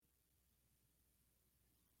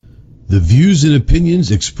The views and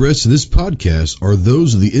opinions expressed in this podcast are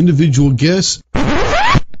those of the individual guests.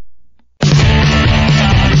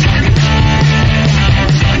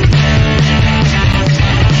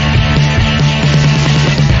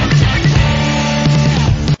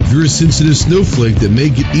 If you're a sensitive snowflake that may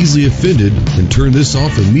get easily offended, then turn this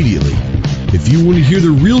off immediately. If you want to hear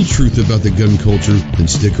the real truth about the gun culture, then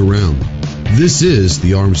stick around. This is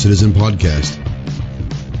the Armed Citizen Podcast.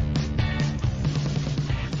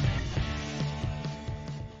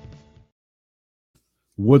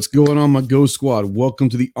 What's going on, my Go Squad? Welcome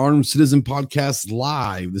to the Armed Citizen Podcast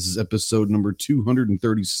Live. This is episode number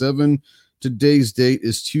 237. Today's date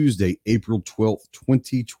is Tuesday, April 12th,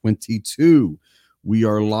 2022. We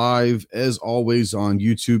are live, as always, on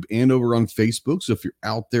YouTube and over on Facebook. So if you're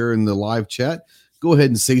out there in the live chat, go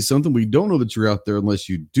ahead and say something. We don't know that you're out there unless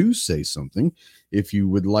you do say something. If you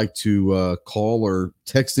would like to call or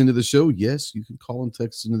text into the show, yes, you can call and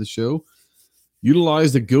text into the show.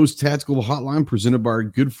 Utilize the Ghost Tactical Hotline presented by our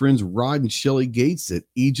good friends Rod and Shelly Gates at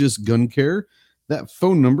Aegis Gun Care. That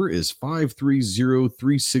phone number is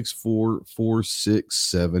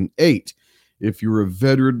 530-364-4678. If you're a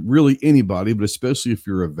veteran, really anybody, but especially if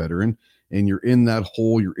you're a veteran and you're in that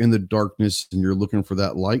hole, you're in the darkness and you're looking for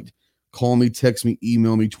that light, call me, text me,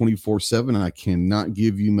 email me 24/7. I cannot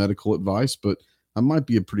give you medical advice, but I might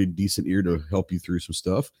be a pretty decent ear to help you through some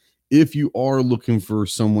stuff. If you are looking for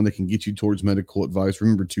someone that can get you towards medical advice,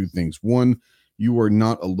 remember two things. One, you are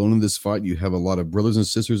not alone in this fight. You have a lot of brothers and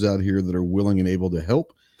sisters out here that are willing and able to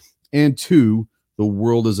help. And two, the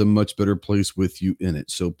world is a much better place with you in it.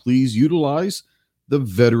 So please utilize the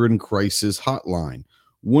Veteran Crisis Hotline,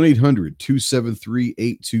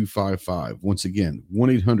 1-800-273-8255. Once again,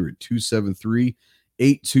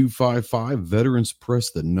 1-800-273-8255. Veterans,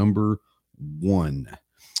 press the number 1.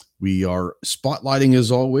 We are spotlighting,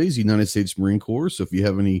 as always, United States Marine Corps. So if you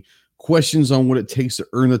have any questions on what it takes to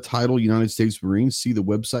earn the title United States Marine, see the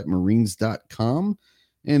website marines.com.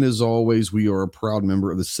 And as always, we are a proud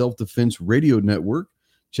member of the Self-Defense Radio Network.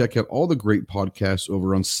 Check out all the great podcasts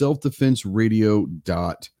over on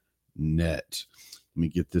selfdefenseradio.net. Let me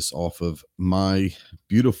get this off of my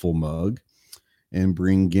beautiful mug and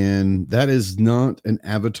bring in, that is not an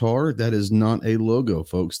avatar. That is not a logo,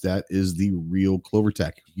 folks. That is the real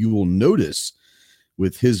CloverTac. You will notice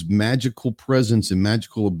with his magical presence and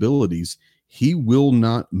magical abilities, he will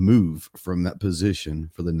not move from that position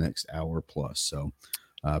for the next hour plus. So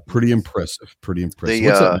pretty impressive. Pretty impressive.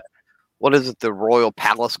 What's up, what is it? The Royal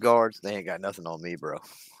Palace Guards? They ain't got nothing on me, bro.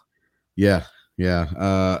 Yeah.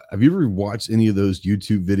 Yeah. Have you ever watched any of those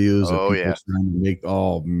YouTube videos? Oh, yeah.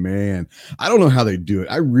 Oh, man. I don't know how they do it.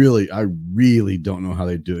 I really don't know how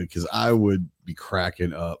they do it because I would be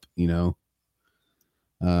cracking up, you know.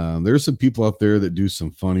 There's some people out there that do some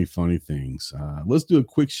funny things. Let's do a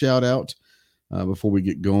quick shout out before we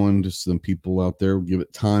get going. Just some people out there. We'll give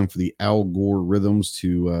it time for the Al Gore Rhythms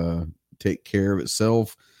to take care of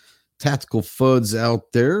itself. Tactical Fuds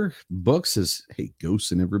out there. Buck says, hey,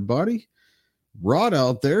 Ghost and everybody. Rod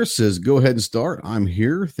out there says, go ahead and start. I'm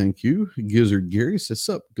here. Thank you. Gizzard Gary says,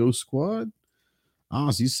 sup, Ghost Squad.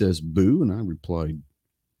 Ozzy says, boo. And I replied,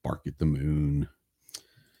 bark at the moon.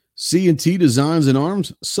 C&T Designs and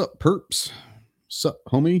Arms. Sup, perps. Sup,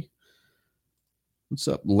 homie. What's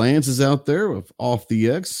up? Lance is out there with Off the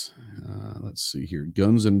X. Let's see here.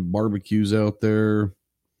 Guns and Barbecues out there.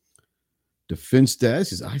 Defense Dad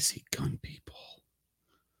says, I see gun people.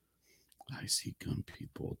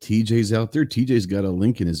 TJ's out there. TJ's got a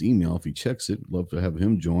link in his email. If he checks it, love to have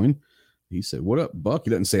him join. He said, what up, Buck? He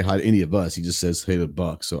doesn't say hi to any of us. He just says, hey to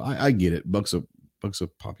Buck. So I get it. Buck's a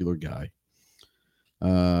popular guy.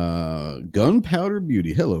 Gunpowder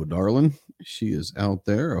Beauty. Hello, darling. She is out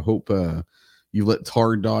there. I hope you let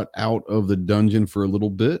Tardot out of the dungeon for a little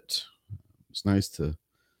bit. It's nice to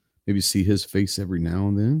maybe see his face every now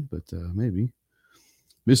and then, but maybe.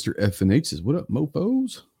 Mr. FNH says, what up,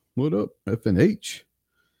 mofos? What up, FNH?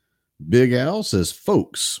 Big Al says,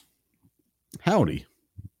 folks, howdy,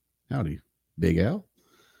 Big Al.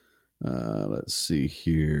 Let's see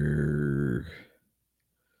here.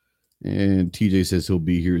 And TJ says he'll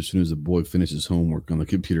be here as soon as the boy finishes homework on the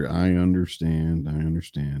computer. I understand.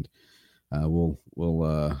 We'll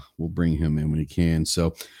bring him in when he can.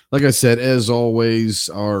 So, like I said, as always,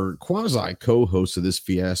 our quasi co-host of this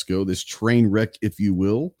fiasco, this train wreck, if you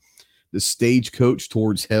will, the stagecoach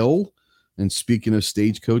towards hell. And speaking of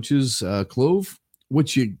stagecoaches, Clove,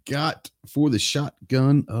 what you got for the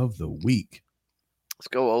shotgun of the week? Let's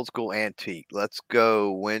go old school antique. Let's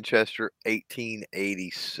go Winchester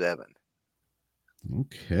 1887.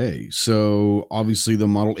 Okay, so obviously the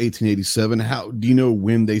model 1887. How do you know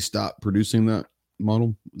when they stopped producing that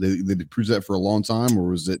model? They cruise that for a long time, or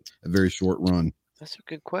was it a very short run? That's a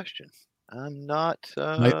good question. I'm not.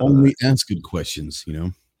 I only ask good questions,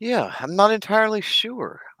 Yeah, I'm not entirely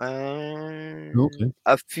sure. Okay.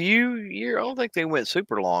 A few years. I don't think they went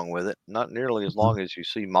super long with it. Not nearly as Okay. long as you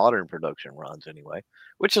see modern production runs, anyway,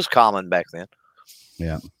 which is common back then.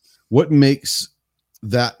 Yeah. What makes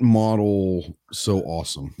that model so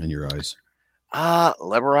awesome in your eyes?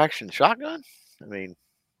 Lever action shotgun. I mean,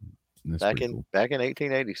 That's back pretty in cool. back in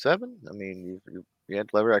 1887. I mean, you had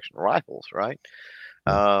lever action rifles, right?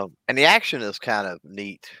 Yeah. And the action is kind of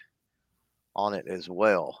neat on it as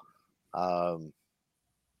well. Um,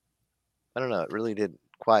 I don't know. It really didn't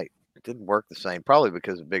quite. It didn't work the same, probably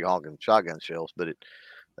because of big honking shotgun shells. But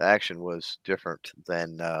the action was different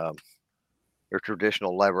than their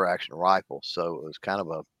traditional lever action rifle. So it was kind of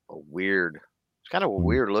a weird. It's kind of a Mm.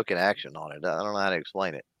 weird looking action on it. I don't know how to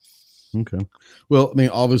explain it. Okay. Well, I mean,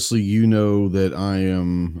 obviously, that I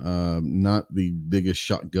am not the biggest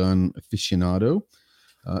shotgun aficionado,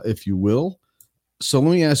 if you will. So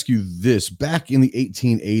let me ask you this: back in the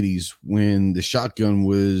 1880s, when the shotgun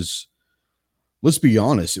was, let's be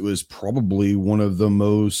honest, it was probably one of the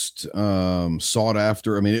most sought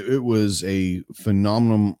after. I mean, it was a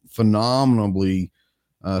phenomenally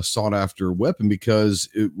sought after weapon because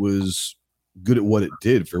it was good at what it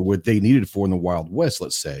did for what they needed for in the Wild West,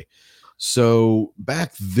 let's say. So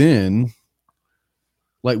back then,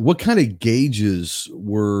 like, what kind of gauges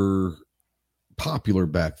were popular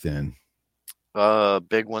back then?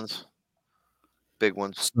 Big ones, big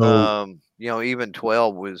ones. So, Even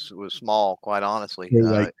 12 was small. Quite honestly,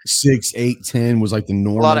 like 6, 8, 10 was like the a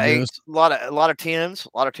norm, lot I of guess. eights, a lot of tens,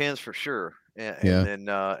 a lot of tens for sure, and Yeah. then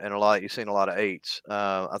and you've seen a lot of eights.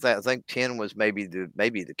 I think 10 was maybe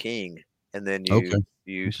the king, and then Okay.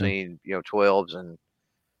 you Okay. seen 12s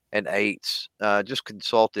and eights. Just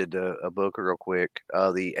consulted a book real quick.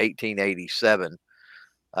 The 1887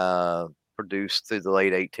 uh, produced through the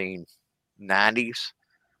late 1890s.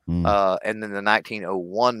 Mm, And then the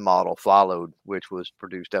 1901 model followed, which was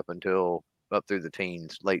produced up through the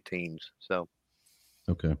teens, late teens. So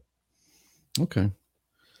okay. Okay.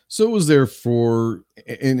 So it was there for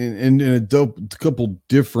in a couple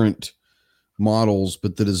different models,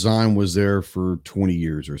 but the design was there for 20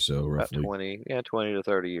 years or so, about roughly. 20 to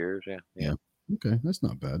 30 years. Yeah, yeah. Yeah. Okay, that's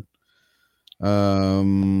not bad.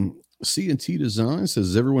 C&T Design says,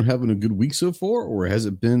 is everyone having a good week so far, or has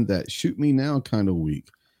it been that shoot me now kind of week?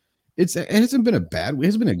 It hasn't been a bad week.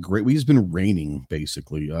 It's been a great week. It's been raining,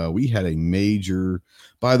 basically. We had a major,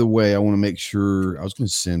 by the way, I want to make sure I was going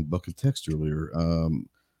to send Buck a text earlier.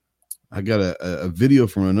 I got a video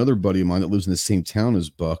from another buddy of mine that lives in the same town as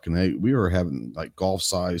Buck, and we were having like golf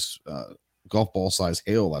ball size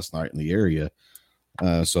hail last night in the area.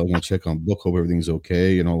 So I'm gonna check on Buck, hope everything's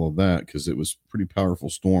okay and all of that, because it was pretty powerful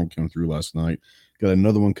storm coming through last night. Got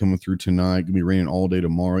another one coming through tonight. Gonna be raining all day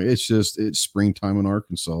tomorrow. It's springtime in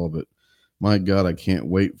Arkansas, but my God, I can't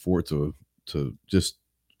wait for it to just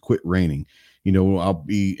quit raining. I'll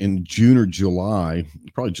be in June or July,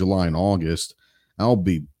 probably July and August. I'll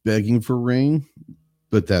be begging for rain,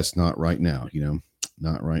 but that's not right now,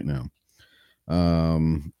 not right now.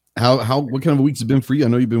 What kind of a week's it been for you? I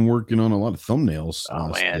know you've been working on a lot of thumbnails Oh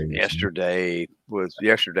last man, day. yesterday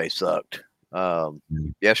sucked. Mm.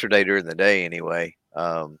 Yesterday during the day anyway.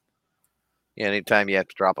 Anytime you have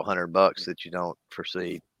to drop $100 that you don't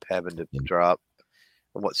foresee having to Yeah. drop.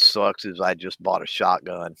 And what sucks is I just bought a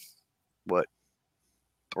shotgun,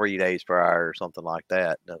 3 days prior or something like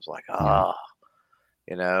that. And I was like, Yeah.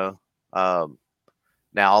 you know.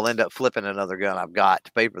 Now I'll end up flipping another gun I've got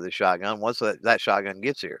to pay for the shotgun once that shotgun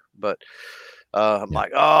gets here. But I'm Yeah.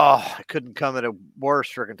 like, I couldn't come at a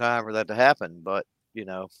worse freaking time for that to happen. But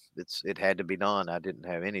it had to be done. I didn't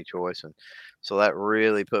have any choice, and so that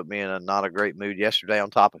really put me in not a great mood yesterday. On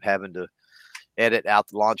top of having to edit out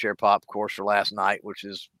the lawn chair pop course for last night, which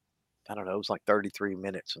is, I don't know, it was like 33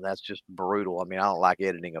 minutes, and that's just brutal. I mean, I don't like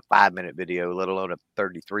editing a 5-minute video, let alone a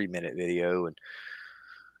 33-minute video, and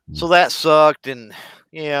so that sucked. And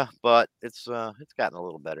yeah, but it's gotten a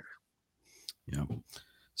little better. Yeah.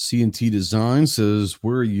 C&T Design says,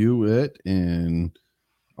 where are you at in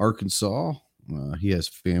Arkansas? He has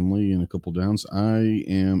family in a couple downs. I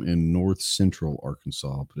am in North Central Arkansas.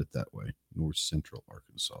 I'll put it that way. North Central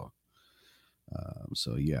Arkansas.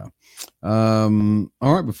 So yeah. All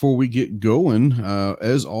right. Before we get going,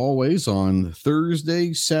 as always, on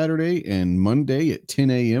Thursday, Saturday, and Monday at 10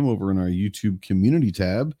 a.m. over in our YouTube community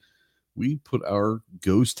tab, we put our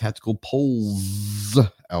Ghost Tactical polls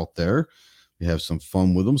out there. You have some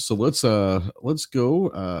fun with them. So let's go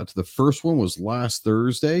to the first one. Was last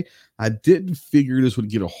Thursday. I didn't figure this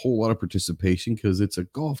would get a whole lot of participation because it's a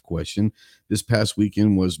golf question. This past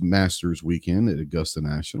weekend was Masters weekend at Augusta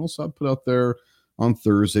National. So I put out there on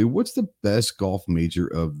Thursday, what's the best golf major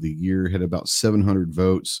of the year? Had about 700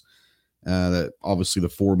 votes. That obviously the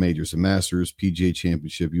four majors: the Masters, PGA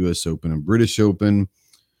Championship, US Open, and British Open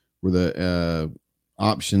were the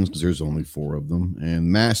options, because there's only four of them.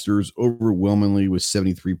 And Masters overwhelmingly was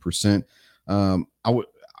 73%. Some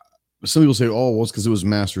people say, oh, well, it's because it was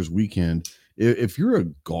Masters weekend. If you're a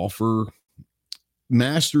golfer,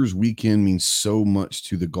 Masters weekend means so much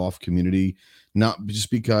to the golf community, not just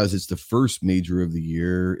because it's the first major of the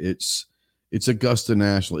year. It's Augusta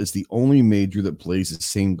National. It's the only major that plays the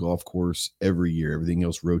same golf course every year. Everything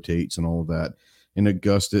else rotates and all of that. And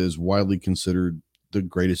Augusta is widely considered the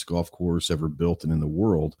greatest golf course ever built and in the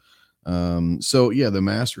world. So yeah, the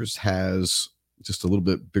Masters has just a little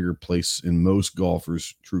bit bigger place in most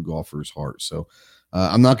true golfers' hearts. So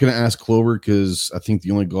I'm not going to ask Clover, because I think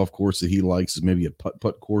the only golf course that he likes is maybe a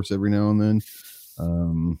putt course every now and then.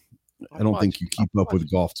 I don't think you keep up with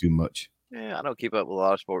golf too much. Yeah, I don't keep up with a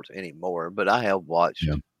lot of sports anymore, but I have watched.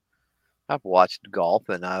 Yeah. I've watched golf,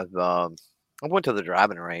 and I went to the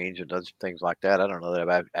driving range and done some things like that. I don't know that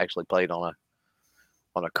I've actually played on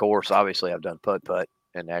a course. Obviously, I've done putt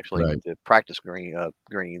and actually went to practice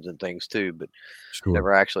greens and things too, but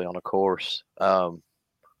never actually on a course.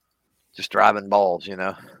 Just driving balls, you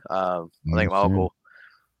know. I think my uncle,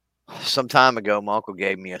 some time ago, my uncle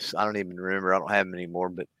gave me I don't even remember. I don't have them anymore,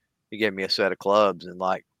 but he gave me a set of clubs, and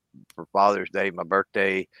like for Father's Day, my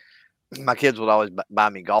birthday, my kids would always buy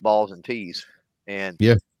me golf balls and tees, and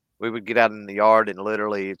we would get out in the yard, and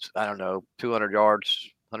literally it's, I don't know, 200 yards,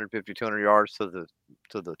 150, 200 yards to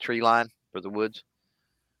the tree line for the woods.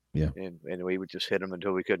 Yeah. And we would just hit them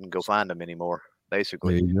until we couldn't go find them anymore,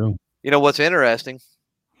 basically. There you go. You know, what's interesting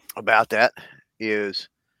about that is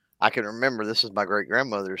I can remember, this is my great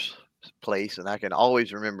grandmother's place, and I can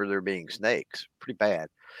always remember there being snakes pretty bad.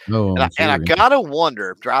 Oh, and I gotta wonder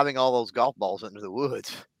if driving all those golf balls into the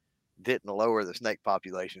woods didn't lower the snake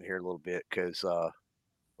population here a little bit, because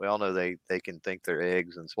we all know they can think they're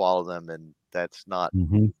eggs and swallow them, and that's not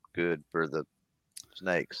good for the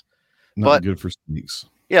snakes. Not good for snakes.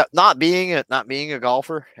 Yeah, not being a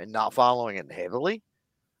golfer and not following it heavily,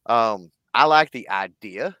 I like the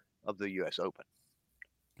idea of the U.S. Open.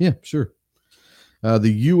 Yeah, sure.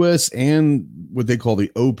 The U.S. and what they call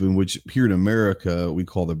the Open, which here in America we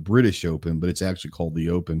call the British Open, but it's actually called the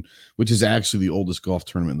Open, which is actually the oldest golf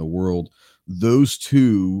tournament in the world. Those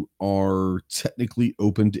two are technically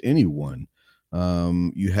open to anyone.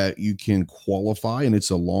 You can qualify, and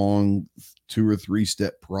it's a long 2 or 3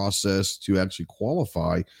 step process to actually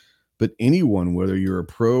qualify. But anyone, whether you're a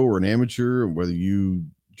pro or an amateur, whether you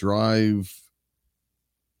drive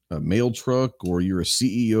a mail truck or you're a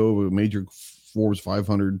CEO of a major Forbes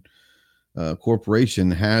 500 corporation,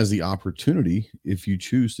 has the opportunity, if you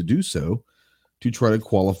choose to do so, to try to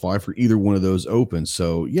qualify for either one of those opens.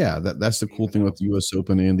 So yeah, that's the cool thing with the U.S.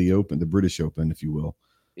 Open and the British Open, if you will.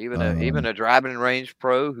 Even a driving range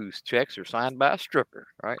pro whose checks are signed by a stripper,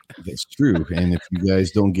 right? That's true. And if you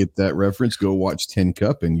guys don't get that reference, go watch 10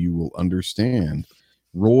 Cup and you will understand.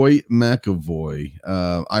 Roy McAvoy,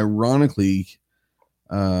 ironically,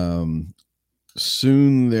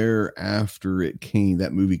 soon thereafter that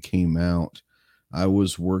movie came out, I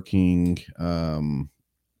was working,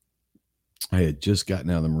 I had just gotten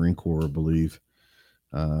out of the Marine Corps, I believe.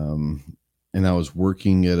 And I was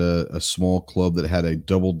working at a small club that had a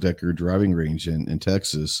double-decker driving range in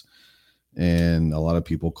Texas. And a lot of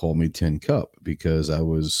people called me 10 Cup because I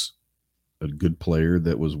was a good player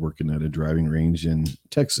that was working at a driving range in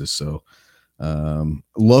Texas. So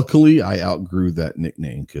luckily I outgrew that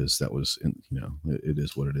nickname, because that was, it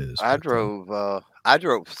is what it is. I drove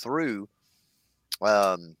through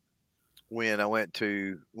when I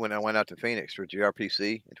went out to Phoenix for GRPC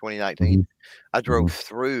in 2019. I drove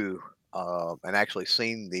through and actually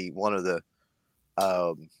seen one of the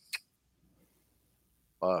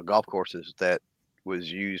golf courses that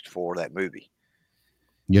was used for that movie.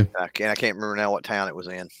 Yeah. I can't remember now what town it was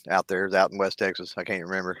in. Out there, it was out in West Texas. I can't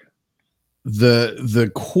remember.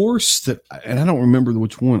 The course and I don't remember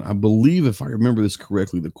which one. I believe, if I remember this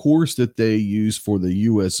correctly, the course that they used for the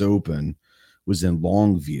U.S. Open was in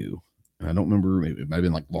Longview. And I don't remember. It might have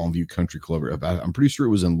been like Longview Country Club. I'm pretty sure it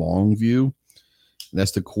was in Longview.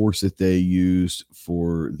 That's the course that they used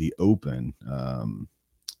for the Open.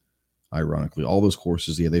 Ironically, all those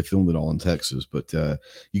courses, they filmed it all in Texas, but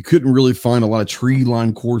you couldn't really find a lot of tree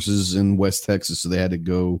line courses in West Texas, so they had to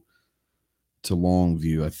go to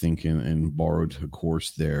Longview, I think, and borrowed a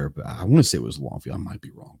course there. But I want to say it was Longview. I might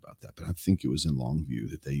be wrong about that, but I think it was in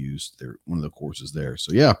Longview that they used one of the courses there.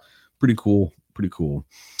 So yeah, pretty cool. Pretty cool.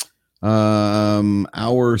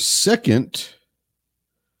 Our second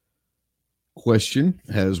question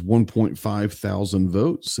has 1.5 thousand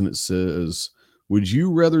votes, and it says, would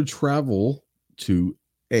you rather travel to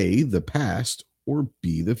A, the past, or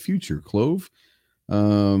B, the future? Clove,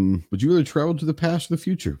 would you rather travel to the past or the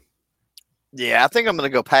future? Yeah, I think I'm going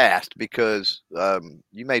to go past because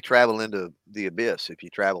you may travel into the abyss if you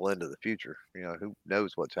travel into the future. You know, who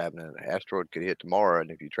knows what's happening? An asteroid could hit tomorrow,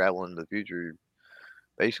 and if you travel into the future, you're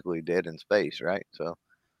basically dead in space, right? So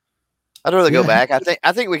I'd rather go back.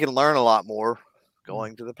 I think we can learn a lot more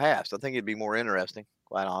going to the past. I think it'd be more interesting,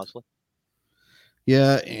 quite honestly.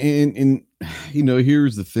 Yeah, and you know,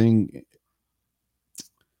 here's the thing.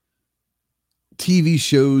 TV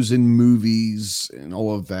shows and movies and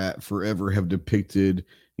all of that forever have depicted,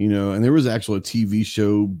 you know, and there was actually a TV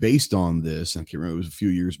show based on this. I can't remember, it was a few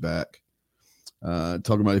years back.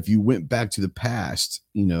 Talking about if you went back to the past,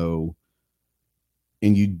 you know,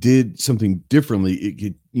 and you did something differently, it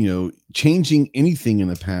could, you know, changing anything in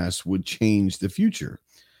the past would change the future.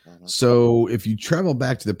 Mm-hmm. So if you travel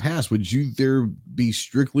back to the past, would you there be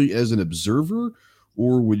strictly as an observer,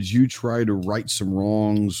 or would you try to right some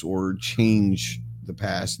wrongs or change the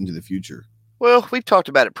past into the future? Well, we've talked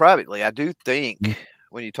about it privately. I do think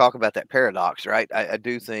when you talk about that paradox, right? I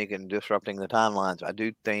do think in disrupting the timelines, I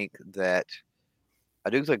do think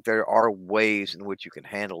there are ways in which you can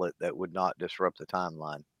handle it that would not disrupt the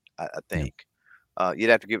timeline. I think you'd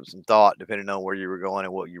have to give it some thought depending on where you were going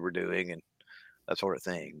and what you were doing and that sort of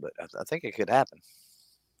thing. But I think it could happen.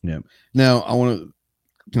 Yeah. Now I want to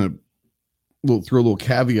kind of throw a little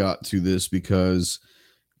caveat to this, because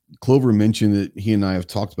Clover mentioned that he and I have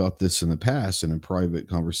talked about this in the past in a private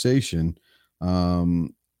conversation.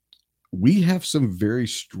 We have some very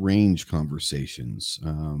strange conversations.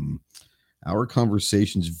 Our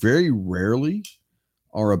conversations very rarely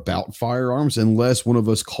are about firearms unless one of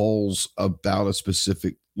us calls about a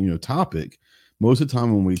specific, you know, topic. Most of the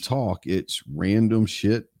time when we talk, it's random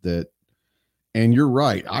shit that. And you're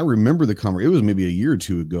right. I remember the conversation. It was maybe a year or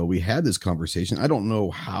two ago. We had this conversation. I don't know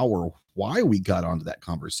how or why we got onto that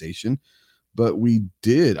conversation, but we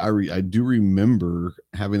did. I do remember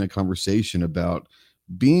having a conversation about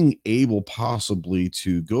being able possibly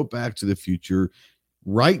to go back to the future,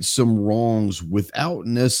 right some wrongs without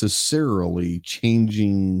necessarily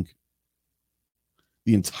changing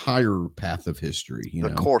the entire path of history. You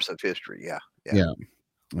know? Course of history. Yeah.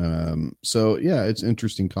 So yeah, it's an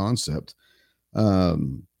interesting concept.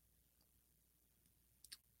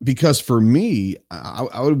 Because for me,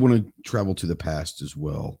 I would want to travel to the past as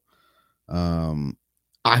well.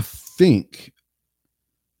 I think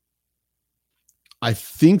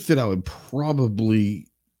that I would probably,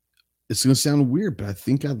 it's going to sound weird, but I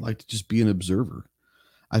think I'd like to just be an observer.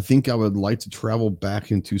 I think I would like to travel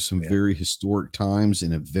back into some very historic times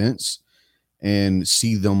and events and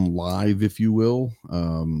see them live, if you will.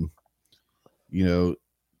 You know,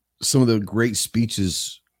 some of the great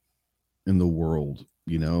speeches in the world,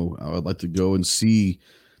 you know, I would like to go and see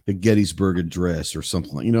the Gettysburg Address or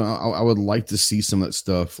something like, you know, I would like to see some of that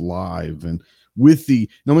stuff live. And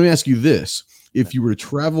now let me ask you this. If you were to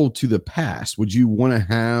travel to the past, would you want to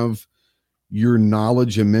have your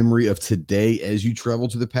knowledge and memory of today as you travel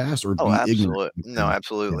to the past, or be ignorant? No,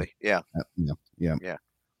 absolutely. Yeah.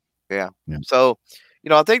 Yeah. So, you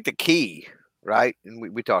know, I think the key, right, and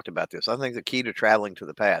we talked about this, I think the key to traveling to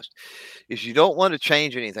the past is you don't want to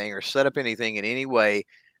change anything or set up anything in any way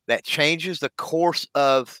that changes the course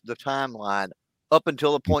of the timeline up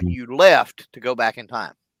until the point you left to go back in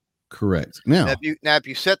time. Correct. Now, if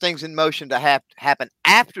you set things in motion to happen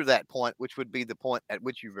after that point, which would be the point at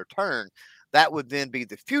which you return, that would then be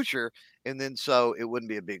the future. And then so it wouldn't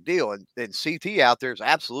be a big deal. And then CT out there is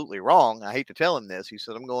absolutely wrong. I hate to tell him this. He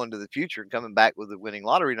said, I'm going to the future and coming back with the winning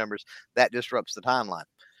lottery numbers. That disrupts the timeline.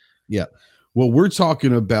 Yeah. What we're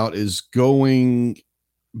talking about is going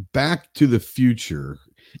back to the future.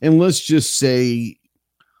 And let's just say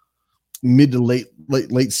mid to late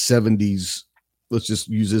 70s. Let's just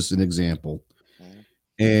use this as an example,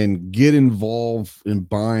 and get involved in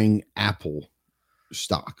buying Apple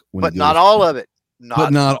stock. But not all of it.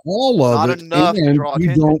 Not all of it. Enough and to draw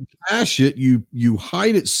you attention. Don't cash it. You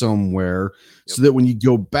hide it somewhere so that when you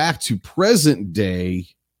go back to present day.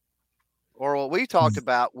 Or what we talked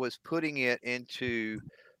about was putting it into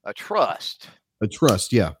a trust. A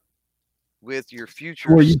trust, yeah. With your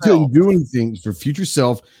future Or you couldn't do anything for future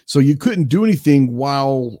self. So you couldn't do anything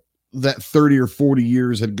while that 30 or 40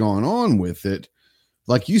 years had gone on with it.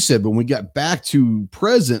 like you said, but when we got back to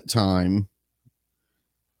present time,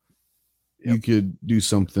 you could do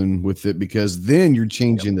something with it, because then you're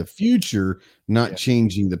changing the future, not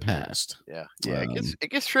changing the past. Yeah. It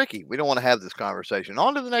gets tricky. We don't want to have this conversation.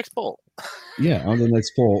 On to the next poll. Yeah, on the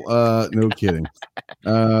next poll. No kidding.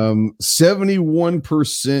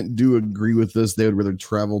 71% do agree with us. They would rather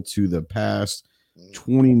travel to the past.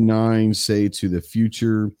 29 say to the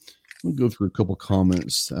future. We'll go through a couple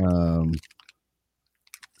comments.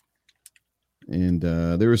 And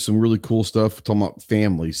there was some really cool stuff talking about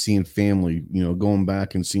family, seeing family, going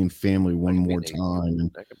back and seeing family one more time, and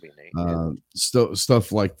That could be neat.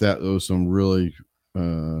 stuff like that. Those some really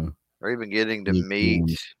or even getting to really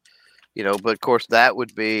meet, but of course it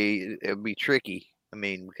would be tricky. I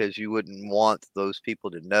mean, because you wouldn't want those people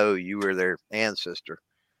to know you were their ancestor.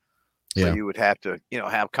 So you would have to,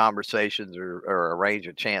 have conversations or arrange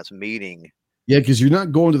a chance meeting. Yeah, because you're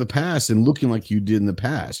not going to the past and looking like you did in the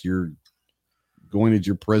past. You're going to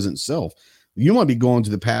your present self. You might be going to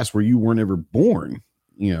the past where you weren't ever born,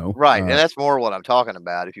 Right. And that's more what I'm talking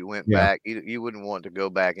about. If you went back, you wouldn't want to go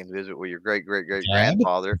back and visit with your great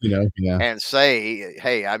grandfather and say,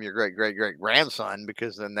 hey, I'm your great grandson,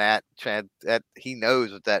 because then that he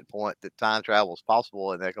knows at that point that time travel is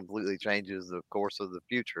possible, and that completely changes the course of the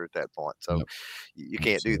future at that point. So you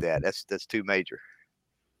can't do that. That's too major.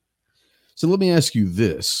 So let me ask you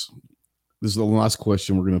this. This is the last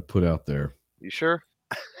question we're going to put out there. You sure?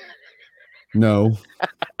 No.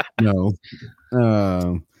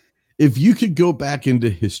 If you could go back into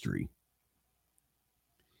history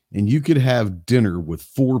and you could have dinner with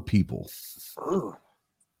 4 people. Ooh.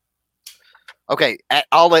 Okay,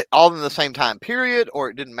 all in the same time period, or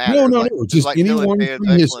it didn't matter? No. Just like anyone from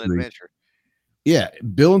history. Adventure. Yeah,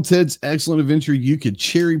 Bill and Ted's Excellent Adventure. You could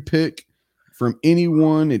cherry pick from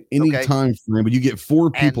anyone at any time frame, but you get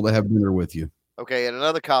 4 people to have dinner with you. Okay, and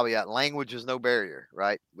another caveat: language is no barrier,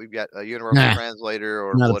 right? We've got a universal translator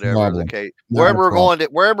or whatever. Okay, wherever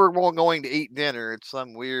we're going to eat dinner, it's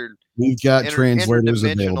some weird. We've got translators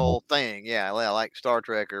interdimensional thing, like Star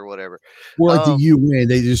Trek or whatever. Or like the UN,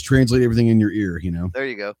 they just translate everything in your ear. There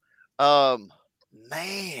you go.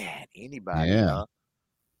 Man, anybody? Yeah.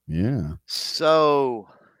 Yeah. So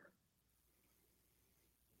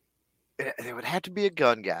there would have to be a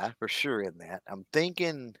gun guy for sure in that. I'm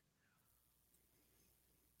thinking.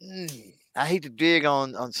 I hate to dig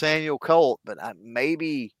on Samuel Colt, but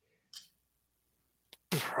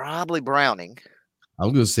probably Browning. I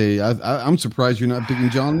was going to say, I'm surprised you're not picking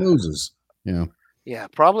John Moses. Yeah,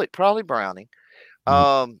 probably Browning.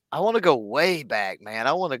 I want to go way back, man.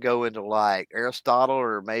 I want to go into like Aristotle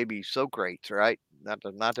or maybe Socrates, right? Not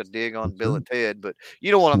to dig on Bill and Ted, but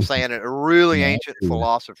you know what I'm saying? A really ancient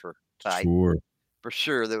philosopher type. Sure. For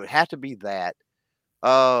sure. There would have to be that.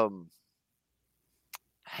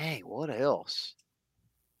 Hey, what else?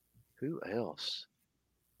 Who else?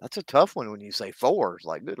 That's a tough one when you say 4. It's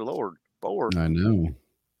like, good Lord, 4. I know.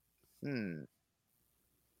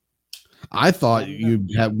 I thought you'd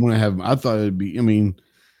want to have. I thought it'd be. I mean,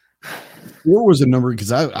 4 was a number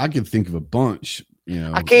because I could think of a bunch.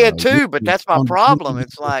 I can too, but that's my problem.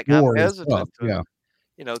 It's like I'm hesitant.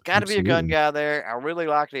 Got to be a gun guy there. I really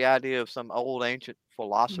like the idea of some old ancient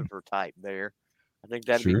philosopher type there. I think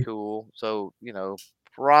that'd be cool. So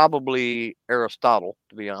probably Aristotle,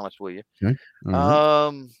 to be honest with you. Okay.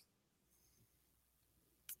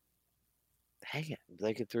 Dang it, I'm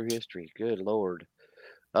thinking through history. Good Lord.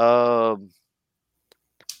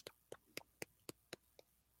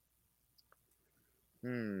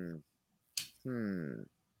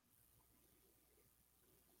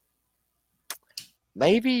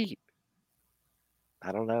 Maybe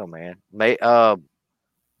I don't know, man.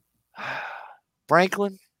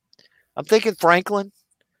 Franklin. I'm thinking Franklin.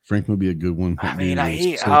 Franklin would be a good one. I mean,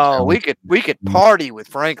 we could party with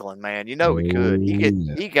Franklin, man. We could.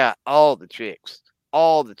 He got all the chicks.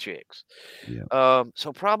 Yeah.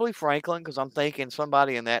 So probably Franklin, because I'm thinking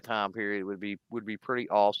somebody in that time period would be pretty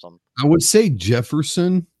awesome. I would say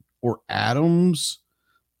Jefferson or Adams,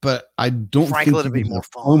 but I don't Franklin think would be more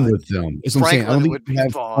fun with them. That's what I'm saying. I don't think you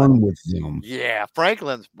have fun with them. Yeah,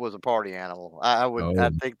 Franklin was a party animal. I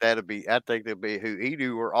think that'd be who he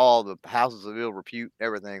knew where all the houses of ill repute,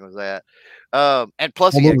 everything was at. And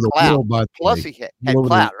plus he had clout. He had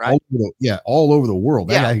clout, right? All over the world.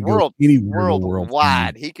 That guy could go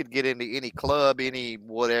worldwide. He could get into any club, any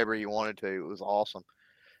whatever he wanted to. It was awesome.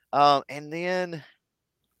 And then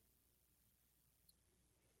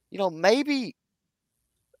maybe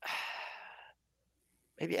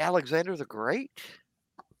Alexander the Great.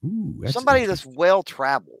 Ooh, somebody that's well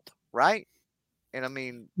traveled, right? And I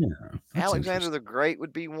mean, Yeah, that's Alexander interesting. the Great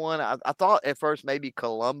would be one. I thought at first maybe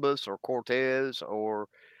Columbus or Cortez or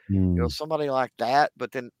Mm, somebody like that.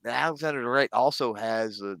 But then Alexander the Great also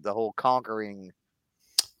has the whole conquering,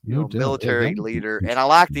 no doubt. Yeah, that military would be leader. And I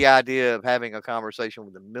like interesting. the idea of having a conversation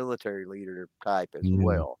with a military leader type as Yeah,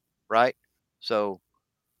 well, right? So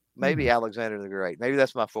maybe yeah. Alexander the Great. Maybe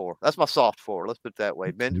that's my four. That's my soft four. Let's put it that way.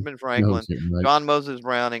 Okay. Benjamin Franklin, Okay, right. John Moses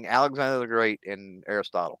Browning, Alexander the Great, and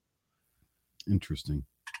Aristotle. Interesting.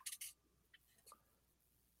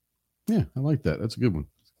 Yeah, I like that. That's a good one.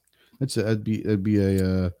 That'd be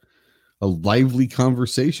a lively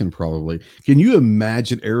conversation probably. Can you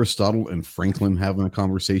imagine Aristotle and Franklin having a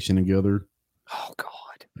conversation together? Oh God.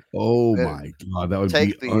 Oh Better my god, that would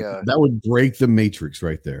take be the that would break the matrix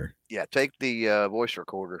right there. yeah, take the voice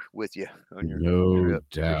recorder with you on your No trip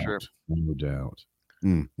for sure. doubt. No doubt.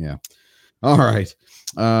 Yeah. All right.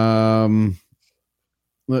 Um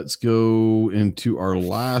let's go into our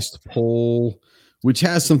last poll, which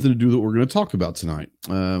has something to do that we're going to talk about tonight.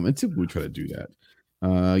 And typically we try to do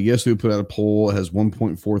that. Yesterday we put out a poll. It has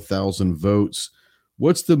 1.4 thousand votes.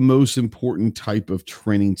 What's the most important type of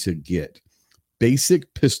training to get?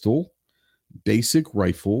 Basic pistol, basic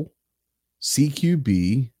rifle,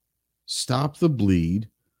 CQB, stop the bleed,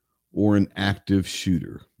 or an active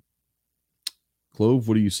shooter? Clove,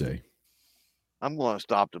 what do you say? I'm going to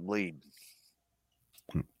stop the bleed.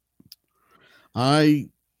 I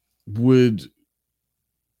would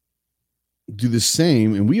do the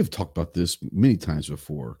same, and we have talked about this many times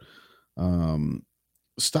before. Um,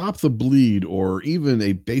 stop the bleed, or even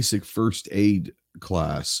a basic first aid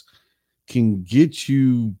class, can get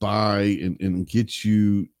you by and get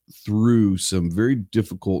you through some very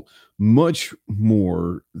difficult, much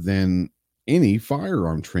more than any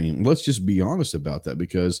firearm training. Let's just be honest about that,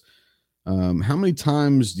 because how many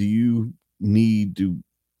times do you need to,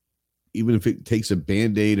 even if it takes a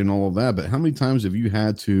band-aid and all of that, but how many times have you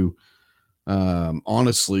had to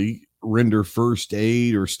honestly render first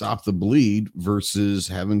aid or stop the bleed versus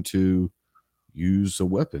having to use a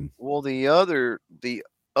weapon? Well, the other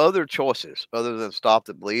choices other than stop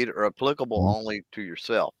the bleed are applicable Mhm. only to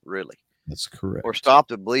yourself, really. That's Or correct. stop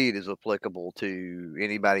the bleed is applicable to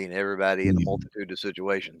anybody and everybody in a Mhm. multitude of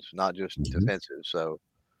situations, not just Mhm. defensive. So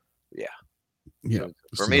yeah, Yeah.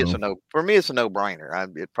 for me it's a So, no. For me it's a no brainer.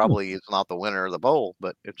 It yeah. probably is not the winner of the poll,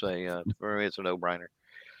 but it's a for me it's a no brainer.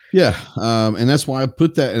 Yeah, and that's why I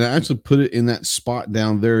put that, and I actually put it in that spot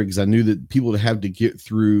down there because I knew that people would have to get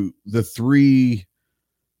through the three.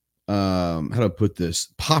 How do I put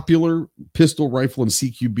this? Popular pistol, rifle, and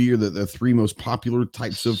CQB are the three most popular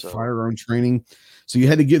types of So firearm training. So you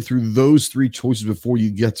had to get through those three choices before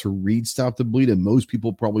you get to read "Stop the Bleed," and most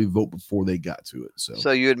people probably vote before they got to it. So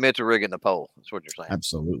so you admit to rigging the poll? That's what you're saying?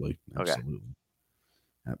 absolutely, Okay. absolutely,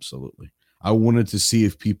 absolutely. I wanted to see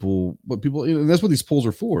if people, what people, and that's what these polls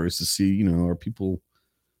are for, is to see, are people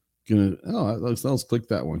gonna, let's click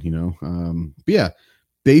that one, but yeah,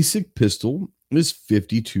 basic pistol is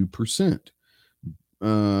 52%.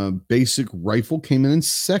 Basic rifle came in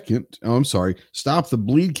second. Oh, I'm sorry, stop the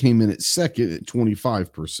bleed came in at second at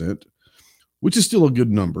 25%, which is still a good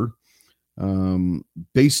number.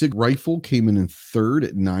 Basic rifle came in third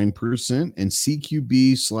at 9%, and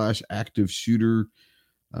CQB slash active shooter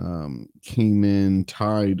came in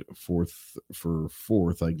tied for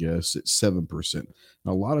fourth, I guess, at 7%.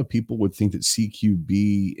 Now, a lot of people would think that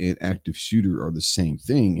CQB and active shooter are the same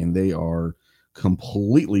thing, and they are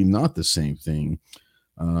completely not the same thing.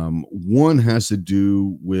 One has to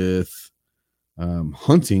do with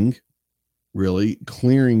hunting, really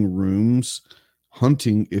clearing rooms,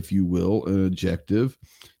 hunting, if you will, an objective.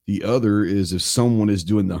 The other is if someone is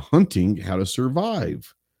doing the hunting, how to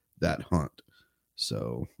survive that hunt.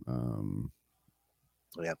 So,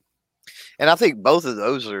 Yeah. And I think both of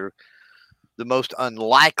those are the most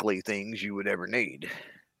unlikely things you would ever need.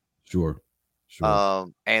 sure,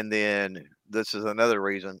 sure. And then this is another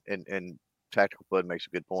reason, and Tactical Bud makes a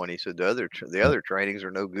good point. He said the Yep, other trainings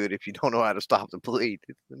are no good if you don't know how to stop the bleed.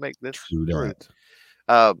 That's true true. that.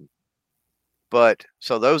 Um, but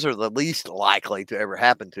so those are the least likely to ever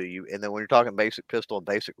happen to you. And then when you're talking basic pistol and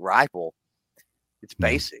basic rifle, it's Yeah.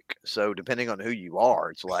 basic. So depending on who you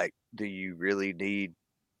are, it's like, do you really need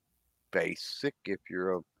basic if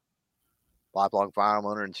you're a lifelong firearm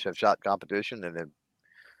owner and have shot competition and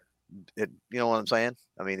you know what I'm saying?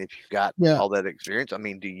 I mean, if you've got Yeah. all that experience, I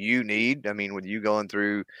mean, I mean, with you going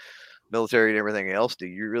through military and everything else, do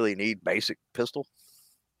you really need basic pistol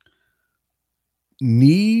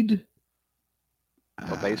Need,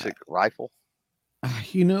 or uh, basic rifle?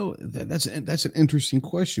 that's an interesting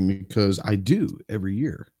question because I do every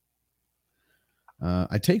year.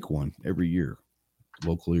 I take one every year.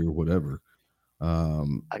 locally or whatever.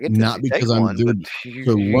 I get that Not you because take I'm one, there but to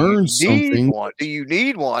you learn need something. one. Do you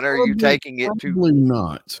need one, or are you Probably, taking it to? probably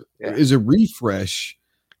not. Yeah. Is a refresh.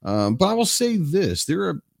 But I will say this: there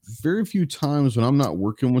are very few times when I'm not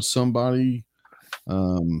working with somebody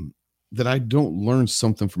that I don't learn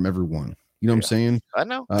something from everyone. You know what I'm Yeah. saying? I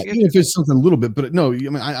know. I get Even you. if it's something a little bit, but no, I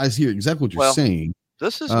mean, I hear exactly what you're Well, saying.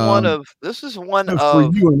 this is one Um, of this is one but for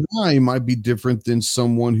of you and I, might be different than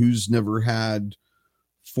someone who's never had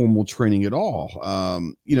formal training at all.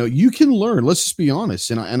 You can learn. Let's just be honest,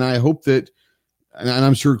 and I hope that, and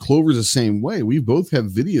I'm sure Clover's the same way. We both have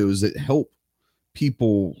videos that help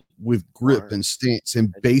people with grip learn and stance and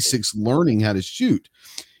education. basics learning how to shoot.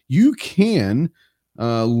 You can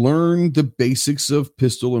learn the basics of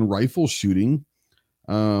pistol and rifle shooting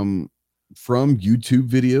from YouTube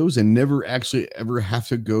videos and never actually ever have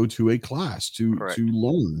to go to a class to Correct.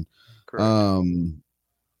 learn. Correct. Um,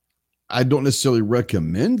 I don't necessarily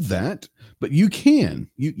recommend that, but you can.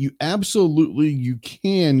 You absolutely you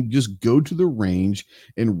can just go to the range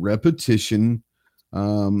and repetition.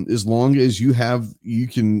 As long as you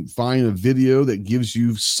can find a video that gives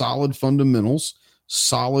you solid fundamentals,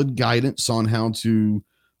 solid guidance on how to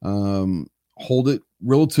hold it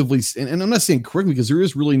relatively. And I'm not saying correctly because there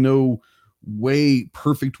is really no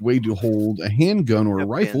perfect way to hold a handgun or a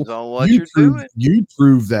rifle. Depends on what you're doing. You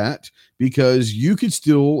prove that because you could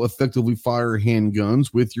still effectively fire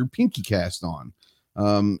handguns with your pinky cast on.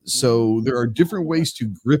 So there are different ways to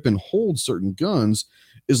grip and hold certain guns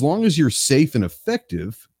as long as you're safe and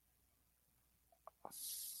effective.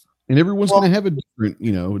 And everyone's Well, going to have a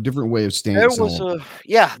different way of there stance and was all.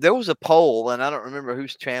 there was a poll, and I don't remember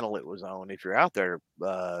whose channel it was on. If you're out there,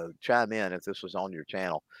 chime in if this was on your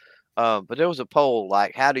channel. But there was a poll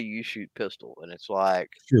like, how do you shoot pistol? And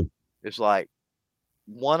Sure. it's like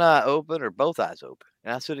one eye open or both eyes open.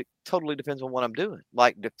 And I said it totally depends on what I'm doing.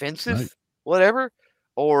 Like Right. defensive, whatever,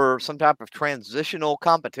 or some type of transitional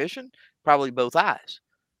competition, probably both eyes.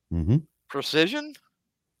 Mm-hmm. Precision,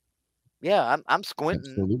 yeah, I'm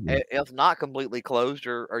squinting, Absolutely. if not completely closed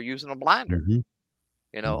or using a blinder, Mm-hmm.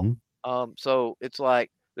 you know. Mm-hmm. So it's like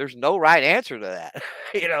there's no right answer to that.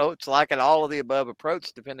 It's like an all of the above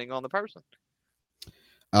approach depending on the person.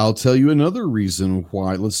 I'll tell you another reason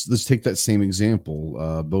why. Let's take that same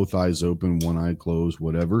example. Both eyes open, one eye closed,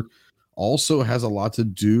 whatever. Also has a lot to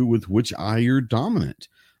do with which eye you're dominant.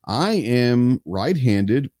 I am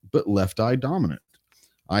right-handed, but left eye dominant.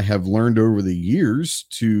 I have learned over the years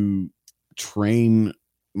to train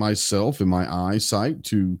myself and my eyesight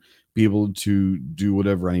to be able to do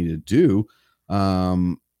whatever I need to do.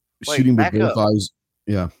 Wait, Shooting with back both up. eyes.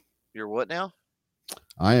 Yeah, You're what now?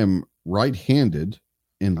 I am right-handed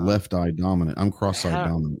and Uh, left eye dominant. I'm cross-eye how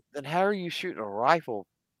dominant. then how are you shooting a rifle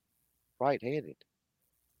right-handed?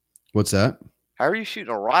 What's that? How are you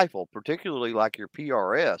shooting a rifle, particularly like your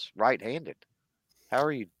PRS, right-handed? How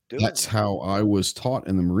are you doing That's that? how I was taught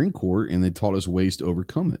in the Marine Corps, and they taught us ways to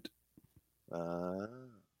overcome it. Uh,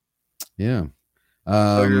 Yeah.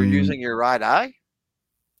 so you're Um, using your right eye?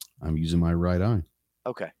 I'm using my right eye.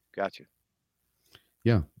 Okay, got you.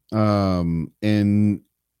 Yeah. And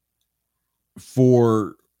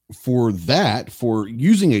for for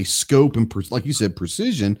using a scope and like you said,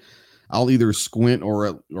 precision, I'll either squint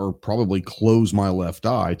or probably close my left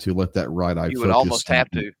eye to let that right eye You would focus. almost have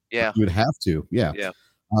to. Yeah, You would have to, yeah. yeah.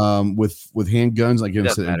 With handguns, like It I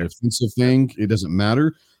doesn't said, a matter. defensive Yeah. thing, it doesn't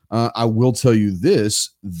matter. I will tell you this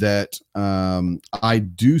that I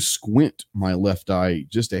do squint my left eye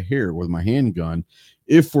just a hair with my handgun.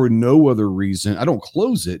 If for no other reason, I don't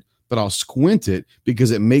close it, but I'll squint it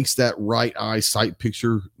because it makes that right eye sight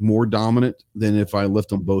picture more dominant than if I left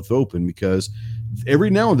them both open. Because every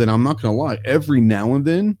now and then, I'm not going to lie, every now and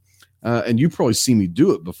then, and you probably see me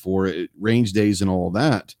do it before, range days and all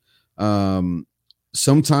that.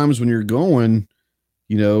 Sometimes when you're going,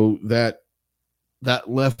 that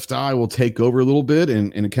left eye will take over a little bit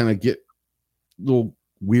and kind of get a little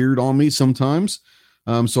weird on me sometimes.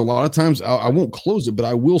 So a lot of times I won't close it, but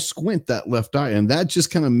I will squint that left eye, and that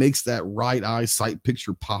just kind of makes that right eye sight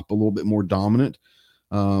picture pop a little bit more dominant.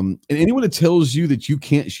 And anyone that tells you that you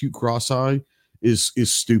can't shoot cross-eye is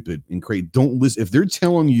stupid and crazy. Don't listen. If they're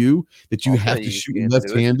telling you that you I'll tell have to you shoot can't do it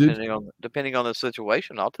left-handed, depending on the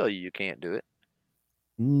situation. I'll tell you can't do it.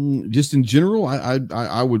 just in general,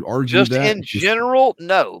 I would argue Just that in general,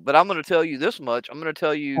 no. But I'm going to tell you this much. I'm going to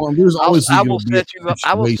tell you, there's always I going will to be set you a up.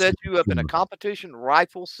 I will situation. set you up in a Sure. competition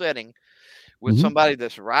rifle setting with Mhm, somebody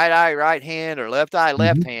that's right eye, right hand, or left eye,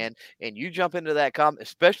 left mhm. hand, and you jump into that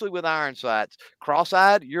especially with iron sights,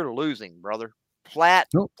 cross-eyed, you're losing, brother. Flat,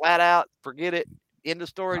 Nope. flat out, forget it. End of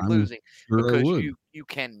story, I'm losing, sure I because would. you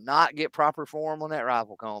cannot get proper form on that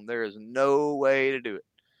rifle comb. There is no way to do it.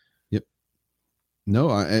 Yep. No,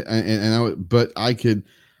 and I would, but I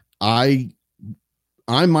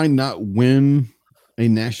I might not win a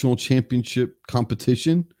national championship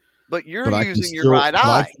competition, But you're but I can using your still, right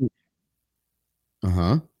eye.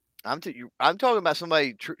 uh-huh. I'm talking about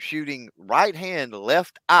somebody shooting right hand,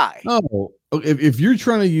 left eye. Oh, if you're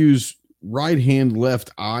trying to use right hand,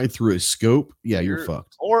 left eye through a scope, yeah, you're You're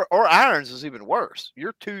fucked. or irons is even worse.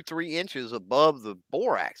 You're 2-3 inches above the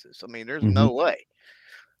bore axis. I mean, there's Mhm. no way.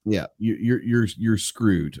 Yeah, you're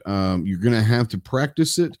screwed. You're gonna have to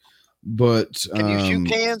practice it, but Can you shoot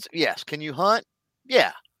cans? Yes. Can you hunt?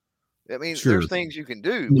 Yeah. I mean, sure. there's things you can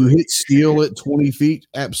do, Can you but hit steel at 20 feet?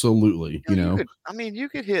 Absolutely. you know, you could. I mean, you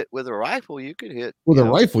could hit with a rifle. You could hit. With a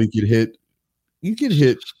rifle, you could hit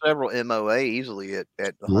several MOA easily at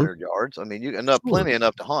sure, 100 yards. I mean, you sure. plenty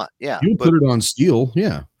enough to hunt. Yeah, You'll but put it on steel,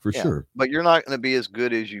 yeah, for yeah, sure. but you're not going to be as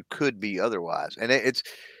good as you could be otherwise. And it's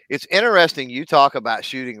interesting. You talk about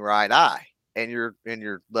shooting right eye and your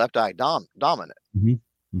left eye dominant Mhm,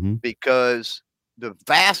 mhm. because the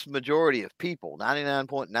vast majority of people,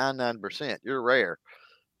 99.99%, you're rare,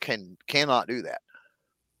 cannot do that.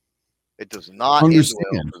 It does not end well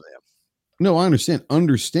Understand. for them. No, I understand.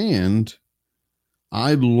 Understand,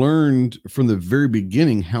 I learned from the very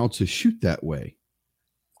beginning how to shoot that way.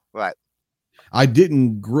 Right. I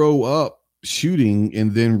didn't grow up shooting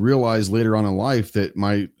and then realize later on in life that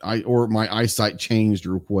my eyesight changed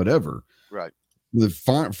or whatever. Right. The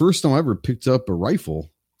first time I ever picked up a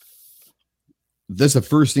rifle, that's the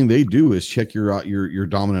first thing they do is check your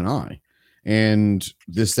dominant eye, and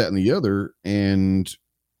this, that, and the other. And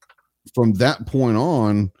from that point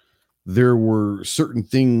on, there were certain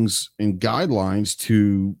things and guidelines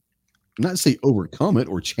to not say overcome it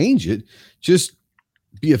or change it, just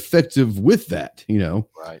be effective with that,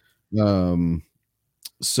 Right.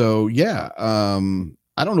 So yeah,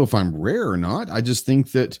 I don't know if I'm rare or not. I just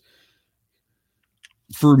think that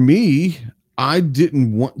for me, I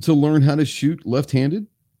didn't want to learn how to shoot left-handed.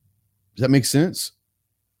 Does that make sense?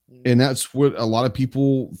 And that's what a lot of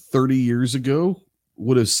people 30 years ago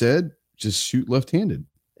would have said, just shoot left-handed.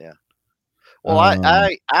 Yeah. Well,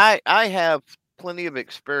 I have plenty of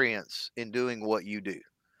experience in doing what you do.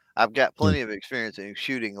 I've got plenty of experience in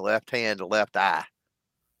shooting left hand to left eye.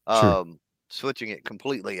 Sure. Switching it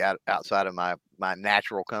completely outside of my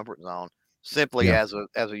natural comfort zone, simply Yeah.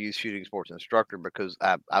 as a youth shooting sports instructor, because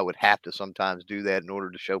I would have to sometimes do that in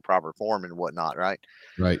order to show proper form and whatnot, right?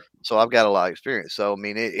 Right. So I've got a lot of experience. So I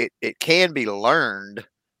mean, it can be learned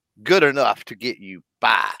good enough to get you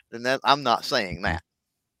by, and that I'm not saying that,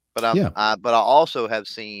 but Yeah. but I also have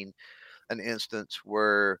seen an instance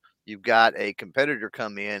where you've got a competitor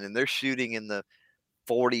come in and they're shooting in the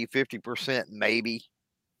 40-50% maybe,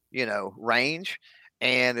 range.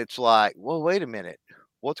 And it's like, well, wait a minute.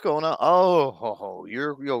 What's going on? Oh,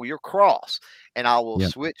 you're cross. And I will Yeah.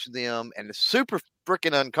 switch them, and it's super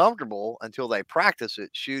freaking uncomfortable until they practice it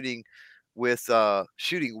shooting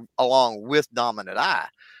shooting along with dominant eye.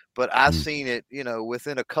 But I've seen it,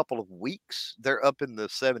 within a couple of weeks, they're up in the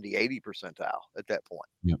 70-80 percentile at that point.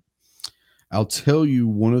 Yeah. I'll tell you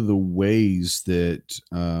one of the ways that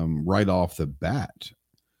right off the bat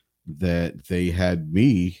that they had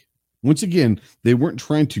me, once again, they weren't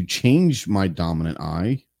trying to change my dominant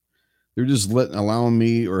eye. They're just allowing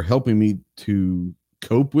me or helping me to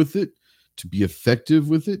cope with it, to be effective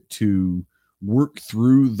with it, to work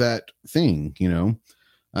through that thing,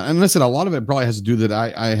 and I said a lot of it probably has to do that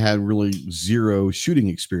I had really zero shooting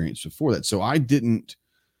experience before that. So I didn't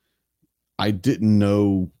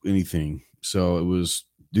know anything. So it was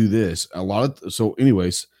do this a lot of. So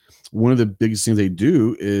anyways, one of the biggest things they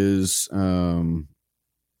do is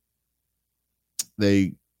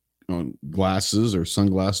they on glasses or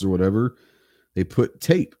sunglasses or whatever, they put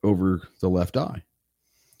tape over the left eye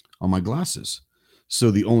on my glasses. So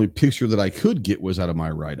the only picture that I could get was out of my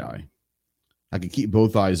right eye. I could keep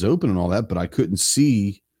both eyes open and all that, but I couldn't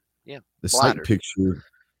see the sight picture.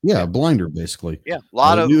 Yeah, blinder basically. Yeah, a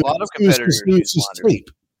lot of competitors it's just tape.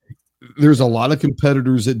 There's a lot of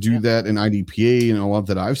competitors that do that in IDPA and a lot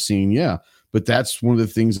that I've seen. Yeah, but that's one of the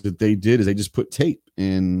things that they did is they just put tape.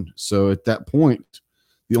 And so at that point,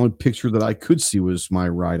 the only picture that I could see was my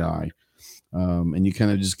right eye. And you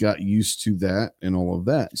kind of just got used to that and all of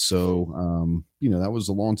that. So, that was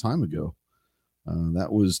a long time ago.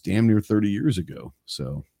 That was damn near 30 years ago.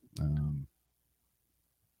 So,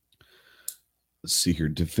 let's see here.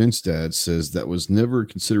 Defense Dad says that was never a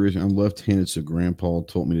consideration. I'm left-handed, so Grandpa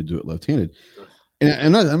told me to do it left-handed.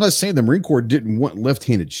 And I'm not saying the Marine Corps didn't want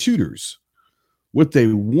left-handed shooters. What they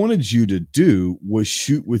wanted you to do was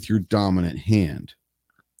shoot with your dominant hand.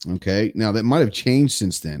 Okay. Now that might have changed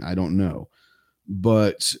since then. I don't know.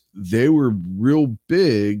 But they were real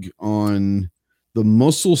big on the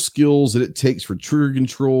muscle skills that it takes for trigger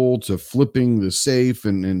control to flipping the safe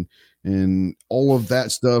and all of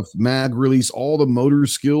that stuff, mag release, all the motor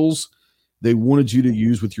skills they wanted you to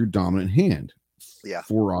use with your dominant hand. Yeah.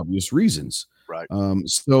 For obvious reasons. Right.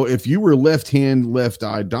 So if you were left hand, left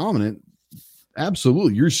eye dominant,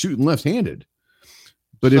 absolutely, you're shooting left-handed.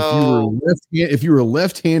 But if you were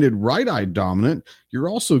left-handed, right eye dominant, you're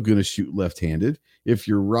also going to shoot left-handed. If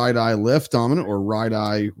you're right eye left dominant or right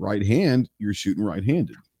eye right hand, you're shooting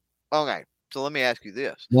right-handed. Okay, so let me ask you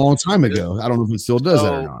this. Long time ago, I don't know if it still does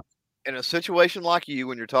that or not. In a situation like you,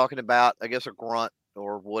 when you're talking about, I guess, a grunt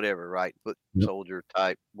or whatever, right? Foot soldier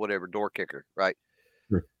type, whatever, door kicker, right?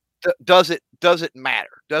 Sure. Does it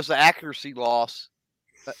matter? Does the accuracy loss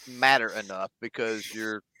matter enough? Because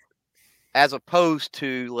you're, as opposed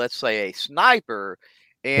to, let's say, a sniper,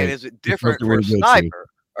 and is it different for a sniper?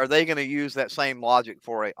 Are they going to use that same logic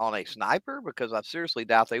on a sniper? Because I seriously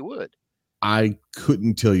doubt they would. I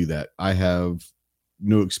couldn't tell you that. I have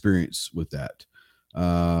no experience with that.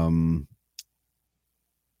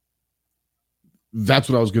 That's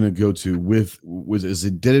what I was going to go to with as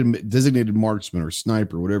a designated marksman or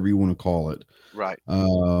sniper, whatever you want to call it. Right.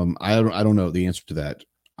 I don't know the answer to that.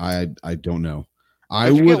 I don't know. I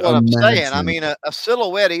would get what I'm saying. I mean, a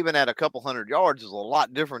silhouette even at a couple hundred yards is a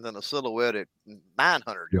lot different than a silhouette at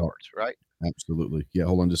 900 yards, right? Absolutely. Yeah.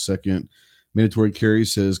 Hold on just a second. Mandatory carry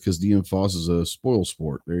says because DM Foss is a spoil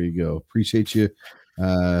sport. There you go. Appreciate you.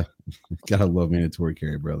 Gotta love mandatory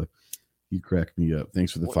carry, brother. You cracked me up.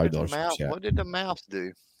 Thanks for the $5 chat. What did the mouse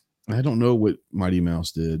do? I don't know what Mighty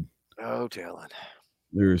Mouse did. No telling.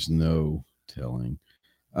 There's no telling.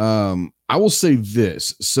 I will say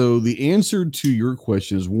this. So the answer to your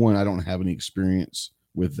question is, one, I don't have any experience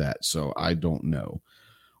with that, so I don't know.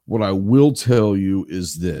 What I will tell you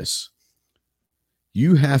is this.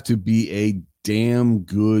 You have to be a damn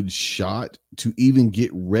good shot to even get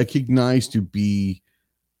recognized to be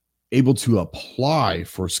able to apply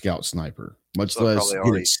for Scout Sniper, much less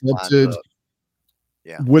get accepted.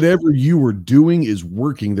 Yeah. Whatever you were doing is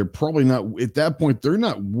working. They're probably not, at that point, they're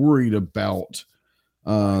not worried about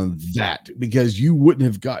that, because you wouldn't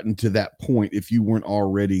have gotten to that point if you weren't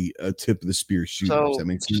already a tip of the spear shooter. Does that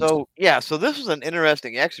make sense? So this is an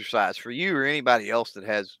interesting exercise for you or anybody else that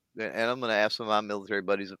has, and I'm going to ask some of my military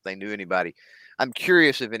buddies if they knew anybody. I'm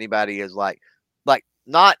curious if anybody is like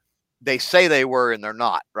not, they say they were and they're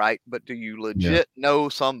not, right? But do you legit know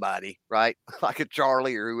somebody, right? Like a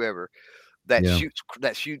Charlie or whoever that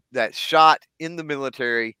that shot in the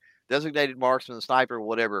military, designated marksman, sniper,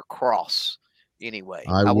 whatever, cross anyway?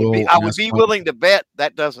 I would be willing to bet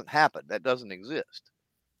that doesn't happen. That doesn't exist.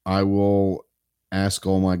 I will ask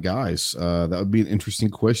all my guys. That would be an interesting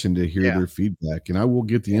question to hear their feedback, and I will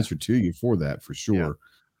get the answer to you for that for sure.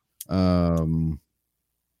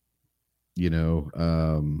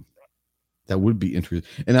 That would be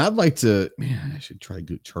interesting. And I'd like to, I should try to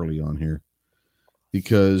get Charlie on here,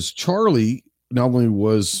 because Charlie not only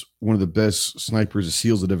was one of the best snipers the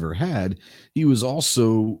SEALs had ever had, he was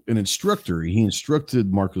also an instructor. He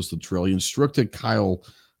instructed Marcus Luttrell. He instructed Kyle.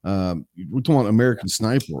 We're talking about American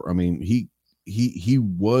Sniper. I mean, he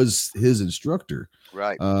was his instructor.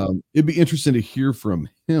 Right. It'd be interesting to hear from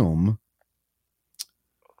him.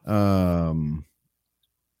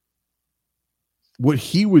 What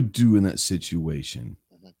he would do in that situation.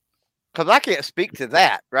 Because I can't speak to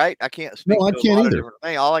that, right? I can't speak to I can't either.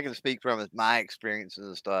 All I can speak from is my experiences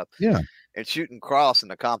and stuff. Yeah. And shooting cross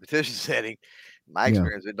in a competition setting, my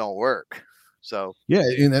experience, it don't work. So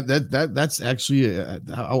and that's actually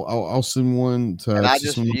I'll send one to. And I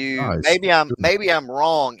just view maybe I'm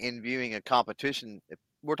wrong in viewing a competition. If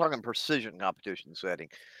we're talking precision competition setting,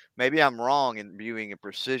 maybe I'm wrong in viewing a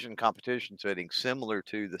precision competition setting similar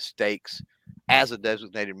to the stakes as a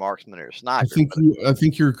designated marksman or a sniper. I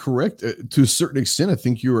think you're correct to a certain extent. I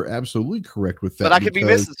think you are absolutely correct with that. But I could be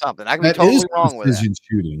missing something. I could be totally wrong with that.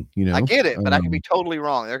 Shooting, I get it, but I could be totally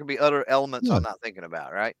wrong. There could be other elements I'm not thinking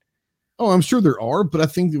about, right? Oh, I'm sure there are, but I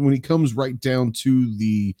think that when it comes right down to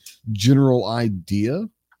the general idea,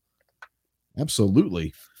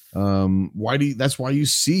 absolutely. That's why you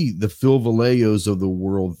see the Phil Vallejos of the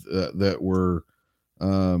world that were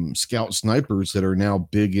scout snipers that are now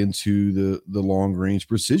big into the long range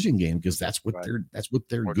precision game, because that's what they're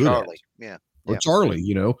good Charlie. at. Or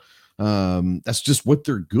Charlie, that's just what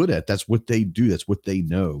they're good at. That's what they do. That's what they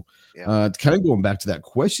know. Kind of going back to that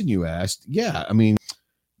question you asked. Yeah. I mean,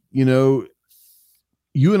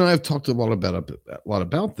 you and I have talked a lot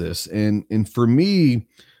about this, and for me,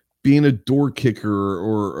 being a door kicker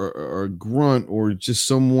or a grunt or just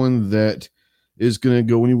someone that is going to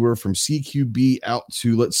go anywhere from CQB out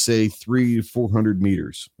to, let's say, 300 to 400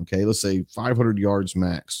 meters. Okay, let's say 500 yards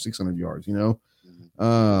max, 600 yards.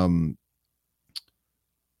 Um,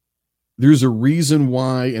 there's a reason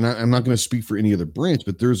why, and I'm not going to speak for any other branch,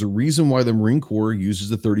 but there's a reason why the Marine Corps uses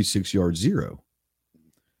the 36-yard zero,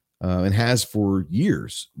 and has for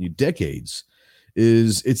years, decades.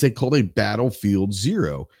 It's called a battlefield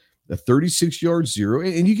zero, a 36-yard zero,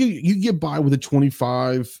 and you get by with a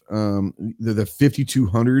 25. The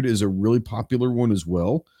 5200 is a really popular one as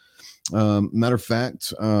well. Matter of fact,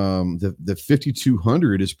 the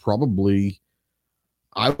 5200 is probably,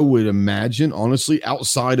 I would imagine, honestly,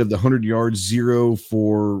 outside of the 100-yard zero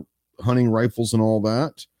for hunting rifles and all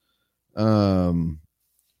that.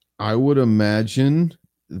 I would imagine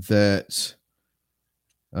that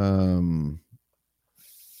the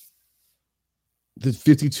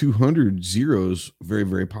 5200 zeros very,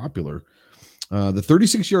 very popular. The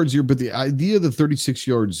 36-yard zero, but the idea of the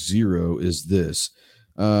 36-yard zero is this.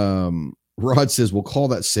 Rod says, we'll call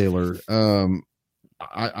that Sailor.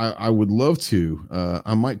 I would love to.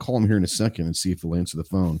 I might call him here in a second and see if he'll answer the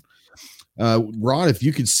phone. Rod, if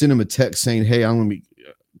you could send him a text saying, hey, I'm going to be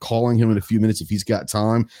calling him in a few minutes if he's got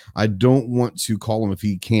time. I don't want to call him if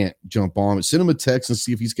he can't jump on, but send him a text and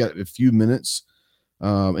see if he's got a few minutes,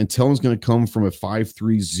 and tell him it's going to come from a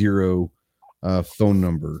 530 phone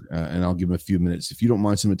number, and I'll give him a few minutes. If you don't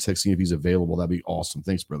mind sending a texting if he's available, that'd be awesome.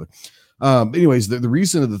 Thanks, brother. Anyways, the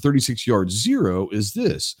reason of the 36-yard zero is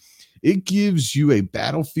this. It gives you a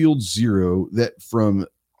battlefield zero that from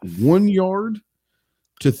 1 yard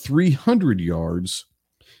to 300 yards,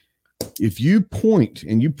 if you point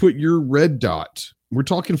and you put your red dot, we're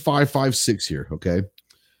talking 5.56 here, okay?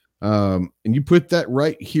 And you put that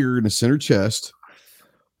right here in the center chest,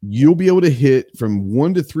 you'll be able to hit from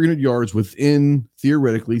 1 to 300 yards within,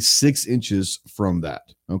 theoretically, 6 inches from that,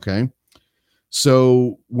 okay?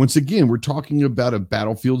 So once again, we're talking about a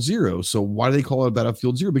battlefield zero. So why do they call it a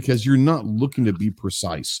battlefield zero? Because you're not looking to be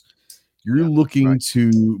precise. You're looking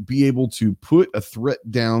to be able to put a threat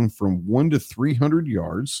down from 1 to 300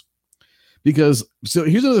 yards. Because, so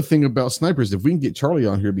here's another thing about snipers. If we can get Charlie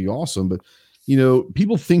on here, it'd be awesome. But,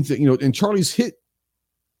 people think that, and Charlie's hit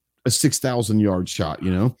a 6,000 yard shot,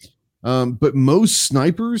 but most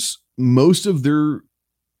snipers, most of their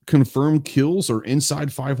confirmed kills are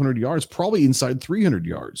inside 500 yards, probably inside 300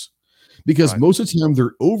 yards, because most of the time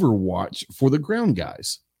they're overwatch for the ground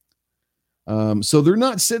guys. So they're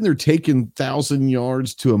not sitting there taking 1,000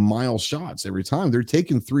 yards to a mile shots every time. They're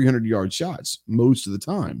taking 300 yard shots most of the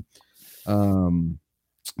time.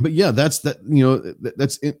 But yeah, that's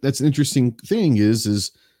an interesting thing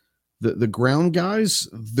is the ground guys,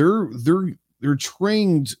 they're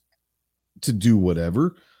trained to do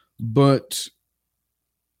whatever, but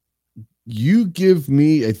you give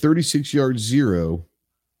me a 36-yard zero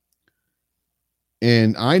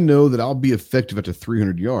and I know that I'll be effective at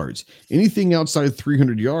 300 yards. Anything outside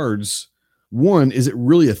 300 yards, one, is it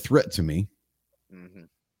really a threat to me? Mm-hmm.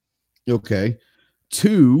 Okay.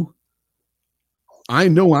 Two, I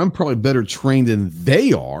know I'm probably better trained than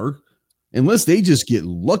they are, unless they just get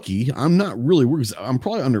lucky. I'm not really worried. I'm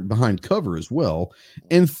probably behind cover as well.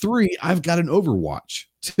 And three, I've got an overwatch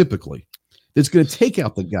typically that's going to take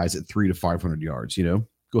out the guys at 300 to 500 yards. Go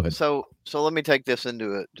ahead. So let me take this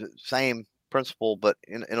into the same principle, but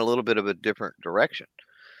in a little bit of a different direction.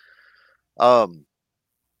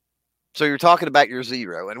 So you're talking about your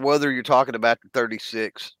zero, and whether you're talking about the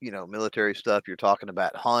 36, military stuff, you're talking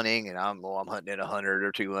about hunting, and I'm hunting at 100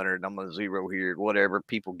 or 200, and I'm going to zero here, whatever.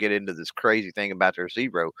 People get into this crazy thing about their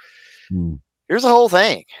zero. Here's the whole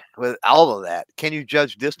thing with all of that. Can you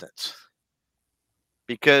judge distance?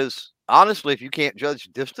 Because honestly, if you can't judge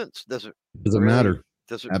distance, doesn't matter.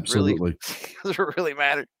 Absolutely. Does it really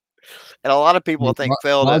matter? And a lot of people, I think,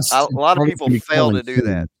 fail to do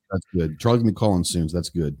that. That's good. Charlie's gonna be calling soon. So that's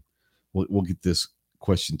good. We'll get this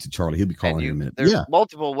question to Charlie. He'll be calling in a minute. There's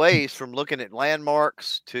multiple ways from looking at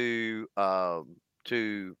landmarks to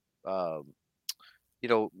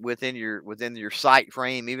within your sight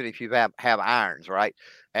frame, even if you have irons, right?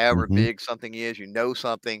 However big something is,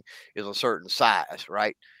 something is a certain size,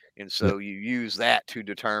 right? And so you use that to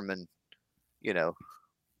determine,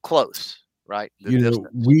 close, right?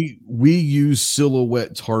 We use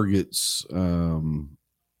silhouette targets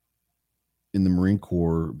in the Marine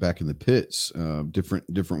Corps back in the pits,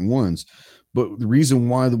 different ones. But the reason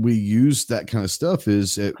why we use that kind of stuff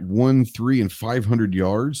is at 1, 3, and 500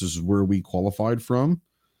 yards is where we qualified from.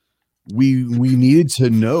 we needed to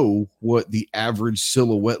know what the average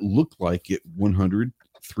silhouette looked like at 100,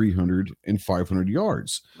 300, and 500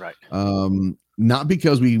 yards. Right. Not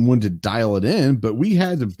because we wanted to dial it in, but we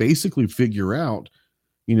had to basically figure out,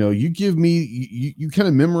 you give me, you kind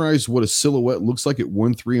of memorize what a silhouette looks like at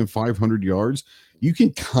 1, 3, and 500 yards. You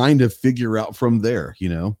can kind of figure out from there,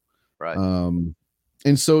 Right.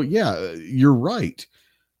 And so, yeah, you're right.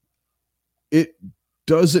 It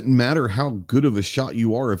doesn't matter how good of a shot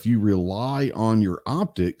you are if you rely on your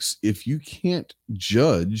optics. If you can't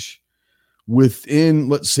judge within,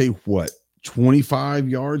 let's say, 25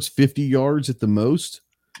 yards, 50 yards at the most,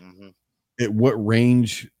 at what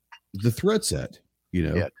range the threat's at,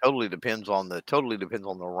 Yeah, totally depends on the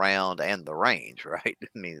round and the range, right? I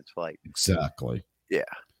mean, it's like exactly. Yeah.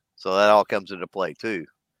 So that all comes into play too.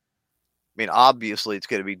 I mean, obviously it's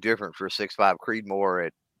going to be different for 6.5 Creedmoor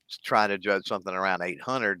at trying to judge something around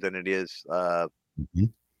 800 than it is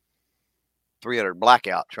 300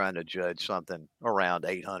 Blackout trying to judge something around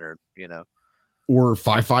 800, or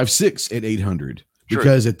 5.56 at 800. True.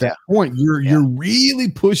 Because at that point you're really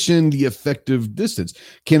pushing the effective distance.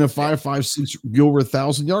 Can a 5.56 go over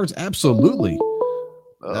 1,000 yards? Absolutely.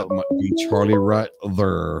 That might be Charlie right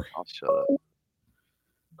there. I'll shut up.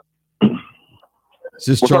 Is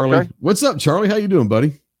this Charlie? What's up, Charlie? How you doing,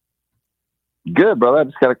 buddy? Good, brother. I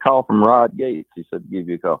just got a call from Rod Gates. He said to give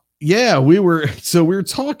you a call. Yeah, we were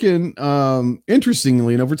talking,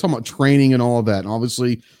 interestingly enough, we're talking about training and all of that. And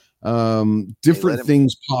obviously, different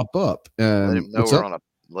things pop up. Let him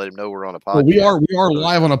know we're on a podcast. Well, we are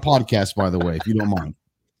live on a podcast, by the way, if you don't mind.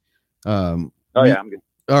 I'm good.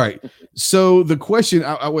 All right. So the question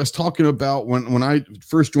I was talking about when I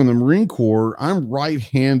first joined the Marine Corps, I'm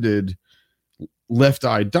right-handed, left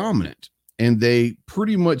eye dominant, and they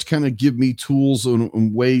pretty much kind of give me tools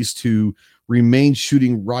and ways to remain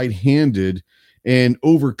shooting right-handed and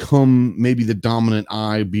overcome maybe the dominant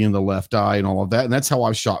eye being the left eye and all of that. And that's how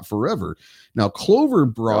I've shot forever. Now, Clover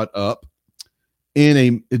brought up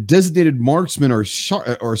in a designated marksman or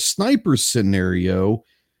sniper scenario,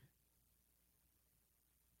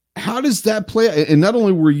 how does that play? And not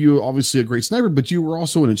only were you obviously a great sniper, but you were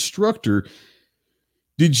also an instructor.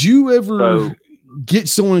 Did you ever get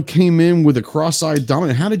someone who came in with a cross-eyed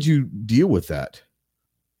dominant? How did you deal with that?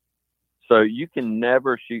 So you can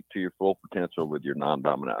never shoot to your full potential with your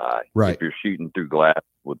non-dominant eye. Right. If you're shooting through glass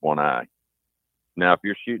with one eye. Now, if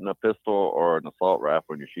you're shooting a pistol or an assault rifle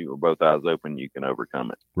and you're shooting with both eyes open, you can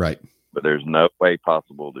overcome it. Right. But there's no way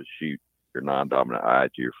possible to shoot your non-dominant eye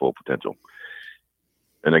to your full potential.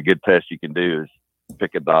 And a good test you can do is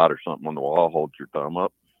pick a dot or something on the wall, hold your thumb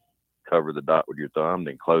up, cover the dot with your thumb,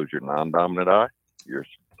 then close your non-dominant eye. Your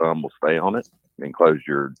thumb will stay on it. Then close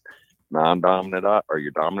your non-dominant eye or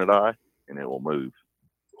your dominant eye, and it will move.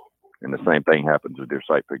 And the same thing happens with your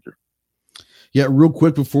sight picture. Yeah, real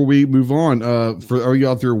quick before we move on, are you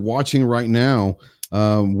out there watching right now,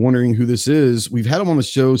 wondering who this is? We've had him on the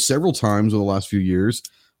show several times over the last few years.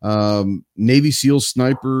 Navy SEAL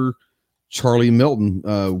sniper Charlie Melton,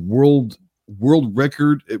 world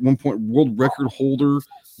record at one point, world record holder,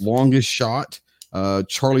 longest shot,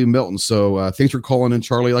 Charlie Melton. So thanks for calling in,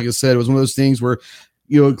 Charlie. Like I said, it was one of those things where,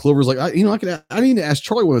 Clover's like, I need to ask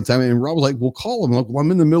Charlie one time, and Rob was like, "Well, call him." I'm like, well,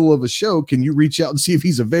 I'm in the middle of a show. Can you reach out and see if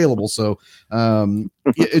he's available? So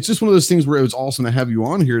it's just one of those things where it was awesome to have you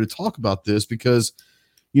on here to talk about this because,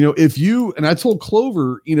 if you, and I told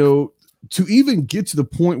Clover, to even get to the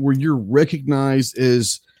point where you're recognized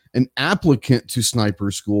as an applicant to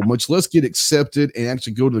sniper school, much less get accepted and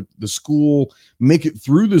actually go to the school, make it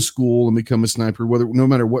through the school and become a sniper, no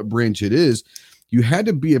matter what branch it is, you had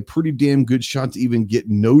to be a pretty damn good shot to even get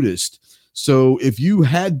noticed. So if you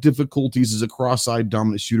had difficulties as a cross-eyed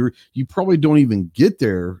dominant shooter, you probably don't even get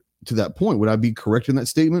there to that point. Would I be correct in that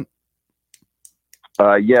statement?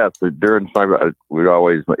 Yeah. So during sniper, we'd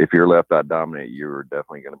always, if you're left-eye dominant, you're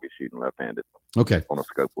definitely going to be shooting left-handed. Okay. On a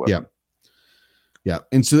scope weapon. Yeah. Yeah.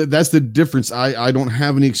 And so that's the difference. I don't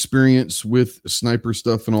have any experience with sniper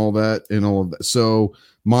stuff and all that. So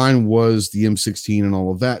mine was the M16 and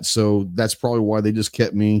all of that. So that's probably why they just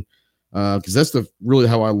kept me, because that's really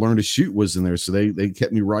how I learned to shoot was in there. So they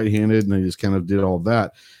kept me right-handed and they just kind of did all of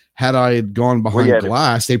that. Had I had gone behind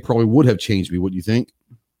glass, they probably would have changed me. What do you think?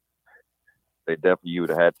 They definitely, you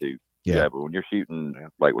would have had to. Yeah. But when you're shooting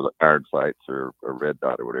like with iron sights or a red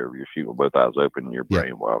dot or whatever, you're shooting with both eyes open, your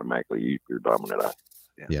brain will automatically use your dominant eye.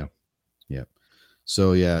 Yeah.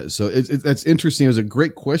 So that's interesting. It was a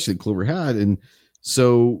great question that Clover had. And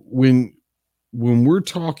so when we're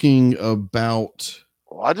talking about,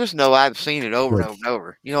 well, I just know I've seen it over and over and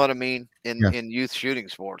over. You know what I mean? In youth shooting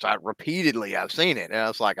sports, I've seen it, and I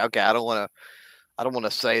was like, okay, I don't want I don't want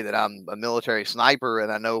to say that I'm a military sniper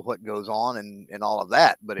and I know what goes on and all of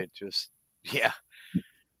that, but it just, yeah.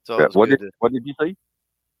 So it was What good did you see?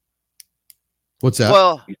 What's that?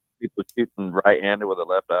 well, People shooting right-handed with a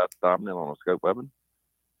left eye dominant on a scope weapon?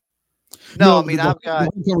 no, I mean, I've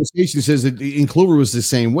got the conversation says that in Clover was the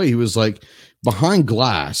same way. He was like, behind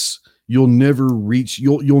glass, you'll never reach,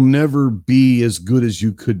 you'll never be as good as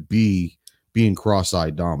you could be being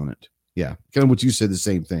cross-eyed dominant. Yeah, kind of what you said, the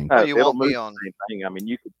same thing. No, you It'll won't be move on. the same thing. I mean,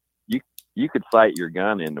 you could sight your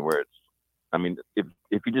gun into where it's. I mean, if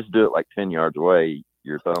you just do it like 10 yards away,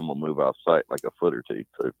 your thumb will move off sight like a foot or two.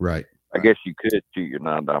 So Right. I guess you could shoot your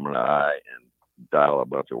non-dominant eye and dial a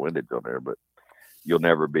bunch of windage on there, but you'll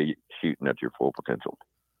never be shooting at your full potential.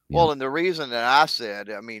 Well, and the reason that I said,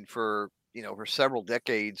 I mean, for several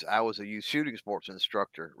decades, I was a youth shooting sports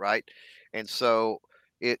instructor, right? And so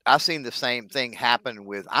I seen the same thing happen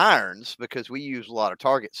with irons because we use a lot of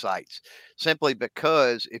target sights. Simply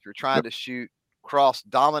because if you're trying to shoot cross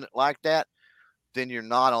dominant like that, then you're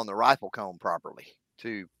not on the rifle cone properly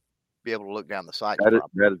to be able to look down the sights. That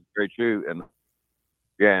is very true. And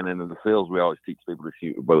yeah, and then in the fields, we always teach people to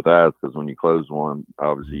shoot with both eyes because when you close one,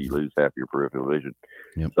 obviously you lose half your peripheral vision.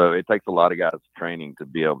 Yep. So it takes a lot of guys training to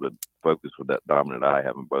be able to focus with that dominant eye,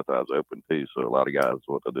 having both eyes open too. So a lot of guys,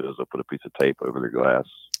 what they'll do is they'll put a piece of tape over their glass.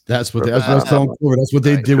 That's what that's what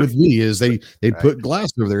they did with me is they put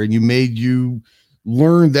glass over there and you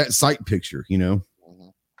learn that sight picture, Mm-hmm.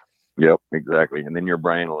 Yep, exactly. And then your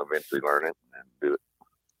brain will eventually learn it and do it.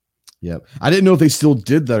 Yep. I didn't know if they still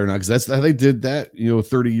did that or not because that's how they did that,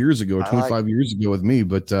 30 years ago, 25 years ago with me.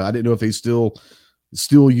 But I didn't know if they still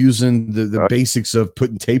using the basics of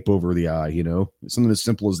putting tape over the eye, something as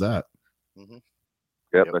simple as that. Mm-hmm.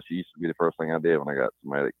 Yep, that used to be the first thing I did when I got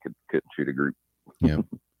somebody that couldn't shoot a group. Yeah,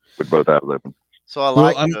 with both eyes open. So I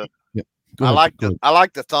like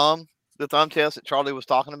the thumb test that Charlie was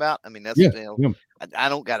talking about. I mean, that's I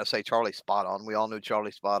don't got to say Charlie's spot on. We all know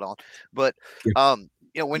Charlie's spot on, but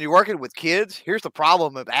when you're working with kids, here's the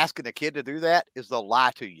problem of asking a kid to do that is they'll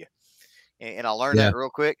lie to you. And I learned that real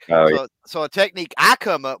quick. So a technique I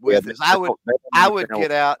come up with is I would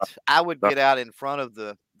get out in front of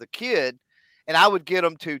the kid and I would get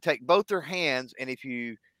them to take both their hands. And if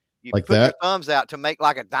you like put that, your thumbs out to make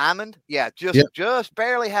like a diamond. Yeah. Just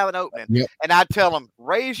barely have an opening. Yep. And I'd tell them,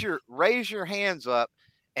 raise your hands up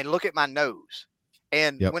and look at my nose.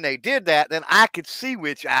 And when they did that, then I could see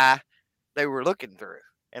which eye they were looking through.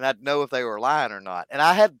 And I'd know if they were lying or not. And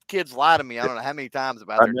I had kids lie to me, I don't know how many times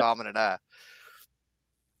about their dominant eye.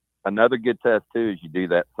 Another good test, too, is you do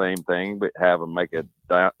that same thing, but have them make a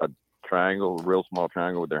triangle, a real small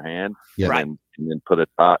triangle with their hand. Yeah. Right. And then put a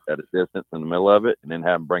dot at a distance in the middle of it, and then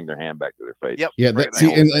have them bring their hand back to their face. Yep. Yeah.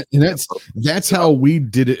 That's how we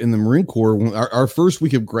did it in the Marine Corps. When our first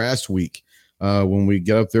week of grass week, when we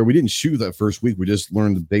got up there, we didn't shoot that first week. We just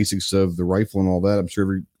learned the basics of the rifle and all that. I'm sure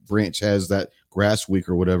every branch has that grass week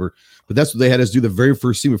or whatever, but that's what they had us do the very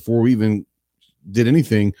first thing before we even did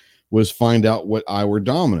anything was find out what eye were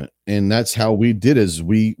dominant. And that's how we did is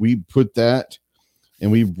we put that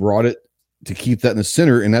and we brought it to keep that in the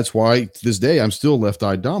center. And that's why to this day, I'm still left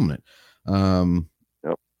eye dominant.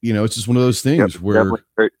 Yep. It's just one of those things where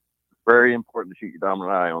very, very important to shoot your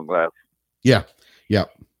dominant eye on glass. Yeah.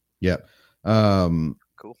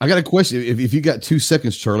 Cool. I got a question. If you got 2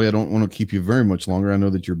 seconds, Charlie, I don't want to keep you very much longer. I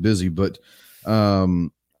know that you're busy, but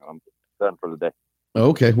I'm done for the day.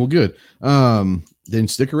 Okay, well, good. Then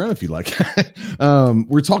stick around if you like.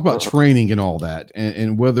 We're talking about training and all that,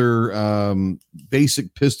 and whether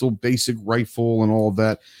basic pistol, basic rifle, and all of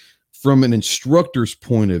that from an instructor's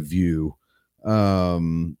point of view.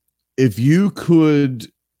 If you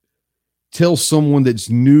could tell someone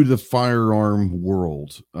that's new to the firearm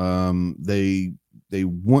world, they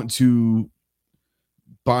want to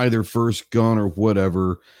buy their first gun or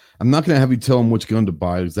whatever. I'm not going to have you tell them which gun to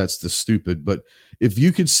buy because that's the stupid. But if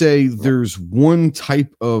you could say there's one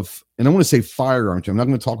type of, and I want to say firearm, I'm not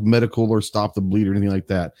going to talk medical or stop the bleed or anything like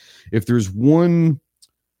that. If there's one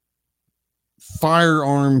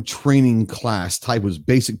firearm training class type was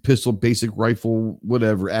basic pistol, basic rifle,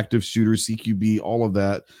 whatever, active shooter, CQB, all of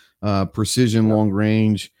that, precision, long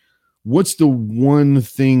range. What's the one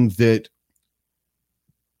thing that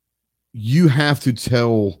you have to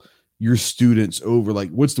tell your students over? Like,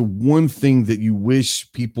 what's the one thing that you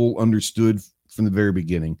wish people understood from the very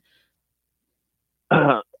beginning?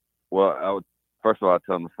 Well, I would first of all, I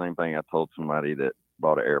tell them the same thing I told somebody that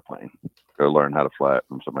bought an airplane. Go learn how to fly it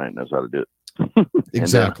from somebody that knows how to do it.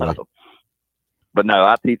 Exactly. But no,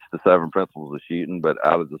 I teach the 7 principles of shooting, but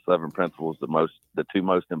out of the 7 principles, the 2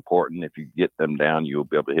 most important, if you get them down, you'll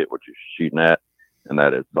be able to hit what you're shooting at, and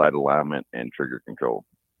that is sight alignment and trigger control.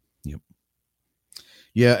 Yep.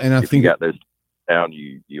 Yeah, and I if think you got those down,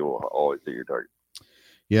 you'll always hit your target.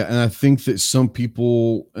 Yeah, and I think that some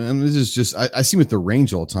people, and this is just, I see them at the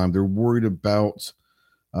range all the time. They're worried about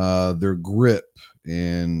their grip,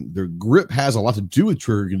 and their grip has a lot to do with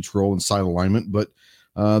trigger control and sight alignment, but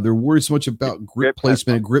they're worried so much about grip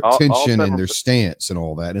placement and grip tension and their stance and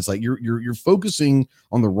all that. And it's like you're focusing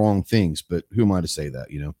on the wrong things. But who am I to say that?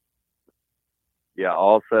 Yeah,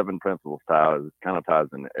 all 7 principles kind of ties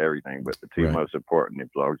into everything, but the two most important, as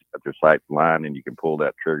long as you got your sights aligned and you can pull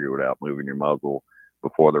that trigger without moving your muzzle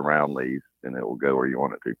before the round leaves, and it will go where you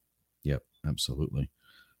want it to. Yep, absolutely.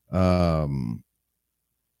 Clover,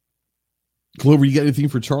 you got anything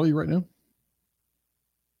for Charlie right now?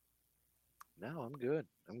 No, I'm good.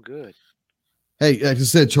 Hey, like I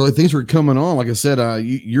said, Charlie, thanks for coming on. Like I said,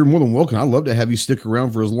 you're more than welcome. I'd love to have you stick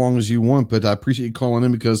around for as long as you want, but I appreciate you calling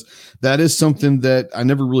in because that is something that I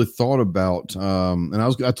never really thought about. And I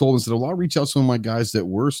told him, I said, well, I'll reach out to some of my guys that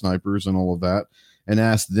were snipers and all of that and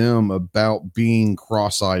ask them about being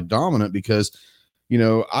cross-eyed dominant because,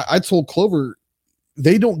 I told Clover,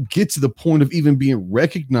 they don't get to the point of even being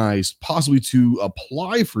recognized possibly to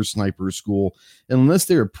apply for sniper school unless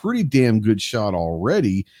they're a pretty damn good shot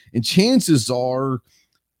already. And chances are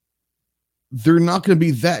they're not going to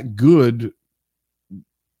be that good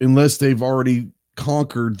unless they've already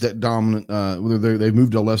conquered that dominant, whether they've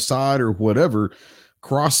moved to the left side or whatever.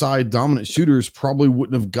 Cross-eyed dominant shooters probably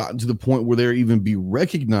wouldn't have gotten to the point where they're even be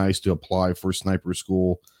recognized to apply for sniper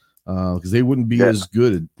school because they wouldn't be as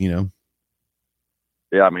good, Yeah,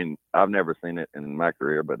 I mean, I've never seen it in my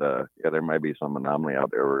career, but there may be some anomaly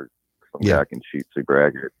out there where some guy can shoot super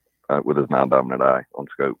accurate with his non-dominant eye on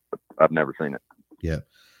scope, but I've never seen it. Yeah.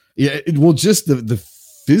 Well, just the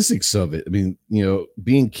physics of it. I mean,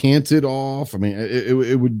 being canted off. I mean,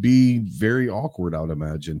 it would be very awkward, I would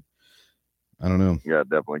imagine. I don't know. Yeah,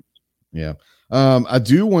 definitely. Yeah. I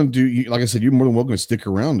do want to do, like I said, you're more than welcome to stick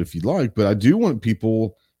around if you'd like, but I do want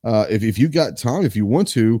people, if you got time, if you want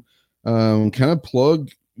to, kind of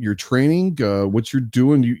plug your training, what you're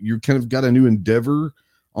doing. You kind of got a new endeavor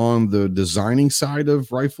on the designing side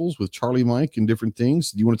of rifles with Charlie Mike and different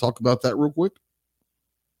things. Do you want to talk about that real quick?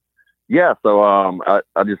 Yeah. So, I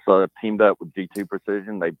just teamed up with G2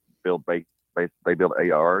 Precision. They build they build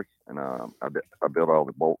ARs, and I build all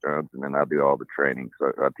the bolt guns, and then I do all the training.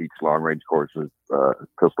 So I teach long range courses,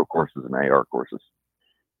 pistol courses, and AR courses.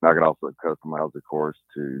 And I can also customize the course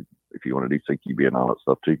to if you want to do CQB and all that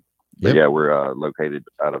stuff too. But yeah, we're located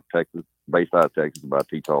out of Texas, based out of Texas, but I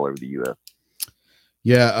teach all over the U.S.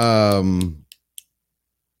 Yeah,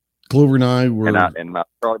 Clover and I were. And my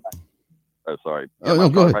Charlie. Oh, sorry. Yeah, no,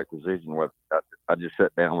 go ahead. Precision was. I just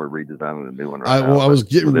sat down. We're redesigning a new one right now. Well, I was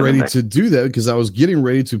getting ready to do that because I was getting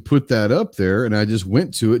ready to put that up there, and I just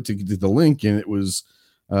went to it to get the link, and it was,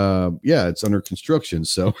 it's under construction.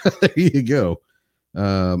 So there you go.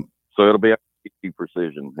 So it'll be G2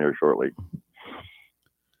 Precision here shortly.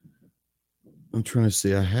 I'm trying to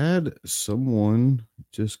see. I had someone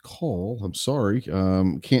just call. I'm sorry.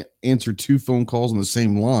 Can't answer 2 phone calls on the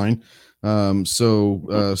same line.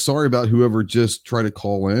 Sorry about whoever just tried to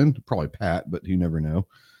call in. Probably Pat, but you never know.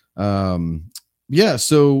 Clover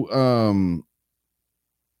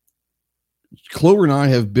and I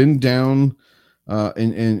have been down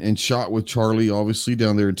and shot with Charlie, obviously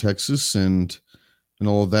down there in Texas and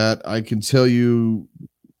all of that. I can tell you,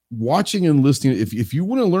 watching and listening, if you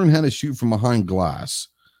want to learn how to shoot from behind glass,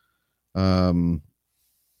 go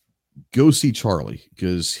see Charlie,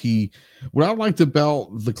 because what I liked about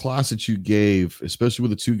the class that you gave, especially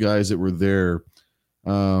with the 2 guys that were there,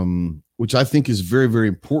 which I think is very, very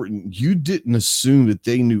important. You didn't assume that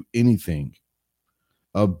they knew anything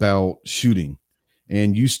about shooting,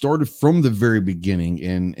 and you started from the very beginning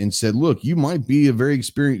and said, look, you might be a very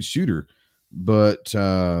experienced shooter, but,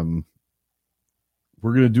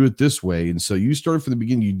 we're going to do it this way. And so you started from the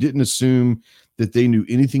beginning. You didn't assume that they knew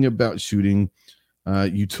anything about shooting.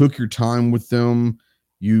 You took your time with them.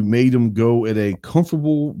 You made them go at a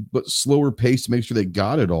comfortable but slower pace to make sure they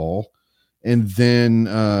got it all. And then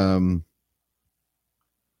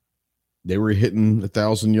they were hitting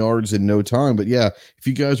 1,000 yards in no time. But yeah, if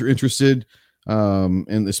you guys are interested,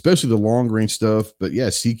 and especially the long range stuff, but yeah,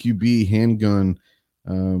 CQB, handgun,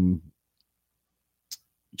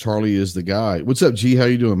 Charlie is the guy. What's up, G? How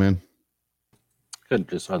you doing, man? Good.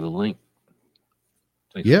 Just saw the link.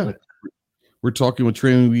 Thanks. Yeah. We're talking with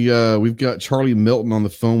training. We've got Charlie Melton on the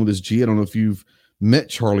phone with his G. I don't know if you've met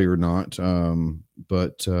Charlie or not,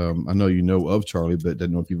 but I know you know of Charlie, but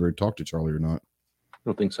didn't know if you've ever talked to Charlie or not. I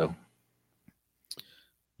don't think so.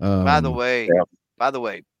 By the way,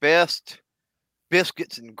 best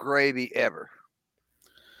biscuits and gravy ever.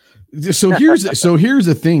 So here's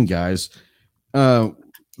the thing, guys.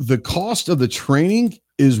 The cost of the training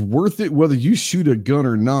is worth it whether you shoot a gun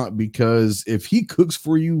or not, because if he cooks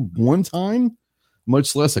for you one time,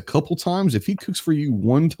 much less a couple times, if he cooks for you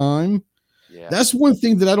one time, that's one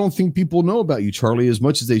thing that I don't think people know about you, Charlie, as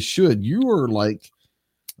much as they should. You are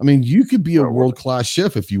you could be a world-class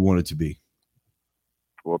chef if you wanted to be.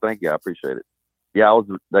 Well, thank you. I appreciate it. Yeah,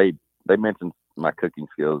 they mentioned my cooking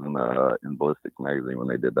skills in Ballistics magazine when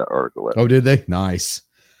they did that article. Oh, did they? Nice.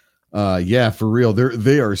 Yeah, for real.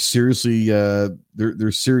 They are seriously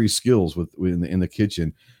they're serious skills in the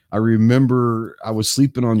kitchen. I remember I was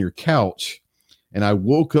sleeping on your couch and I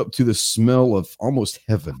woke up to the smell of almost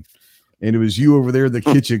heaven. And it was you over there in the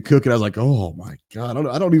kitchen cooking. I was like, oh my God,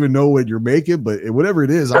 I don't even know what you're making, but whatever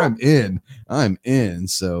it is, I'm in.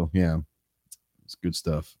 So yeah, it's good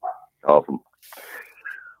stuff. Awesome.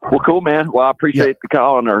 Well, cool, man. Well, I appreciate the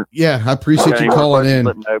calling. I appreciate you calling in.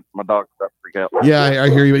 Let me know. My dog's about to freak out. Yeah,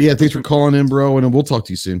 I hear you. Yeah, thanks for calling in, bro. And we'll talk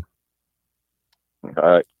to you soon.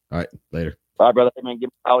 All right. Later. Bye, brother. Hey, man, give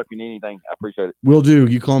me a call if you need anything. I appreciate it. Will do.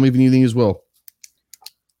 You call me if you need anything as well.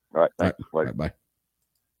 All right. Thanks. All right, bye.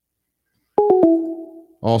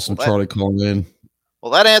 Awesome, Charlie calling in.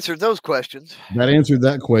 Well, that answered those questions. That answered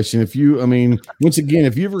that question. Once again,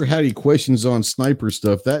 if you ever had any questions on sniper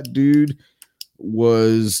stuff, that dude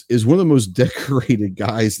is one of the most decorated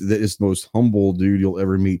guys, that is the most humble dude you'll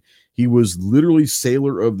ever meet. He was literally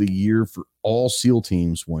Sailor of the Year for all SEAL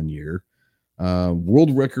teams one year.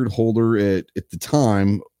 World record holder at the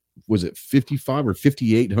time, was it 55 or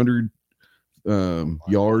 5,800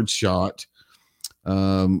 yards shot.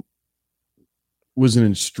 Was an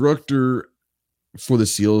instructor for the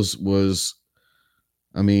SEALs,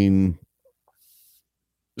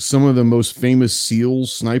 some of the most famous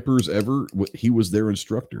SEALs snipers ever. He was their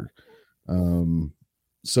instructor. So,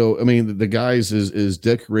 the guy is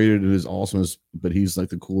decorated and is awesome, but he's like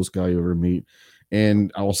the coolest guy you ever meet.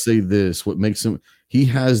 And I'll say this, what makes him, he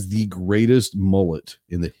has the greatest mullet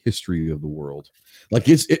in the history of the world. Like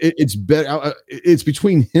it's better. It's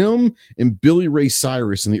between him and Billy Ray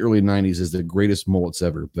Cyrus in the early 90s is the greatest mullets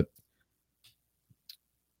ever. But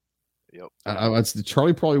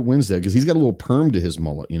Charlie probably wins that because he's got a little perm to his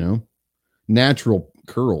mullet, natural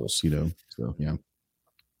curls, So yeah.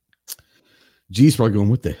 G's probably going,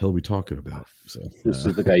 what the hell are we talking about? So this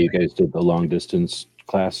is the guy you guys did the long distance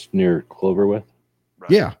class near Clover with.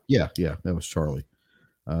 Right. Yeah. That was Charlie.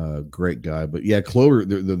 Great guy. But yeah, Clover,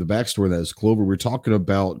 the backstory of that is Clover. We're talking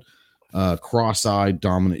about cross-eyed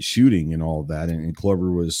dominant shooting and all of that. And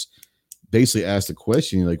Clover was basically asked a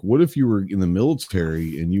question like, what if you were in the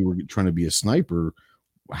military and you were trying to be a sniper?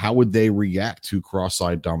 How would they react to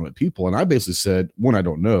cross-eyed dominant people? And I basically said, one, I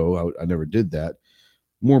don't know. I never did that.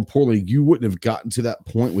 More importantly, you wouldn't have gotten to that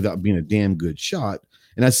point without being a damn good shot.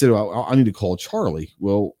 And I said, I need to call Charlie.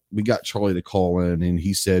 Well, we got Charlie to call in, and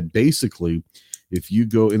he said, basically, if you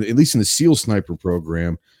go, at least in the SEAL sniper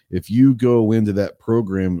program, if you go into that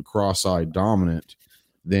program cross-eyed dominant,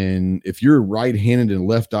 then if you're right-handed and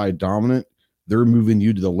left-eye dominant, they're moving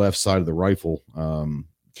you to the left side of the rifle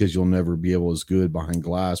because you'll never be able as good behind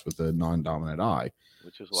glass with a non-dominant eye.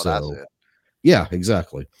 Which is what I said. Yeah,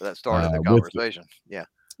 exactly. That started the conversation. Yeah.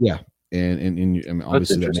 And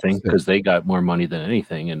that's interesting because they got more money than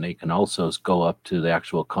anything, and they can also go up to the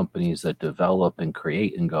actual companies that develop and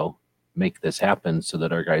create and go make this happen so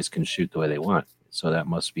that our guys can shoot the way they want. So that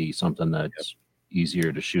must be something that's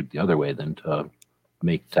easier to shoot the other way than to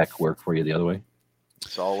make tech work for you the other way.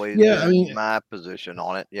 It's always my position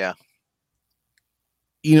on it. Yeah.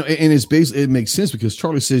 And it's basically, it makes sense because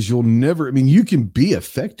Charlie says you'll never, you can be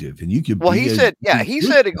effective and you can he said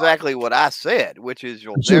exactly what I said, which is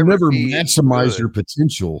you'll never maximize your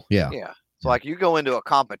potential. Yeah. Yeah. It's like you go into a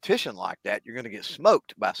competition like that, you're going to get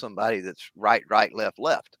smoked by somebody that's right, left,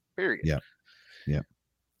 period. Yeah.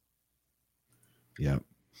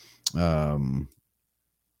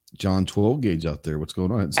 John 12 gauge out there. What's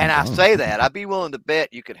going on? And I say that I'd be willing to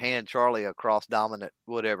bet you could hand Charlie a cross dominant,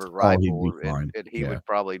 whatever rifle, and he would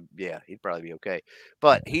probably, he'd probably be okay.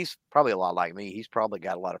 But he's probably a lot like me. He's probably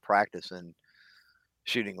got a lot of practice in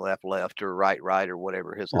shooting left, or right, or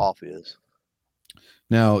whatever his off is.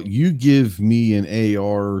 Now you give me an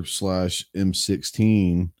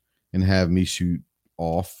AR/M16 and have me shoot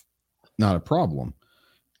off, not a problem.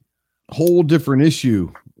 Whole different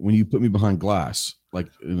issue when you put me behind glass. Like,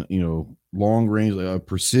 long range,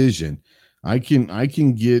 precision. I can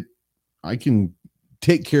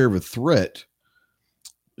take care of a threat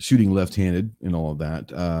shooting left-handed and all of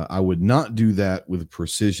that. I would not do that with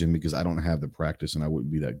precision because I don't have the practice and I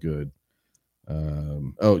wouldn't be that good.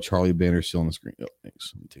 Charlie Banner still on the screen. Oh,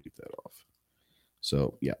 thanks. Let me take that off.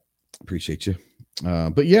 So yeah, appreciate you.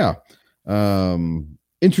 But yeah,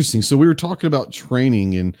 interesting. So we were talking about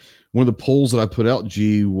training, and one of the polls that I put out,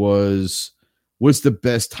 G, was what's the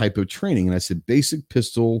best type of training? And I said basic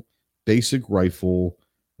pistol, basic rifle,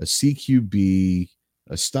 a CQB,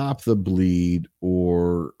 a stop the bleed,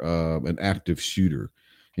 or an active shooter.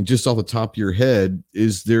 And just off the top of your head,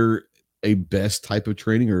 is there a best type of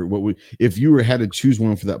training, or what would, if you had to choose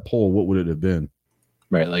one for that poll, what would it have been?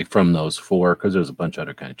 Right, like from those four, because there's a bunch of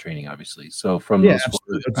other kind of training, obviously. So from those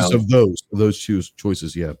four, just of those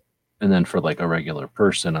choices, yeah. And then for like a regular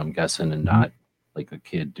person, I'm guessing, and not like a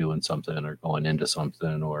kid doing something or going into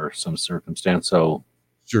something or some circumstance. So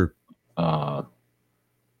sure. What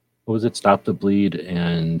was it? Stop the bleed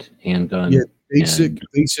and handgun. Yeah,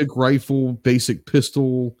 basic rifle, basic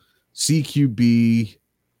pistol, CQB,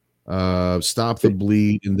 stop the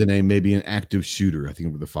bleed, and then maybe an active shooter. I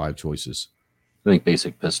think were the 5 choices. I think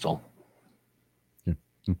basic pistol.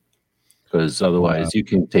 Because otherwise you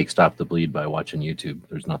can take stop the bleed by watching YouTube.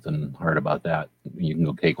 There's nothing hard about that. You can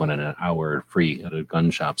go take one in an hour free at a gun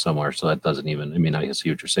shop somewhere. So that doesn't even, I mean, I see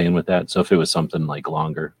what you're saying with that. So if it was something like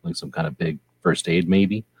longer, like some kind of big first aid,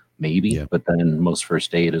 maybe, yeah. But then most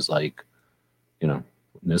first aid is like, you know,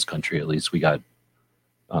 in this country, at least we got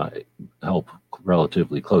help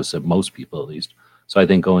relatively close, at most people at least. So I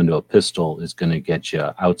think going to a pistol is going to get you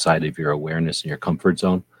outside of your awareness and your comfort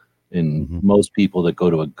zone. And most people that go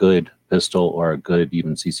to a good pistol or a good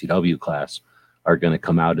even CCW class are going to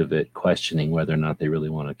come out of it questioning whether or not they really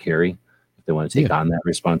want to carry, if they want to take on that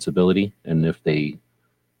responsibility. And if they,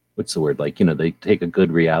 what's the word? Like, you know, they take a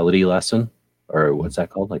good reality lesson, or what's that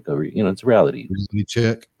called? Like it's a reality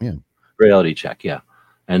check. Yeah. Reality check. Yeah.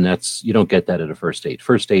 And that's, you don't get that at a first aid.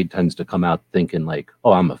 First aid tends to come out thinking like,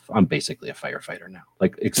 oh, I'm basically a firefighter now.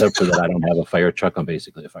 Like, except for that I don't have a fire truck, I'm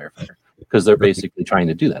basically a firefighter. Because they're basically trying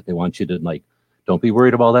to do that. They want you to like, don't be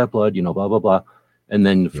worried about all that blood, you know, blah, blah, blah. And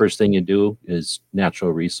then the first thing you do is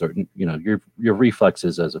natural resource. You know, your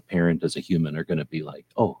reflexes as a parent, as a human, are going to be like,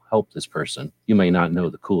 oh, help this person. You may not know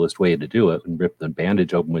the coolest way to do it and rip the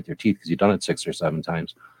bandage open with your teeth because you've done it 6 or 7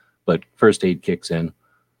 times. But first aid kicks in.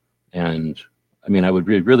 And I mean, I would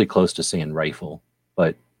be really close to saying rifle,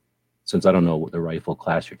 but since I don't know what the rifle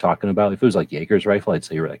class you're talking about, if it was like Jaeger's rifle, I'd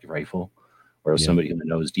say you're like a rifle, or somebody who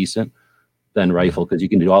knows decent, then rifle, because you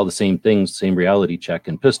can do all the same things, same reality check,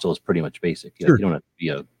 and pistol is pretty much basic. Sure. You don't have to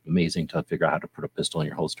be amazing to figure out how to put a pistol in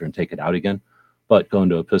your holster and take it out again. But going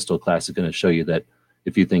to a pistol class is going to show you that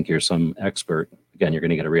if you think you're some expert, again, you're going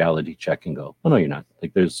to get a reality check and go, oh no, you're not.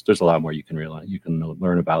 Like there's a lot more you can realize, you can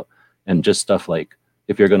learn about, and just stuff like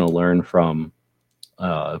if you're going to learn from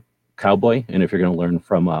cowboy, and if you're going to learn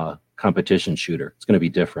from a competition shooter, it's going to be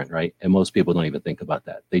different, right? And most people don't even think about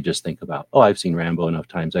that. They just think about, oh, I've seen Rambo enough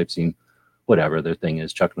times, I've seen whatever their thing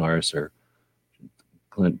is, Chuck Norris or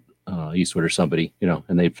Clint Eastwood or somebody, you know,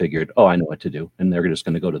 and they figured, oh, I know what to do, and they're just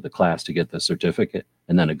going to go to the class to get the certificate.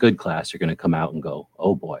 And then a good class, you're going to come out and go,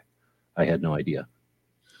 oh boy, I had no idea.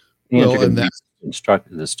 And you're going to instruct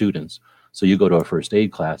the students. So you go to a first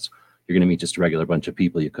aid class, you're going to meet just a regular bunch of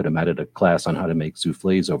people you could have met at a class on how to make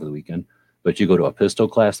souffles over the weekend. But you go to a pistol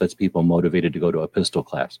class, that's people motivated to go to a pistol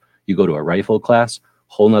class. You go to a rifle class,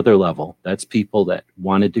 whole nother level. That's people that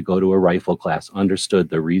wanted to go to a rifle class, understood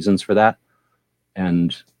the reasons for that.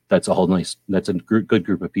 And that's a good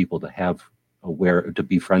group of people to have to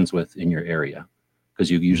be friends with in your area.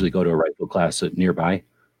 Because you usually go to a rifle class at nearby,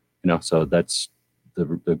 you know, so that's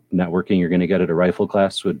the networking you're going to get at a rifle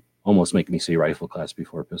class would almost make me say rifle class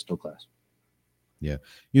before a pistol class. Yeah.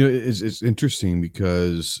 You know, it's interesting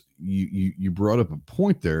because you brought up a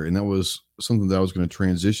point there, and that was something that I was going to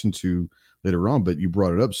transition to later on, but you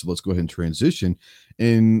brought it up. So let's go ahead and transition,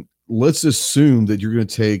 and let's assume that you're going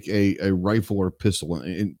to take a rifle or a pistol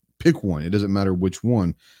and pick one. It doesn't matter which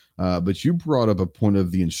one. But you brought up a point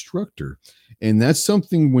of the instructor, and that's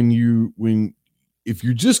something if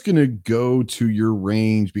you're just going to go to your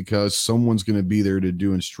range because someone's going to be there to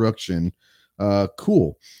do instruction,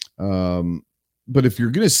 cool. But if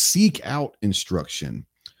you're going to seek out instruction,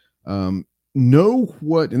 know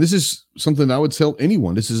what, and this is something I would tell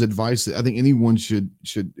anyone, this is advice that I think anyone should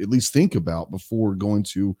at least think about before going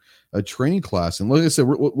to a training class. And like I said,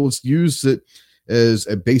 let's use it as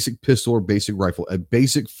a basic pistol or basic rifle, a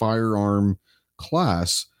basic firearm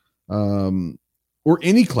class, or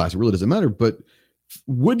any class. It really doesn't matter. But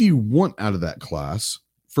what do you want out of that class,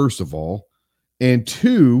 first of all? And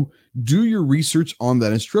 2, do your research on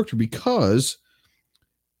that instructor, because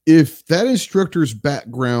if that instructor's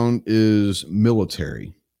background is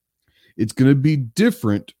military, it's going to be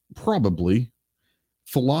different probably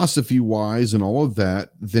philosophy wise and all of that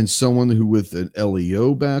than someone who with an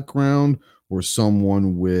LEO background or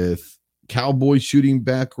someone with cowboy shooting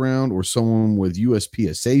background or someone with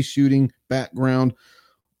USPSA shooting background.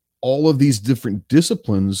 All of these different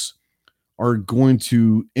disciplines are going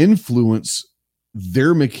to influence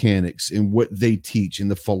their mechanics and what they teach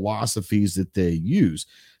and the philosophies that they use.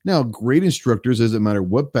 Now, great instructors, doesn't matter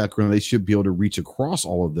what background, they should be able to reach across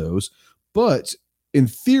all of those. But in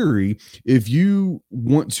theory, if you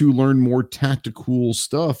want to learn more tactical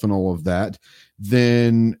stuff and all of that,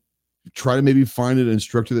 then try to maybe find an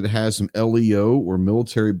instructor that has some LEO or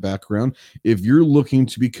military background. If you're looking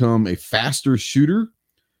to become a faster shooter,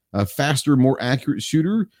 a faster, more accurate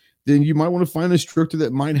shooter, then you might want to find an instructor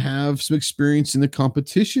that might have some experience in the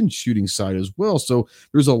competition shooting side as well. So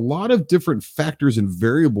there's a lot of different factors and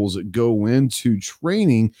variables that go into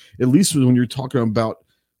training, at least when you're talking about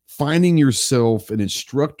finding yourself an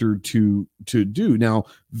instructor to do. Now,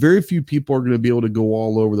 very few people are going to be able to go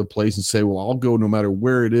all over the place and say, well, I'll go no matter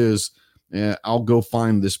where it is. I'll go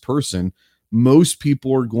find this person. Most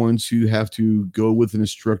people are going to have to go with an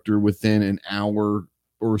instructor within an hour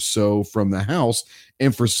or so from the house.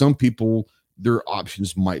 And for some people, their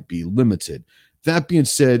options might be limited. That being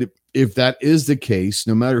said, if that is the case,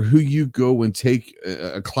 no matter who you go and take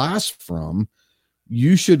a class from,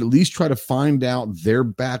 you should at least try to find out their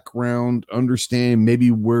background, understand maybe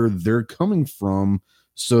where they're coming from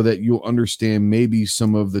so that you'll understand maybe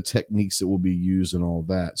some of the techniques that will be used and all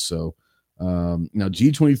that. So now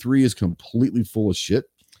G23 is completely full of shit.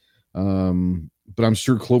 But I'm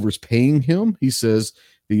sure Clover's paying him. He says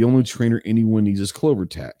the only trainer anyone needs is Clover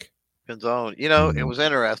Tack. Depends on, it was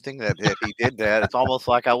interesting that he did that. It's almost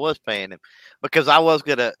like I was paying him, because I was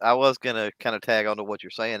gonna kind of tag onto what you're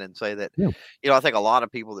saying and say that, I think a lot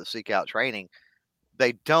of people that seek out training,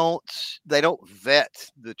 they don't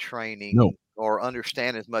vet the training or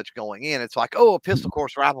understand as much going in. It's like, oh, a pistol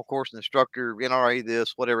course, rifle course, instructor, NRA,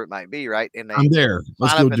 this, whatever it might be, right? And I'm there.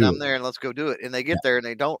 Let's go do it. I'm there, and let's go do it. And they get there and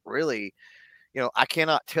they don't really, I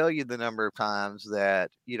cannot tell you the number of times that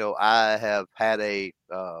I have had a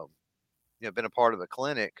been a part of a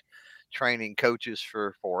clinic training coaches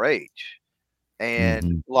for 4-H.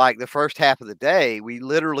 And like the first half of the day, we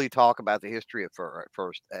literally talk about the history of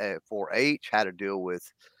 4-H, how to deal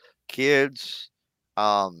with kids,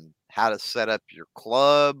 how to set up your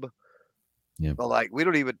club. Yeah. But like, we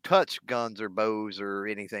don't even touch guns or bows or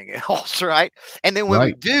anything else, right? And then when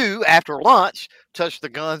we do after lunch, touch the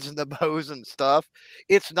guns and the bows and stuff,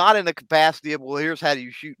 it's not in the capacity of, well, here's how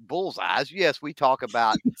you shoot bullseyes. Yes, we talk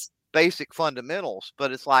about basic fundamentals,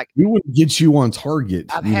 but it's like, we wouldn't get you on target.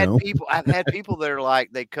 I've had people that are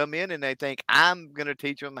like, they come in and they think I'm going to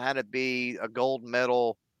teach them how to be a gold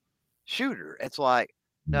medal shooter. It's like,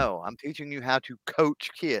 no, I'm teaching you how to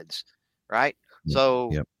coach kids, right?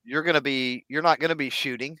 So you're not going to be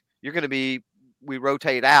shooting. You're going to be, we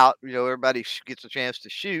rotate out, everybody gets a chance to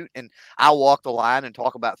shoot, and I'll walk the line and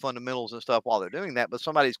talk about fundamentals and stuff while they're doing that, but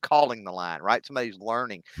somebody's calling the line, right? Somebody's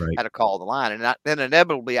learning how to call the line. And then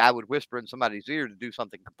inevitably I would whisper in somebody's ear to do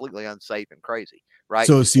something completely unsafe and crazy, right?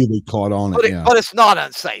 So see, they caught on it. But it's not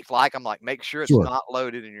unsafe. Like, I'm like, make sure it's not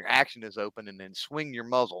loaded and your action is open, and then swing your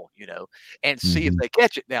muzzle, and see if they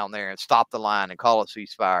catch it down there and stop the line and call a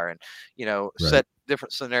ceasefire and, set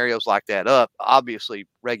different scenarios like that up, obviously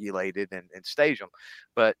regulated and stage them,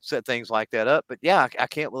 but set things like that up. But yeah, I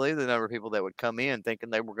can't believe the number of people that would come in thinking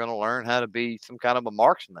they were going to learn how to be some kind of a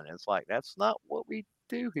marksman. It's like, that's not what we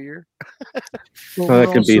do here. Well,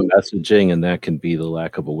 that can be messaging, and that can be the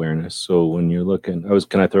lack of awareness. So when you're looking,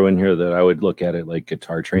 can I throw in here that I would look at it like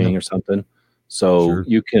guitar training or something? So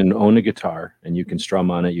you can own a guitar and you can strum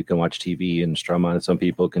on it. You can watch TV and strum on it. Some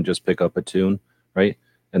people can just pick up a tune, right?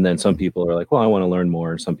 And then some people are like, well, I want to learn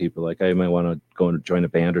more. Some people are like, I might want to go and join a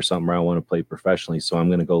band or something, or I want to play professionally, so I'm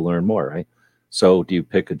going to go learn more, right? So do you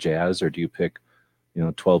pick a jazz, or do you pick,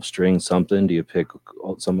 12 string something? Do you pick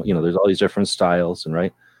some, there's all these different styles, and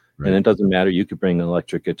right? And it doesn't matter. You could bring an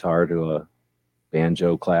electric guitar to a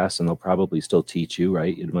banjo class and they'll probably still teach you,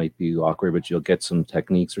 right? It might be awkward, but you'll get some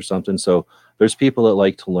techniques or something. So there's people that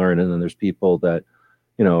like to learn, and then there's people that,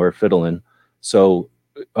 are fiddling. So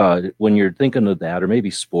when you're thinking of that, or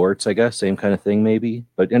maybe sports, I guess, same kind of thing, maybe,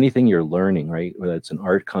 but anything you're learning, right? Whether it's an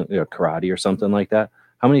art, karate or something like that.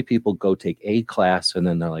 How many people go take a class and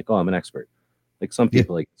then they're like, oh, I'm an expert? Like some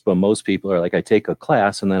people, but most people are like, I take a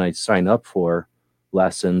class and then I sign up for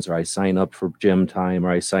lessons, or I sign up for gym time,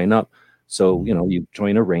 or I sign up. So, you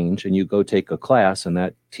join a range and you go take a class, and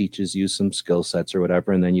that teaches you some skill sets or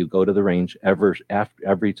whatever. And then you go to the range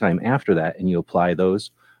every time after that, and you apply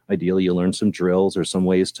those. Ideally, you learn some drills or some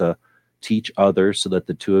ways to teach others so that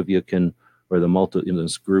the two of you can where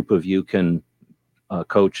this group of you can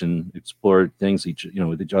coach and explore things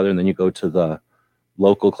with each other, and then you go to the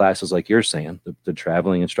local classes like you're saying, the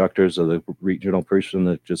traveling instructors or the regional person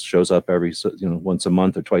that just shows up every once a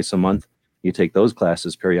month or twice a month. You take those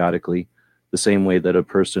classes periodically, the same way that a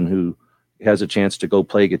person who has a chance to go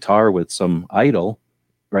play guitar with some idol,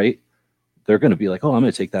 right? They're going to be like, oh, I'm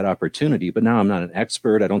going to take that opportunity, but now I'm not an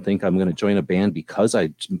expert. I don't think I'm going to join a band because I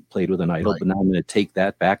played with an idol, but now I'm going to take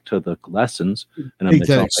that back to the lessons and I'm take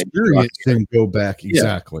that experience and go back.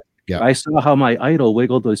 Exactly. Yeah. I saw how my idol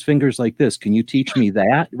wiggled those fingers like this. Can you teach me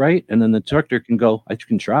that? Right. And then the instructor can go, I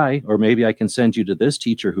can try, or maybe I can send you to this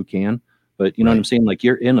teacher who can. But you know what I'm saying? Like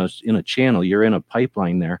you're in a channel, you're in a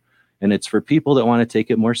pipeline there. And it's for people that want to take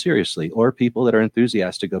it more seriously, or people that are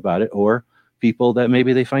enthusiastic about it, or people that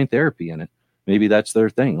maybe they find therapy in it. Maybe that's their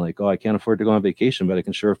thing. Like, oh, I can't afford to go on vacation, but I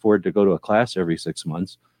can sure afford to go to a class every 6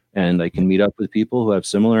 months. And I can meet up with people who have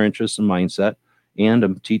similar interests and mindset. And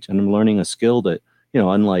I'm learning a skill that,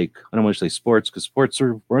 unlike, I don't want to say sports, because sports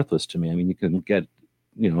are worthless to me. I mean, you can get,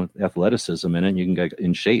 athleticism in it, and you can get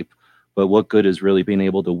in shape. But what good is really being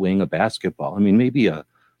able to wing a basketball? I mean, maybe a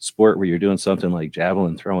sport where you're doing something like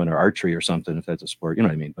javelin throwing or archery or something, if that's a sport, you know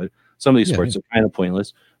what I mean? But some of these sports are kind of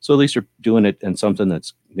pointless. So at least you're doing it in something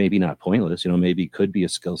that's maybe not pointless, maybe could be a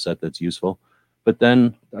skill set that's useful. But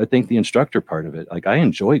then I think the instructor part of it, like I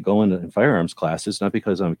enjoy going to firearms classes, not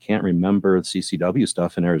because I can't remember the CCW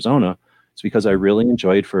stuff in Arizona. It's because I really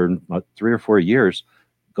enjoyed for about 3 or 4 years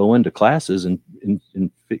going to classes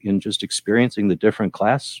and just experiencing the different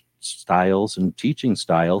class styles and teaching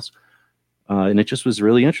styles. And it just was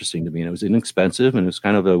really interesting to me. And it was inexpensive. And it was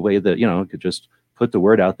kind of a way that, I could just put the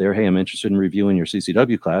word out there. Hey, I'm interested in reviewing your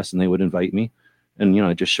CCW class. And they would invite me. And,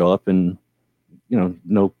 I'd just show up and,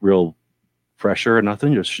 no real pressure or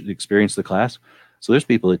nothing, just experience the class. So there's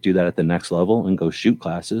people that do that at the next level and go shoot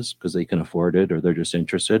classes because they can afford it or they're just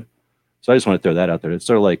interested. So I just want to throw that out there. It's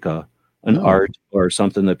sort of like an art or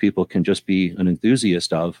something that people can just be an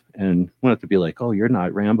enthusiast of and want it to be like, oh, you're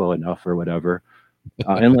not Rambo enough or whatever.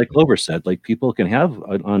 And like Clover said, like people can have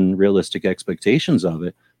unrealistic expectations of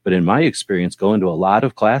it. But in my experience, going to a lot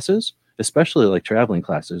of classes, especially like traveling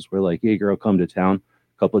classes, where like Jaeger will come to town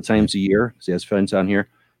a couple of times a year because he has friends down here.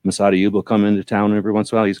 Masada Yub will come into town every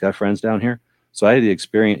once in a while. He's got friends down here. So I had the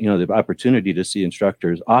experience, the opportunity to see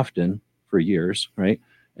instructors often for years, right?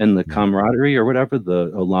 And the camaraderie or whatever,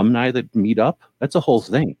 the alumni that meet up, that's a whole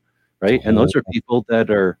thing, right? And those are people that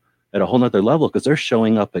are at a whole nother level because they're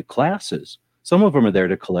showing up at classes. Some of them are there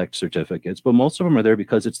to collect certificates, but most of them are there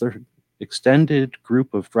because it's their extended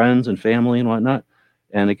group of friends and family and whatnot.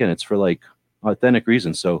 And again, it's for like authentic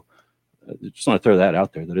reasons. So I just want to throw that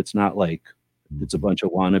out there, that it's not like it's a bunch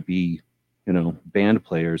of wannabe, band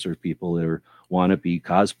players or people that are wannabe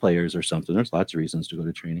cosplayers or something. There's lots of reasons to go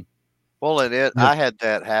to training. Well, and I had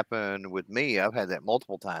that happen with me. I've had that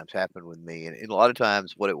multiple times happen with me. And a lot of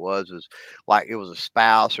times what it was is like it was a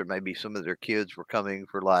spouse or maybe some of their kids were coming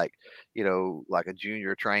for like, like a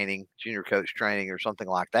junior coach training or something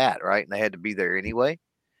like that. Right. And they had to be there anyway.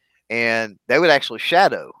 And they would actually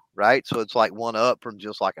shadow. Right. So it's like one up from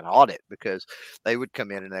just like an audit because they would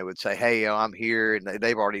come in and they would say, hey, I'm here. And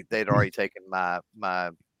they'd already taken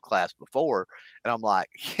my class before. And I'm like,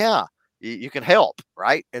 yeah. You can help,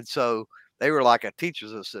 right? And so they were like a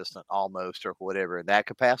teacher's assistant almost or whatever in that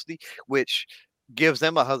capacity, which gives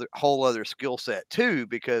them a whole other skill set too,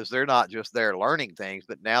 because they're not just there learning things,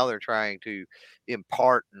 but now they're trying to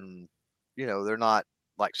impart and, they're not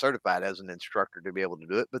like certified as an instructor to be able to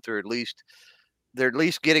do it, but they're at least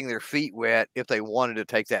getting their feet wet if they wanted to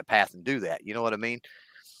take that path and do that. You know what I mean?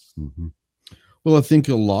 Mm-hmm. Well, I think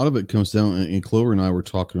a lot of it comes down, and Clover and I were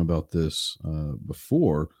talking about this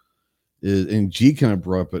before, and G kind of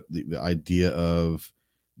brought up the idea of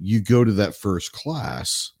you go to that first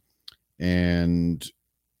class, and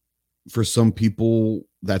for some people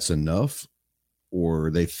that's enough,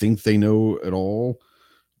 or they think they know it all.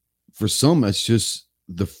 For some, it's just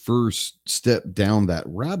the first step down that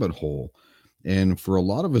rabbit hole. And for a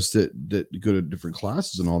lot of us that go to different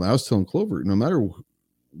classes and all that, I was telling Clover, no matter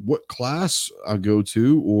what class I go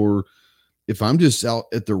to, or if I'm just out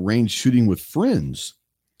at the range shooting with friends,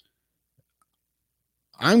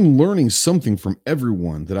 I'm learning something from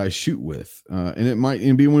everyone that I shoot with. And it might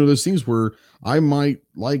be one of those things where I might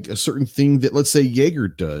like a certain thing that, let's say, Jaeger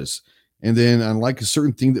does. And then I like a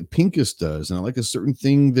certain thing that Pincus does. And I like a certain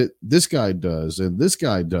thing that this guy does and this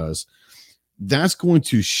guy does. That's going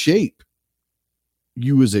to shape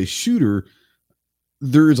you as a shooter.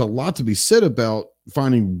 There is a lot to be said about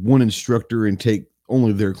finding one instructor and take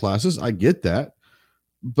only their classes. I get that.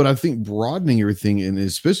 but I think broadening everything, and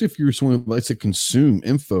especially if you're someone who likes to consume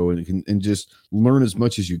info and just learn as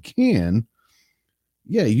much as you can,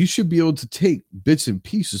 yeah, you should be able to take bits and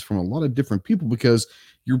pieces from a lot of different people, because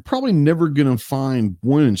you're probably never going to find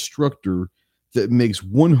one instructor that makes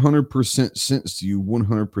 100% sense to you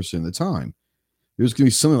 100% of the time. There's going to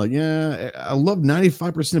be something like, yeah, I love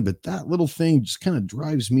 95%, but that little thing just kind of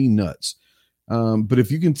drives me nuts. But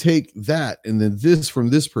if you can take that and then this from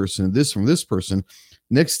this person, this from this person,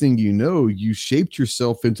 next thing you know, you shaped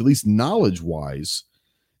yourself into, at least knowledge wise,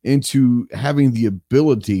 into having the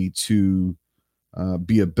ability to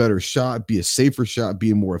be a better shot, be a safer shot,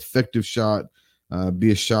 be a more effective shot,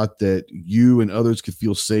 be a shot that you and others could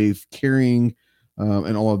feel safe carrying,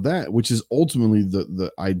 and all of that, which is ultimately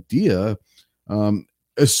the idea.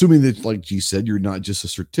 Assuming that, like G said, you're not just a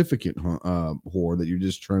certificate whore, that you're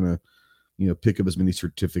just trying to, pick up as many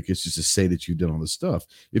certificates just to say that you've done all this stuff.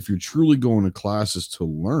 If you're truly going to classes to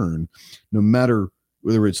learn, no matter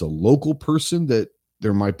whether it's a local person that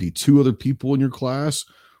there might be 2 other people in your class,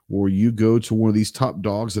 or you go to one of these top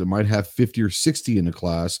dogs that might have 50 or 60 in the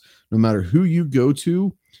class, no matter who you go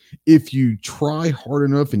to, if you try hard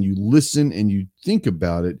enough and you listen and you think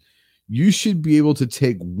about it, you should be able to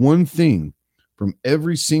take one thing from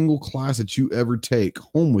every single class that you ever take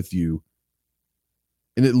home with you,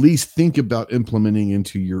 and at least think about implementing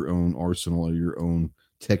into your own arsenal or your own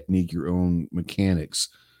technique, your own mechanics.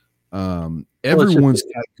 Everyone's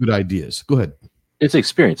got good ideas. Go ahead. It's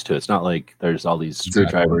experience too. It's not like there's all these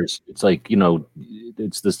screwdrivers. It's like,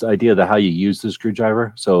 it's this idea that how you use the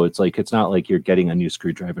screwdriver. So it's like, it's not like you're getting a new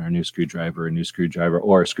screwdriver, a new screwdriver,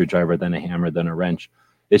 or a screwdriver, then a hammer, then a wrench.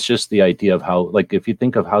 It's just the idea of how, like, if you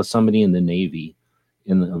think of how somebody in the Navy,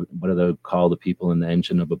 what do they call the people in the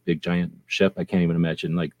engine of a big giant ship? I can't even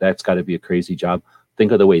imagine. Like, that's got to be a crazy job.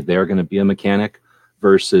 Think of the way they're going to be a mechanic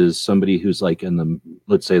versus somebody who's like in the,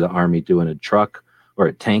 let's say, the Army doing a truck or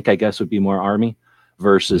a tank, I guess would be more Army,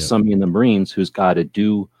 versus somebody in the Marines who's got to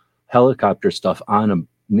do helicopter stuff on a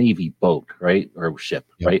Navy boat, right? Or ship,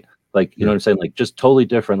 right? Like, you know what I'm saying? Like, just totally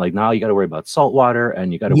different. Like, now you got to worry about salt water,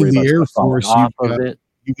 and you got to worry about Air Force off of it.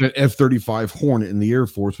 You've got F-35 Hornet in the Air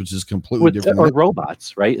Force, which is completely different. Or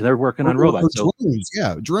robots, right? They're working on robots. Or drones,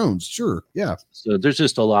 drones, sure, yeah. So there's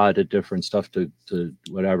just a lot of different stuff to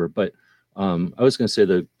whatever. But I was going to say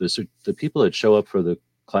the people that show up for the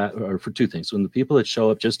class, or for 2 things. When the people that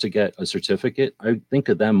show up just to get a certificate, I think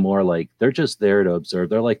of them more like they're just there to observe.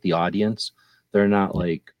 They're like the audience. They're not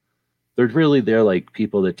like, they're really there like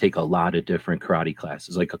people that take a lot of different karate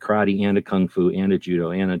classes, like a karate and a kung fu and a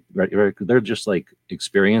judo and they're just like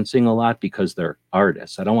experiencing a lot because they're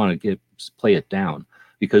artists. I don't want to play it down,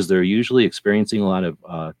 because they're usually experiencing a lot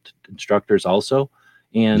of instructors also,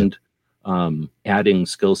 and adding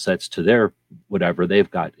skill sets to their whatever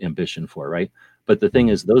they've got ambition for, right? But the thing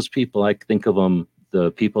is, those people, I think of them,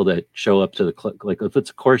 the people that show up to the, like if it's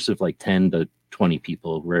a course of like 10 to 20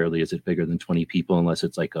 people, rarely is it bigger than 20 people, unless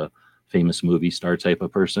it's like a famous movie star type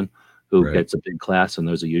of person who gets a big class, and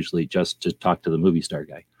those are usually just to talk to the movie star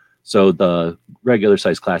guy. So the regular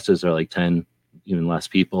size classes are like 10, even less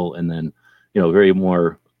people. And then,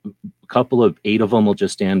 a couple of 8 of them will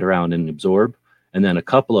just stand around and absorb. And then a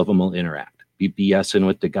couple of them will interact, be BSing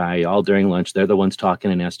with the guy all during lunch. They're the ones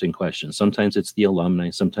talking and asking questions. Sometimes it's the alumni.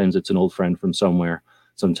 Sometimes it's an old friend from somewhere.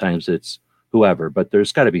 Sometimes it's whoever, but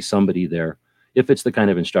there's got to be somebody there. If it's the kind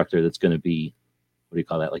of instructor that's going to be, what do you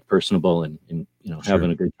call that? Like personable and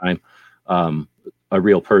having a good time. A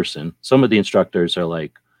real person. Some of the instructors are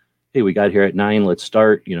like, hey, we got here at 9, let's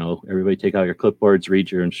start, everybody take out your clipboards, read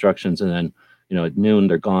your instructions. And then, at noon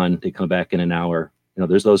they're gone. They come back in an hour.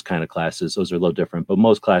 There's those kind of classes. Those are a little different, but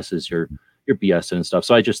most classes you're BSing and stuff.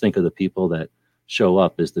 So I just think of the people that show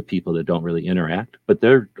up as the people that don't really interact, but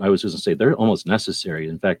I was just gonna say, they're almost necessary.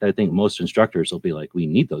 In fact, I think most instructors will be like, we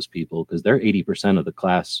need those people because they're 80% of the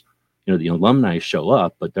class. The alumni show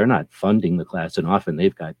up, but they're not funding the class, and often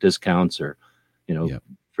they've got discounts or,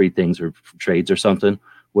 free things or trades or something,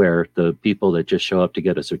 where the people that just show up to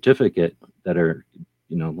get a certificate that are,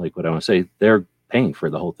 like what I want to say, they're paying for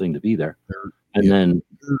the whole thing to be there. Then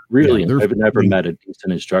really, I've never met a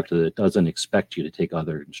decent instructor that doesn't expect you to take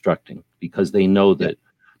other instructing, because they know that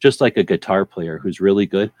just like a guitar player who's really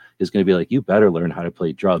good is going to be like, you better learn how to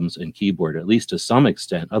play drums and keyboard, at least to some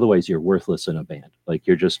extent. Otherwise, you're worthless in a band. Like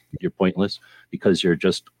you're pointless, because you're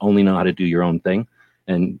just only know how to do your own thing.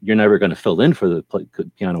 And you're never going to fill in for the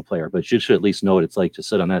piano player, but you should at least know what it's like to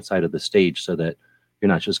sit on that side of the stage, so that you're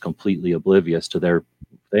not just completely oblivious to their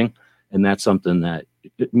thing. And that's something that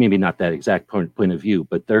maybe not that exact point of view,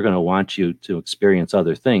 but they're going to want you to experience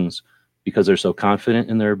other things, because they're so confident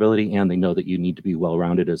in their ability, and they know that you need to be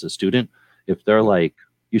well-rounded as a student. If they're like,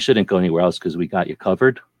 you shouldn't go anywhere else because we got you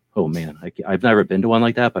covered. Oh man, I've never been to one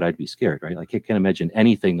like that, but I'd be scared, right? Like I can't imagine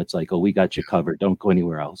anything that's like, oh, we got you covered. Don't go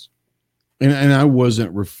anywhere else. And I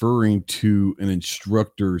wasn't referring to an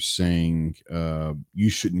instructor saying you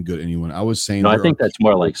shouldn't go to anyone. I was saying I think that's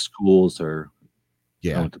more like schools or I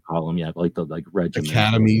don't know what to call them. Yeah, like the regiment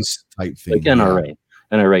academies type thing. Like NRA.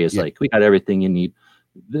 Yeah. NRA is like, we got everything you need.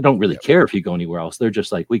 They don't really care if you go anywhere else. They're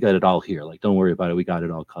just like, we got it all here. Like, don't worry about it. We got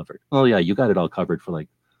it all covered. Oh yeah, you got it all covered for like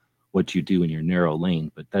what you do in your narrow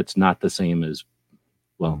lane, but that's not the same as,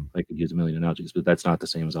 well, I could use a million analogies, but that's not the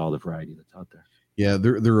same as all the variety that's out there. Yeah,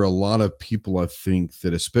 there are a lot of people, I think,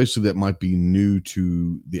 that especially that might be new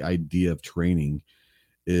to the idea of training,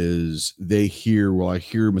 is they hear, well, I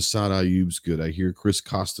hear Masad Ayub's good. I hear Chris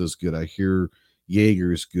Costa's good. I hear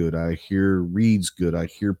Jaeger's good. I hear Reed's good. I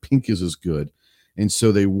hear Pincus is good. And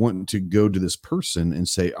so they want to go to this person and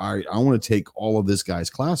say, all right, I want to take all of this guy's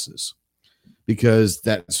classes because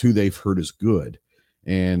that's who they've heard is good.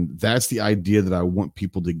 And that's the idea that I want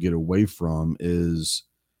people to get away from is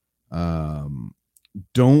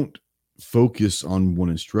don't focus on one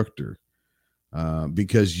instructor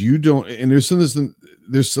because you don't. And there's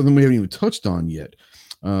something we haven't even touched on yet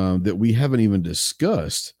that we haven't even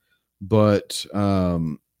discussed, but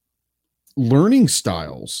learning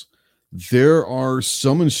styles. There are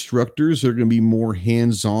some instructors that are going to be more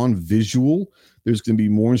hands-on visual. There's going to be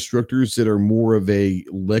more instructors that are more of a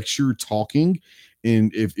lecture talking.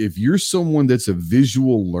 And if you're someone that's a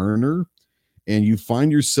visual learner and you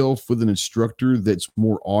find yourself with an instructor that's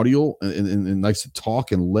more audio and likes to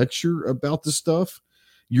talk and lecture about the stuff,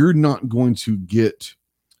 you're not going to get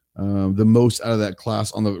the most out of that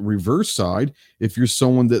class. On the reverse side, if you're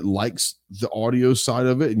someone that likes the audio side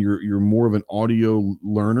of it and you're more of an audio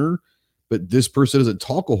learner, but this person doesn't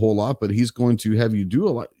talk a whole lot, but he's going to have you do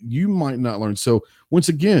a lot, you might not learn. So once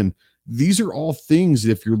again, these are all things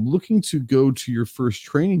that if you're looking to go to your first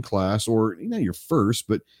training class, or not your first,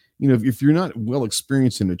 but if you're not well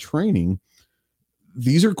experienced in the training,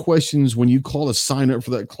 these are questions when you call to sign up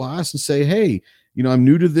for that class and say, hey, I'm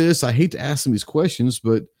new to this. I hate to ask them these questions,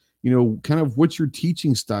 but kind of what's your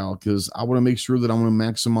teaching style? Because I want to make sure that I'm going to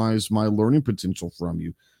maximize my learning potential from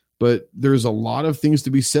you. But there's a lot of things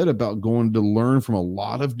to be said about going to learn from a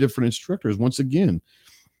lot of different instructors. Once again,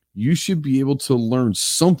 you should be able to learn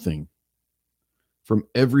something from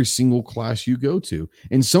every single class you go to.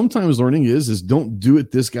 And sometimes learning is don't do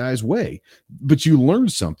it this guy's way, but you learn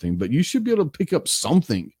something. But you should be able to pick up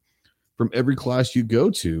something from every class you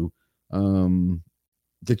go to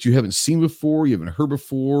that you haven't seen before, you haven't heard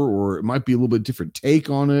before, or it might be a little bit different take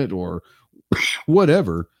on it or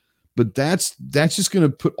whatever. But that's just going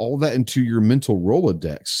to put all that into your mental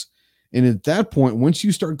Rolodex. And at that point, once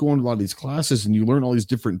you start going to a lot of these classes and you learn all these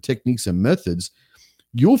different techniques and methods,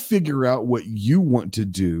 you'll figure out what you want to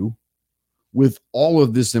do with all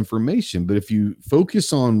of this information. But if you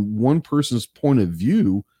focus on one person's point of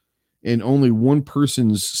view and only one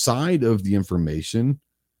person's side of the information,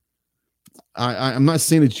 I'm not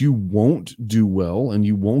saying that you won't do well and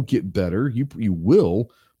you won't get better. You will.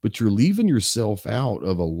 But you're leaving yourself out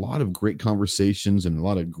of a lot of great conversations and a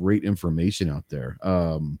lot of great information out there.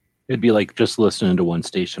 It'd be like just listening to one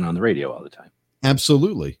station on the radio all the time.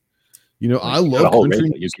 Absolutely. I love country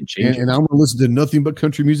radio, you can change and I'm going to listen to nothing but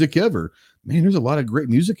country music ever. Man, there's a lot of great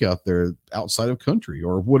music out there outside of country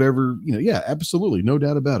or whatever. Yeah, absolutely. No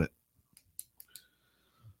doubt about it.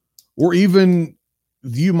 Or even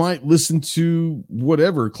you might listen to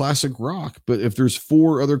whatever classic rock, but if there's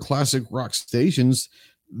 4 other classic rock stations,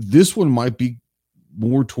 this one might be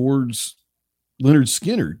more towards Leonard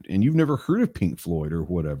Skinner, and you've never heard of Pink Floyd or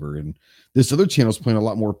whatever. And this other channel is playing a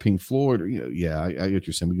lot more Pink Floyd, or, I get what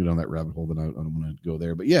you're saying. We get on that rabbit hole, then I don't want to go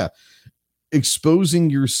there. But yeah, exposing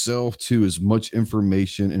yourself to as much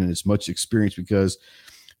information and as much experience, because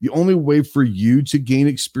the only way for you to gain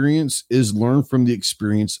experience is learn from the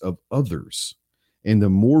experience of others. And the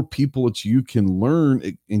more people that you can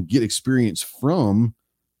learn and get experience from,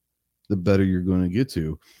 the better you're going to get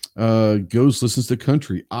to. Ghost listens to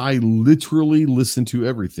country. I literally listen to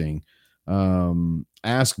everything.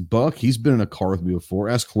 Ask Buck. He's been in a car with me before.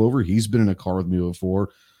 Ask Clover. He's been in a car with me before.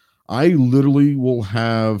 I literally will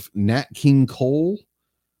have Nat King Cole,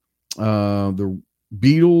 the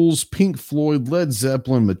Beatles, Pink Floyd, Led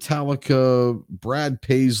Zeppelin, Metallica, Brad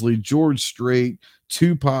Paisley, George Strait,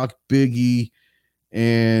 Tupac, Biggie,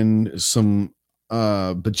 and some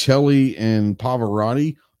Bocelli and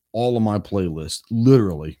Pavarotti, all of my playlist.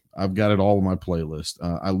 Literally, I've got it all on my playlist.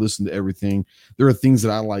 I listen to everything. There are things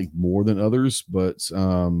that I like more than others, but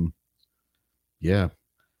yeah.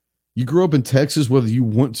 You grew up in Texas, whether you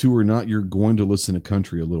want to or not, you're going to listen to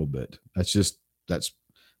country a little bit. That's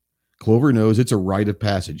Clover knows it's a rite of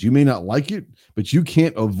passage. You may not like it, but you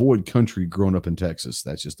can't avoid country growing up in Texas.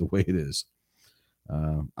 That's just the way it is.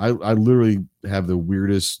 I literally have the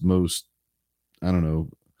weirdest, most, I don't know,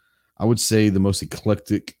 I would say the most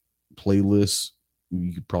eclectic playlist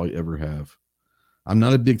you could probably ever have. I'm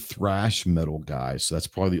not a big thrash metal guy, so that's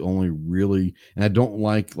probably the only really, and I don't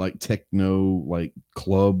like techno, like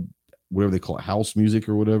club, whatever they call it, house music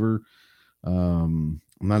or whatever. I'm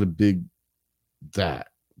not a big that.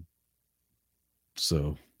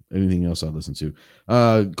 So anything else I listen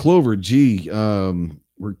to. Clover G,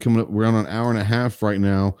 we're on an hour and a half right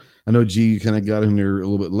now. I know G, you kind of got in there a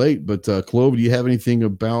little bit late, but Clover, do you have anything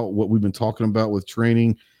about what we've been talking about with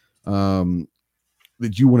training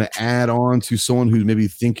that you want to add on to someone who's maybe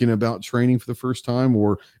thinking about training for the first time,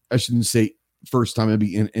 or I shouldn't say first time,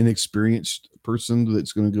 maybe an inexperienced person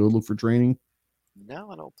that's going to go look for training?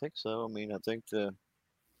 No, I don't think so. I mean, I think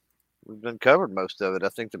we've done covered most of it. I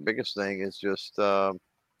think the biggest thing is just, kind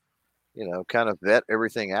of vet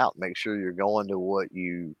everything out. Make sure you're going to what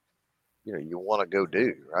you want to go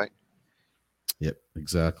do, right? Yep,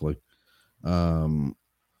 exactly.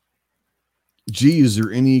 G, is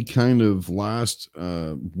there any kind of last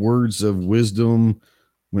words of wisdom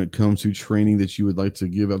when it comes to training that you would like to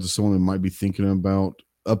give out to someone that might be thinking about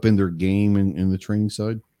up in their game in the training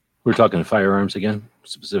side? We're talking firearms again,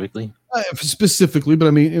 specifically? Specifically, but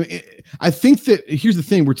I mean, I think that here's the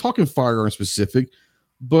thing. We're talking firearm specific,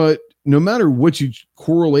 but no matter what you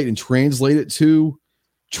correlate and translate it to,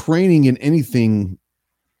 training in anything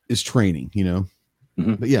is training,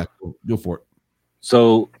 Mm-hmm. But yeah, go for it.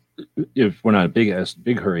 So if we're not a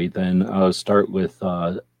big hurry, then I'll start with,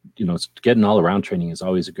 getting all around training is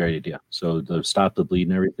always a great idea. So the stop the bleed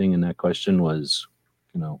and everything in that question was,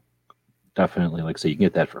 definitely, like, say, you can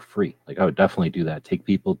get that for free. Like, I would definitely do that. Take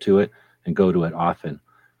people to it and go to it often.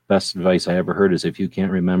 Best advice I ever heard is if you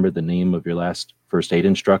can't remember the name of your last first aid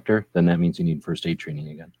instructor, then that means you need first aid training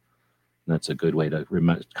again. And that's a good way to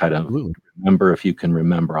remember if you can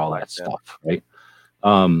remember all that stuff, right?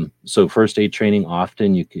 So first aid training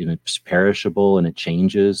often it's perishable and it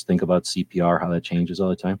changes. Think about CPR, how that changes all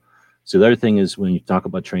the time. So the other thing is when you talk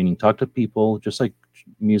about training, talk to people just like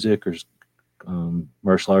music or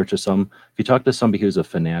martial arts or something. If you talk to somebody who's a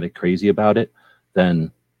fanatic, crazy about it,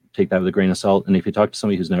 then take that with a grain of salt. And if you talk to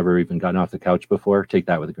somebody who's never even gotten off the couch before, take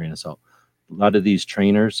that with a grain of salt. A lot of these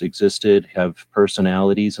trainers have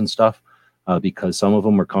personalities and stuff because some of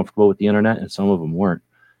them were comfortable with the internet and some of them weren't.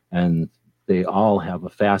 And they all have a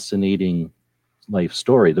fascinating life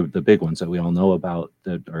story, the big ones that we all know about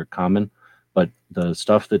that are common, but the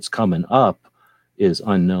stuff that's coming up is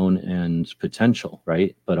unknown and potential,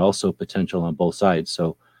 right? But also potential on both sides.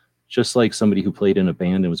 So just like somebody who played in a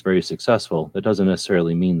band and was very successful, that doesn't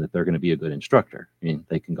necessarily mean that they're going to be a good instructor. I mean,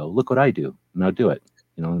 they can go, look what I do, and I'll do it.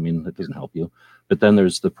 That doesn't help you. But then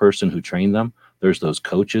there's the person who trained them. There's those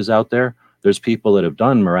coaches out there. There's people that have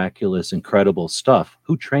done miraculous, incredible stuff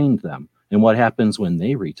who trained them. And what happens when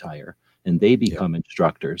they retire and they become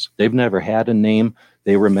instructors? They've never had a name.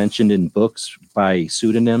 They were mentioned in books by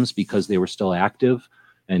pseudonyms because they were still active,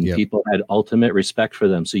 and people had ultimate respect for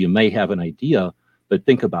them. So you may have an idea, but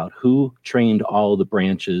think about who trained all the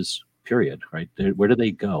branches, period, right? Where do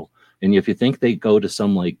they go? And if you think they go to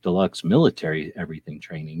some like deluxe military everything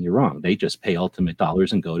training, you're wrong. They just pay ultimate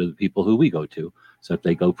dollars and go to the people who we go to. So if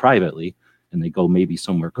they go privately and they go maybe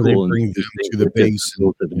somewhere cool, they bring them to the base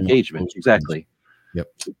of engagement. Exactly. Yep.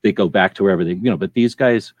 They go back to wherever but these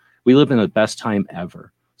guys, we live in the best time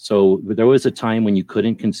ever. So there was a time when you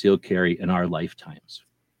couldn't conceal carry in our lifetimes,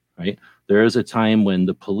 right? There is a time when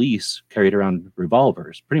the police carried around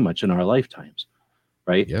revolvers pretty much in our lifetimes,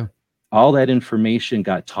 right? Yeah. All that information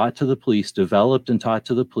got taught to the police, developed and taught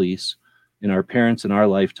to the police in our parents in our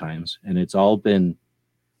lifetimes. And it's all been,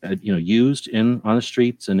 used on the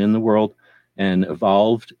streets and in the world and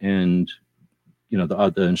evolved. And,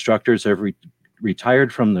 the instructors have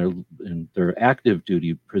retired from their active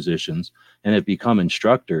duty positions and have become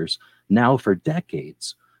instructors now for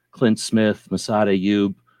decades. Clint Smith, Masad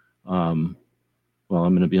Ayub, I'm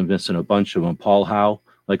going to be missing a bunch of them, Paul Howe,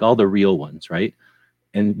 like all the real ones, right?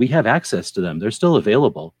 And we have access to them. They're still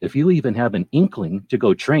available. If you even have an inkling to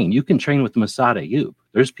go train, you can train with Masad Ayub.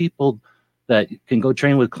 There's people that can go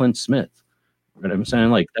train with Clint Smith. Right? I'm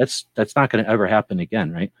saying like that's not going to ever happen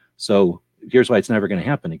again, right? So here's why it's never going to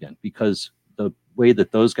happen again, because the way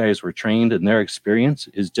that those guys were trained and their experience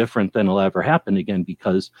is different than it'll ever happen again,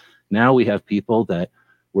 because now we have people that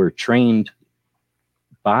were trained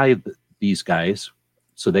by these guys.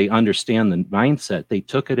 So they understand the mindset. They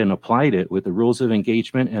took it and applied it with the rules of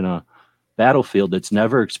engagement in a battlefield that's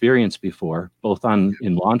never experienced before, both in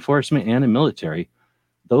law enforcement and in military.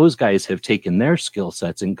 those guys have taken their skill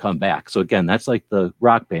sets and come back. So again, that's like the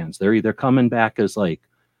rock bands. They're either coming back as like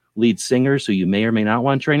lead singers who you may or may not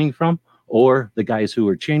want training from, or the guys who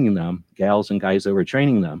are training them, gals and guys that were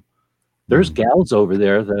training them. There's gals over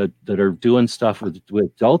there that are doing stuff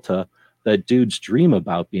with Delta that dudes dream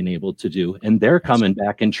about being able to do, and they're coming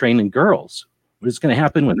back and training girls. What is going to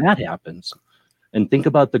happen when that happens? And think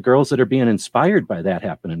about the girls that are being inspired by that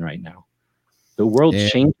happening right now. The world's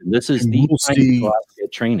changing. This is the time to go out and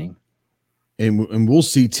get training. And we'll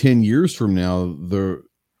see 10 years from now,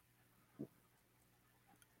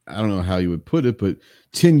 I don't know how you would put it, but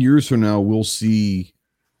 10 years from now, we'll see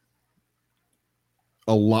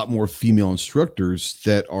a lot more female instructors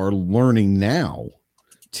that are learning now.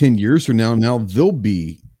 10 years from now they'll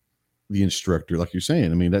be the instructor, like you're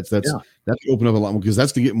saying. I mean, that's open up a lot more, because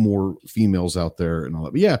that's to get more females out there and all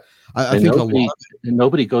that. But yeah, I think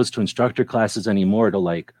nobody goes to instructor classes anymore to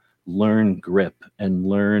like learn grip and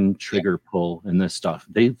learn trigger pull and this stuff.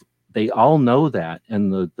 They all know that,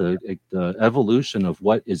 and the evolution of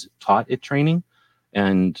what is taught at training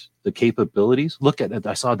and the capabilities. Look at it.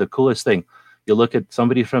 I saw the coolest thing. You look at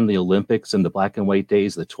somebody from the Olympics in the black and white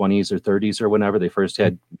days, the 20s or 30s or whenever they first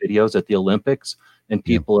had videos at the Olympics, and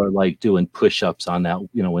people are like doing push-ups on that,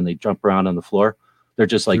 when they jump around on the floor, they're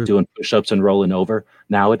just like doing push-ups and rolling over.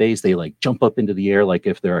 Nowadays, they like jump up into the air, like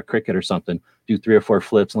if they're a cricket or something, do 3 or 4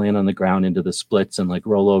 flips, land on the ground into the splits and like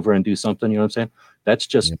roll over and do something. You know what I'm saying? That's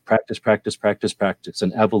just practice,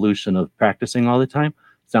 an evolution of practicing all the time.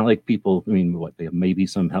 It's not like people, they have maybe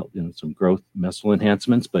some help, some growth muscle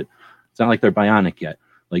enhancements, but it's not like they're bionic yet.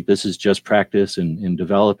 Like this is just practice and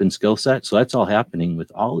developing skill set. So that's all happening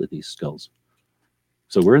with all of these skills.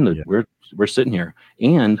 So we're sitting here,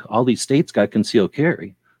 and all these states got concealed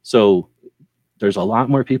carry. So there's a lot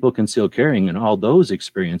more people concealed carrying, and all those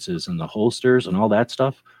experiences and the holsters and all that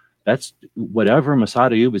stuff. That's whatever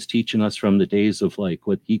Masato Yu was teaching us from the days of like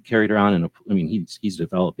what he carried around. He's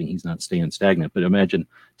developing, he's not staying stagnant, but imagine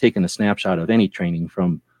taking a snapshot of any training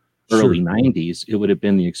from early 90s, it would have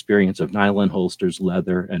been the experience of nylon holsters,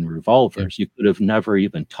 leather, and revolvers. You could have never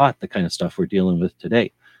even taught the kind of stuff we're dealing with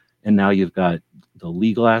today. And now you've got the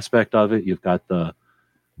legal aspect of it. You've got the,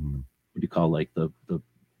 what do you call, like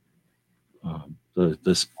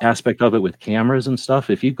this aspect of it with cameras and stuff.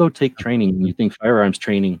 If you go take training and you think firearms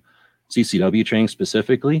training, CCW training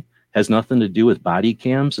specifically, has nothing to do with body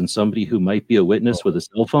cams and somebody who might be a witness with a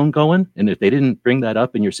cell phone going, and if they didn't bring that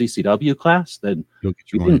up in your CCW class, then you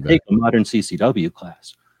didn't take a modern CCW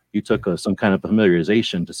class. You took some kind of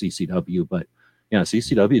familiarization to CCW, but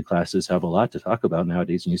CCW classes have a lot to talk about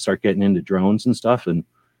nowadays, and you start getting into drones and stuff. And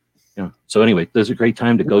so anyway, there's a great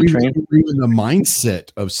time to go train. Even the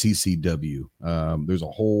mindset of CCW, there's a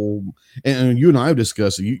whole, and you and I have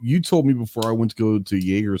discussed it. You told me before I went to go to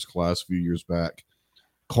Jaeger's class a few years back,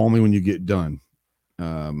 call me when you get done.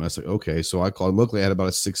 I said, okay. So I called. Luckily, I had about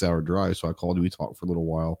a 6-hour drive, so I called and we talked for a little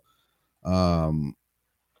while.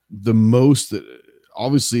 The most,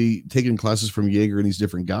 obviously, taking classes from Jaeger and these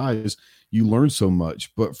different guys, you learn so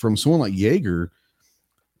much. But from someone like Jaeger,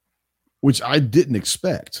 which I didn't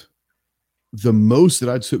expect, the most that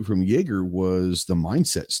I took from Jaeger was the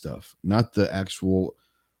mindset stuff, not the actual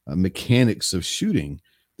mechanics of shooting.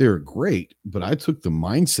 They're great, but I took the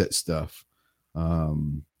mindset stuff.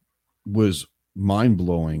 Was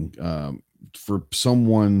mind-blowing for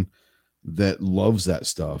someone that loves that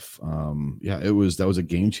stuff. That was a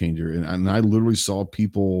game changer, and I literally saw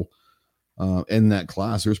people in that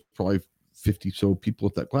class. There's probably 50 so people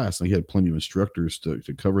at that class, and he had plenty of instructors to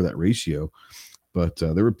cover that ratio, but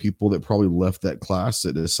there were people that probably left that class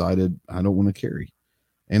that decided, I don't want to carry,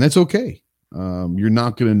 and that's okay. You're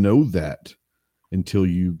not going to know that until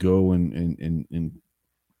you go and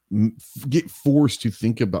get forced to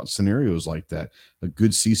think about scenarios like that. A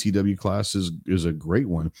good CCW class is a great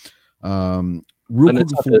one. It's not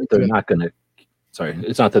that they're not going to. Sorry,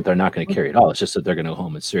 it's not that they're not going to carry it all. It's just that they're going to go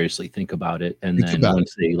home and seriously think about it, and then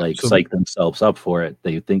once they psych themselves up for it,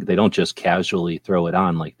 they don't just casually throw it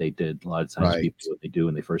on like they did. A lot of times, people what they do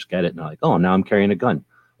when they first get it, and they're like, "Oh, now I'm carrying a gun.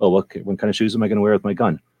 Oh, what kind of shoes am I going to wear with my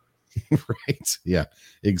gun?" Right. Yeah,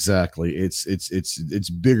 exactly. It's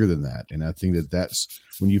bigger than that. And I think that's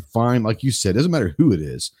when you find, like you said, it doesn't matter who it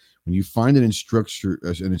is, when you find an instructor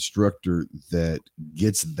that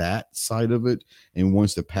gets that side of it and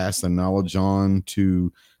wants to pass the knowledge on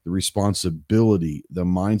to the responsibility, the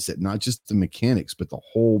mindset, not just the mechanics, but the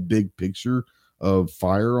whole big picture of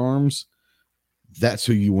firearms, that's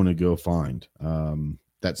who you want to go find.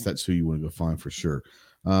 That's who you want to go find for sure.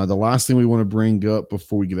 The last thing we want to bring up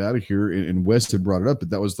before we get out of here, and Wes had brought it up,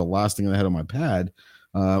 but that was the last thing I had on my pad,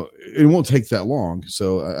 It won't take that long.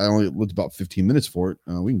 So I only looked about 15 minutes for it.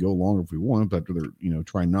 We can go longer if we want, but I'd rather,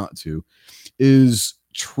 try not to. Is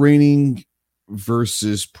training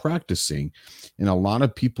versus practicing. And a lot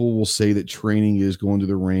of people will say that training is going to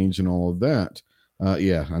the range and all of that.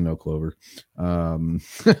 Yeah, I know, Clover.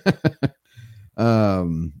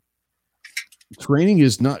 Training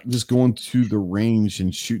is not just going to the range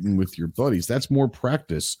and shooting with your buddies. That's more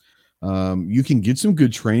practice. You can get some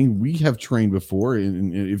good training. We have trained before,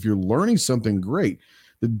 and if you're learning something, great.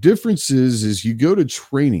 The difference is you go to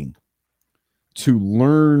training to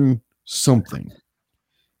learn something,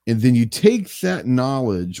 and then you take that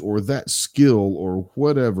knowledge or that skill or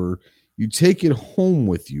whatever, you take it home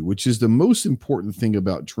with you, which is the most important thing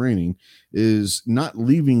about training, is not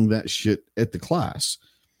leaving that shit at the class.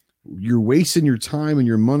 You're wasting your time and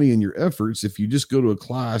your money and your efforts if you just go to a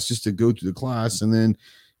class just to go to the class, and then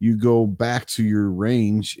you go back to your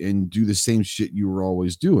range and do the same shit you were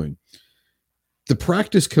always doing. The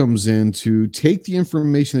practice comes in to take the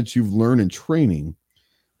information that you've learned in training,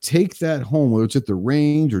 take that home, whether it's at the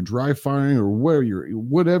range or dry firing or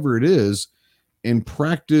whatever it is, and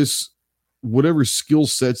practice whatever skill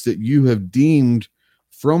sets that you have deemed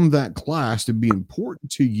from that class to be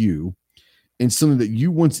important to you, and something that you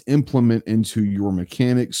want to implement into your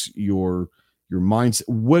mechanics, your mindset,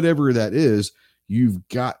 whatever that is. You've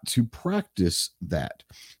got to practice that.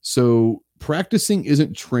 So practicing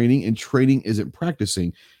isn't training, and training isn't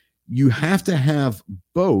practicing. You have to have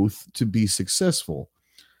both to be successful.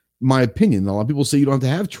 My opinion, a lot of people say you don't have to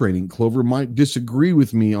have training. Clover might disagree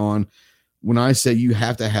with me on when I say you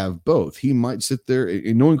have to have both. He might sit there,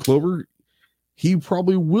 and knowing Clover, he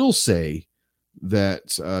probably will say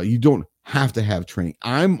that you don't have to have training.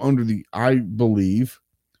 I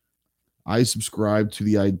subscribe to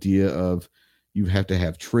the idea of you have to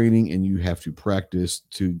have training and you have to practice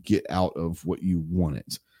to get out of what you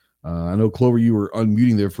wanted. I know, Clover, you were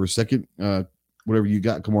unmuting there for a second. Whatever you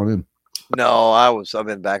got, come on in. No, I've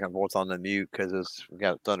been back and forth on the mute because we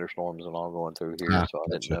got thunderstorms and all going through here, so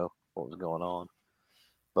I didn't know what was going on.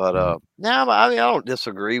 But no, I mean, I don't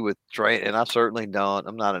disagree with train, and I certainly don't.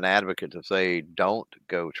 I'm not an advocate to say don't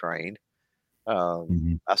go train.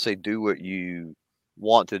 I say do what you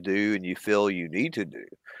want to do and you feel you need to do.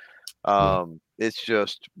 It's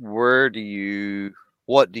just what do you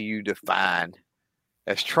define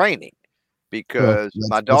as training? Because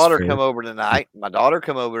my daughter come over tonight,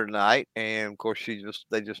 and of course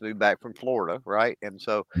they just moved back from Florida, right? And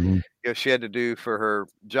so she had to do for her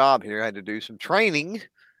job here, had to do some training,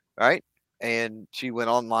 right? And she went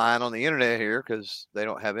online on the internet here because they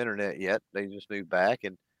don't have internet yet. They just moved back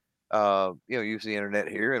and used the internet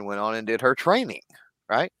here and went on and did her training,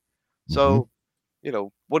 right? So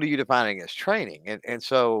what are you defining as training? And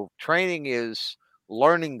so training is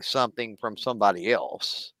learning something from somebody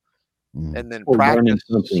else. And then learning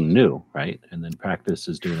something new, right? And then practice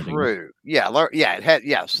is doing it again.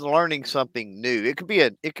 Yeah. So learning something new. It could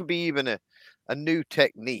be even a new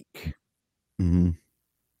technique. And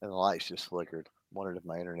the lights just flickered. Wondered if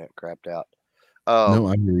my internet crapped out. No,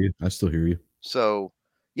 I hear you. I still hear you. So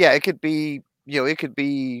yeah, it could be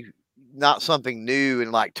not something new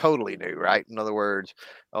and like totally new, right? In other words,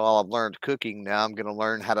 I've learned cooking. Now I'm going to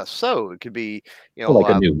learn how to sew. It could be,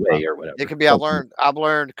 like a new way or whatever. It could be I've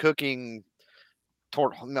learned cooking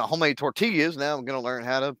homemade tortillas. Now I'm going to learn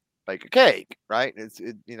how to bake a cake, right? It's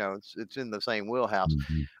in the same wheelhouse,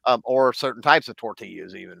 or certain types of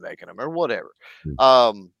tortillas, even making them or whatever.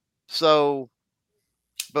 So,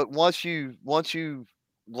 but once you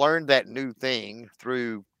learn that new thing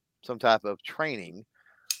through some type of training,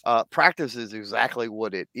 practice is exactly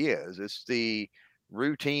what it is. It's the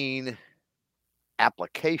routine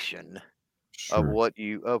application of what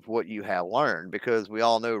you have learned, because we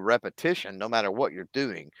all know repetition, no matter what you're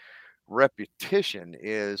doing, repetition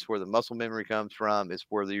is where the muscle memory comes from. It's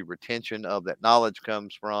where the retention of that knowledge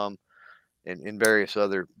comes from, and various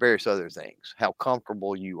other things, how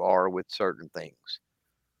comfortable you are with certain things.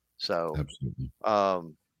 So absolutely.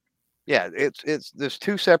 It's there's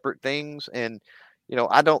two separate things, and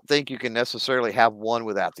I don't think you can necessarily have one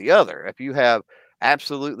without the other. If you have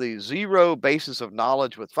absolutely zero basis of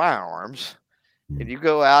knowledge with firearms, and you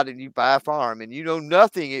go out and you buy a firearm and you know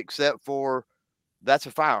nothing except for that's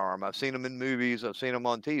a firearm. I've seen them in movies, I've seen them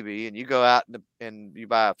on TV, and you go out and you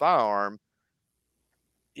buy a firearm,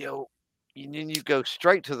 and then you go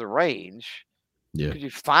straight to the range. Yeah. Could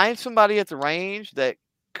you find somebody at the range that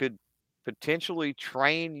could potentially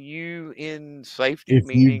train you in safety, if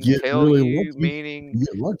meaning you get tell really you, lucky, meaning you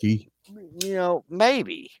get lucky,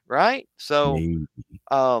 maybe, right? So maybe.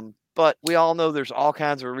 But we all know there's all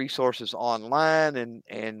kinds of resources online,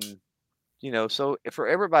 and So for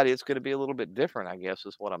everybody, it's going to be a little bit different, I guess,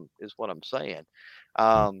 is what I'm saying.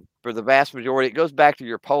 For the vast majority, it goes back to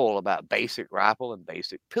your poll about basic rifle and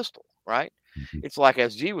basic pistol, right? Mhm. It's like,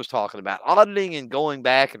 as G was talking about, auditing and going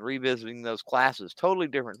back and revisiting those classes, totally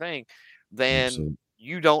different thing than Absolutely.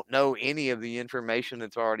 you don't know any of the information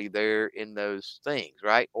that's already there in those things,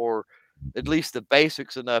 right? Or at least the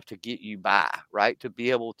basics enough to get you by, right? To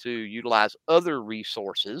be able to utilize other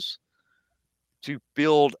resources to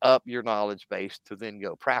build up your knowledge base to then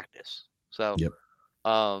go practice. So, Yep.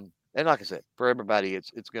 And like I said, for everybody,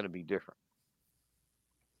 it's going to be different.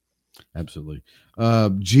 Absolutely.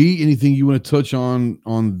 G, anything you want to touch on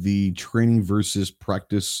the training versus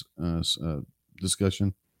practice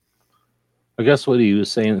discussion? I guess what he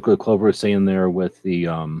was saying, what Clover was saying there with the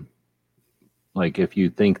like, if you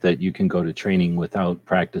think that you can go to training without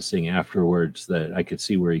practicing afterwards, that I could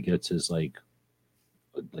see where he gets his like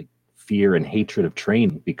fear and hatred of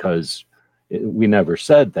training, because we never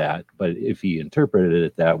said that. But if he interpreted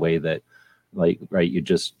it that way, that like, right, you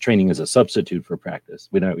just training is a substitute for practice.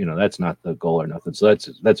 We don't, that's not the goal or nothing. So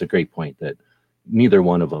that's a great point, that neither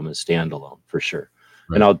one of them is standalone for sure.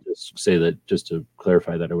 Right. And I'll just say that, just to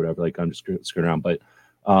clarify that or whatever, like I'm just screwing around, but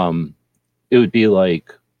it would be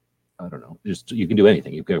like, I don't know, just you can do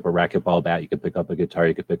anything. You pick up a racquetball bat, you can pick up a guitar,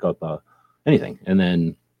 you can pick up anything, and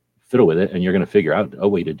then fiddle with it, and you're going to figure out a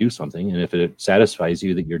way to do something. And if it satisfies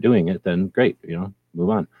you that you're doing it, then great, move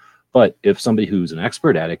on. But if somebody who's an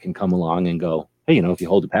expert at it can come along and go, hey, if you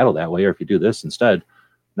hold the paddle that way, or if you do this instead,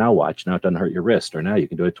 now watch, now it doesn't hurt your wrist, or now you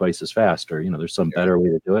can do it twice as fast, or there's some better way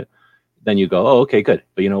to do it. Then you go, oh, okay, good.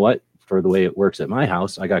 But you know what? For the way it works at my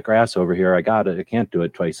house, I got grass over here. I can't do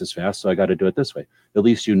it twice as fast, so I got to do it this way. At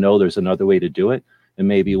least there's another way to do it, and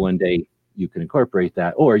maybe one day you can incorporate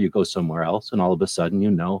that, or you go somewhere else, and all of a sudden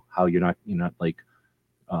how you're not like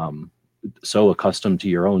so accustomed to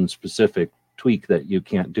your own specific tweak that you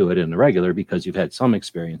can't do it in the regular because you've had some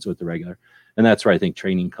experience with the regular. And that's where I think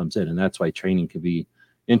training comes in, and that's why training can be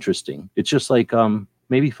interesting. It's just like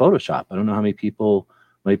maybe Photoshop. I don't know how many people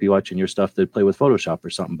might be watching your stuff that play with Photoshop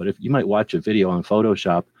or something, but if you might watch a video on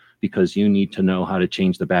Photoshop because you need to know how to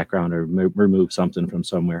change the background or remove something from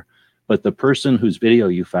somewhere, but the person whose video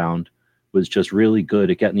you found was just really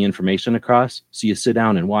good at getting the information across, so you sit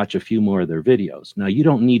down and watch a few more of their videos. Now, you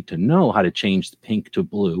don't need to know how to change the pink to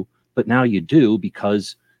blue, but now you do,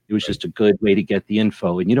 because it was just a good way to get the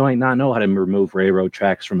info. And you might not know how to remove railroad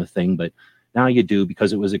tracks from a thing, but now you do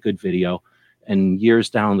because it was a good video. And years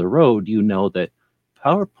down the road, that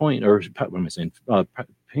PowerPoint, or what am I saying,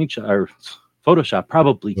 Paint or Photoshop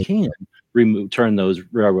probably can turn those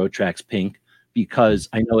railroad tracks pink, because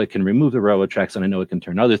I know it can remove the railroad tracks and I know it can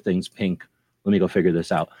turn other things pink. Let me go figure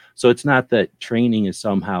this out. So it's not that training is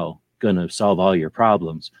somehow going to solve all your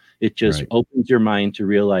problems. It just opens your mind to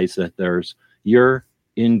realize that there's your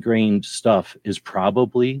ingrained stuff is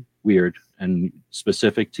probably weird and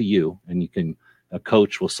specific to you. And a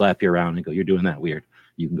coach will slap you around and go, you're doing that weird.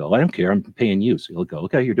 You can go, I don't care, I'm paying you. So you'll go,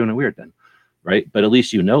 okay, you're doing it weird then. Right. But at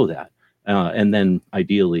least that. And then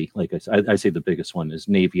ideally, like I say, the biggest one is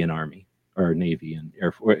Navy and Army, or Navy and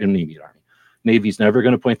Air Force, and Navy and Army. Navy's never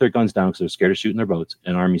going to point their guns down because they're scared of shooting their boats,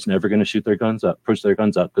 and Army's never going to push their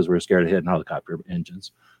guns up because we're scared of hitting helicopter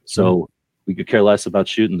engines. So we could care less about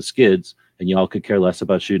shooting the skids, and y'all could care less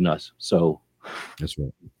about shooting us. So that's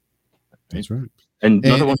right. That's right. And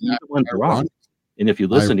neither one's wrong. And if you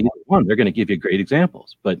listen to either one, they're going to give you great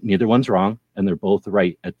examples, but neither one's wrong, and they're both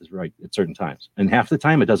right at certain times. And half the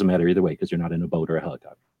time, it doesn't matter either way because you're not in a boat or a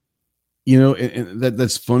helicopter. And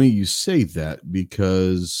that's funny you say that,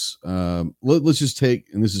 because let's just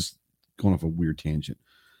take, and this is going off a weird tangent.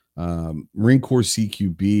 Marine Corps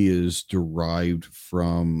CQB is derived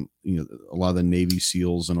from a lot of the Navy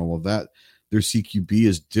SEALs and all of that. Their CQB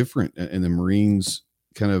is different, and the Marines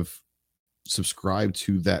kind of subscribe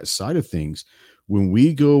to that side of things. When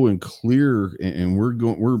we go and clear, and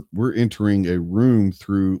we're entering a room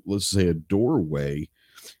through, let's say, a doorway,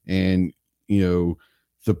 and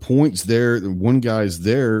the point's there, the one guy's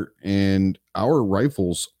there, and our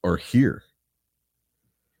rifles are here.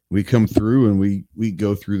 We come through and we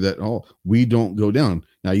go through that all. We don't go down.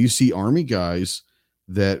 Now you see Army guys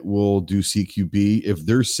that will do CQB. If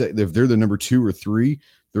they're the number 2 or 3,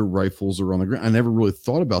 their rifles are on the ground. I never really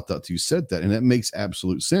thought about that till you said that, and that makes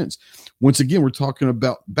absolute sense. Once again, we're talking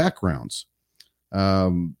about backgrounds.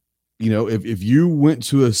 If you went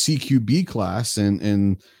to a CQB class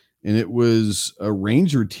and it was a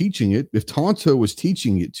Ranger teaching it, if Tonto was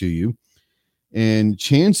teaching it to you, and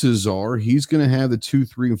chances are he's going to have the 2,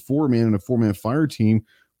 3, and 4 man and a 4-man fire team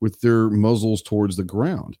with their muzzles towards the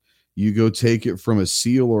ground. You go take it from a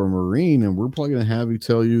SEAL or a Marine, and we're probably going to have you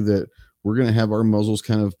tell you that we're going to have our muzzles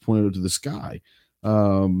kind of pointed up to the sky.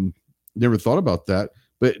 Never thought about that,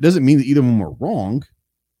 but it doesn't mean that either of them are wrong.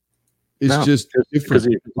 It's just different. Because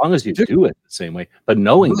as long as you do it the same way, but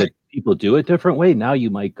knowing that people do it different way, now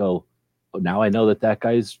you might go, oh, now I know that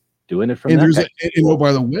guy's doing it from that guy. And oh,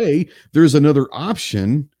 by the way, there's another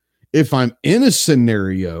option. If I'm in a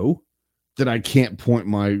scenario that I can't point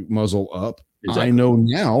my muzzle up, exactly. I know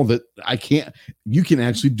now that I can't. You can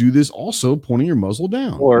actually do this also pointing your muzzle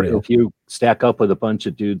down. Or if you stack up with a bunch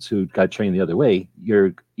of dudes who got trained the other way,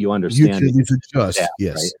 you understand. You can adjust. That,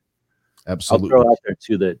 yes, right? Absolutely. I'll throw out there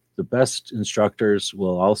too that the best instructors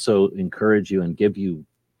will also encourage you and give you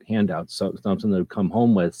handouts, something to come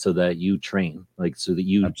home with, so that you train, so that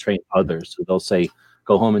you train others. So they'll say,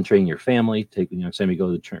 go home and train your family. Take, next time you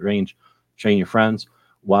go to the range, train your friends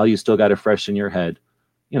while you still got it fresh in your head.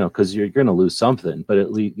 Because you're going to lose something, but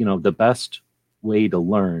at least the best way to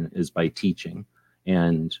learn is by teaching,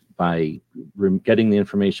 and by getting the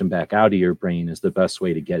information back out of your brain is the best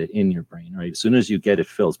way to get it in your brain, right? As soon as you get it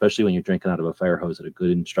filled, especially when you're drinking out of a fire hose at a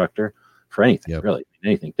good instructor for anything, really,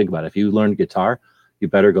 anything. Think about it. If you learn guitar, you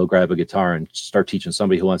better go grab a guitar and start teaching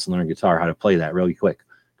somebody who wants to learn guitar how to play that really quick,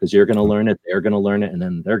 because you're going to learn it, they're going to learn it, and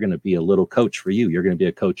then they're going to be a little coach for you. You're going to be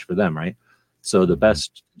a coach for them, right? So the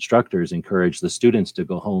best instructors encourage the students to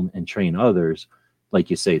go home and train others,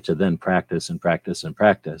 like you say, to then practice and practice and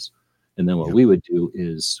practice. And then what we would do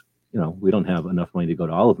is, we don't have enough money to go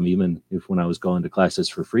to all of them, even if when I was going to classes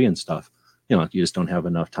for free and stuff, you just don't have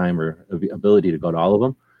enough time or ability to go to all of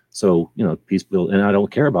them. So, people, and I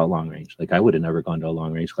don't care about long range. Like, I would have never gone to a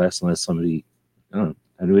long range class unless somebody, I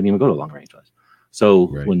wouldn't even go to a long range class. So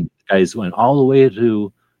when guys went all the way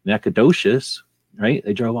to Nacogdoches, right?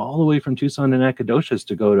 They drove all the way from Tucson to Nacogdoches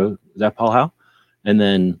to go to, is that Paul Howe? And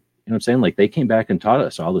then, you know what I'm saying? Like, they came back and taught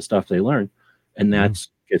us all the stuff they learned. And that's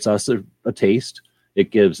gets us a taste.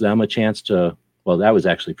 It gives them a chance to, well, that was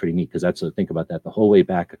actually pretty neat, because that's think about that. The whole way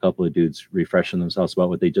back, a couple of dudes refreshing themselves about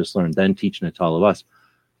what they just learned, then teaching it to all of us.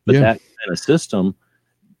 But that kind of system,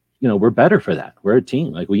 we're better for that. We're a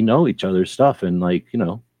team. Like, we know each other's stuff, and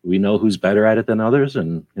we know who's better at it than others.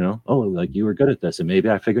 And, you were good at this. And maybe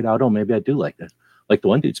I figured out, maybe I do like this. Like, the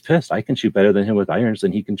one dude's pissed. I can shoot better than him with irons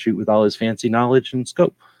than he can shoot with all his fancy knowledge and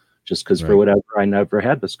scope. Just because for whatever, I never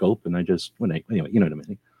had the scope, and I just anyway, you know what I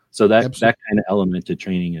mean. So that kind of element to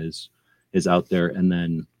training is out there. And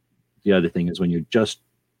then the other thing is, when you're just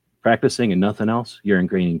practicing and nothing else, you're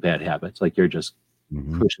ingraining bad habits. Like, you're just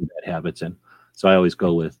pushing bad habits in. So I always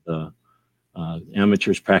go with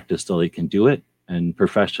amateurs practice till they can do it, and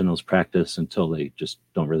professionals practice until they just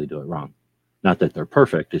don't really do it wrong. Not that they're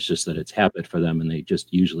perfect, it's just that it's habit for them, and they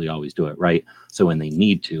just usually always do it right. So when they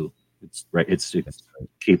need to, it's right.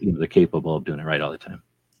 They're capable of doing it right all the time.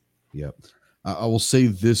 Yeah. I will say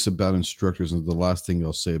this about instructors, and the last thing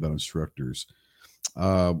I'll say about instructors,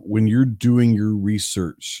 when you're doing your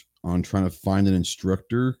research on trying to find an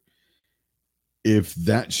instructor, if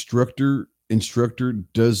that instructor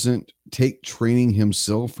doesn't take training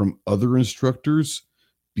himself from other instructors,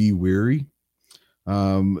 be wary.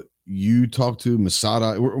 You talk to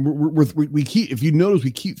Masada. We keep, if you notice,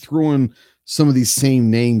 we keep throwing some of these same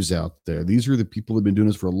names out there. These are the people that have been doing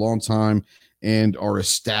this for a long time and are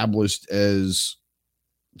established as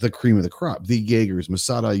the cream of the crop. The Yeagers,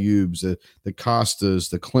 Masada Ayubs, the Costas,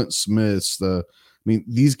 the Clint Smiths.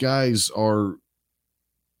 These guys are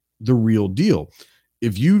the real deal.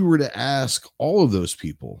 If you were to ask all of those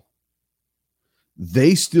people,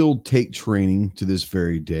 they still take training to this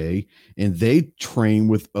very day, and they train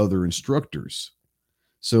with other instructors.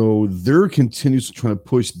 So they're continuously trying to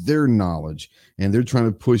push their knowledge, and they're trying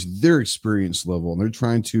to push their experience level, and they're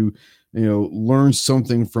trying to, learn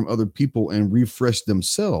something from other people and refresh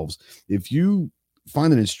themselves. If you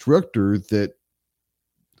find an instructor that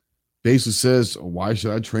basically says, why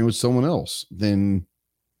should I train with someone else? Then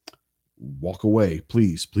walk away.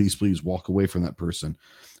 Please walk away from that person.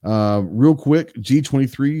 Real quick,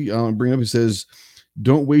 G23 bring up, it says,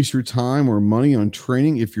 don't waste your time or money on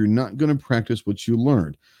training if you're not going to practice what you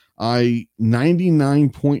learned. I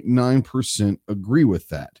 99.9% agree with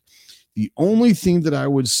that. The only thing that I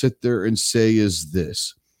would sit there and say is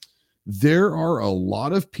this: there are a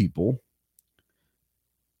lot of people,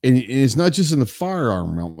 and it's not just in the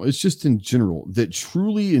firearm realm, it's just in general, that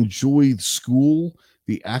truly enjoy school,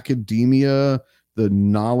 the academia, the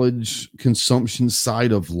knowledge consumption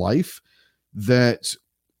side of life, that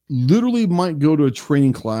literally might go to a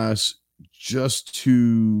training class just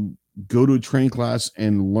to go to a training class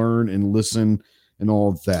and learn and listen and all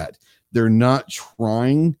of that. They're not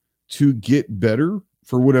trying to get better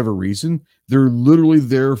for whatever reason. They're literally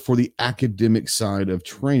there for the academic side of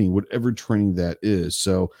training, whatever training that is.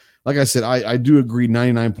 So like I said, I do agree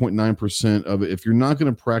 99.9% of it. If you're not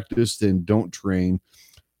going to practice, then don't train.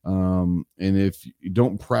 And if you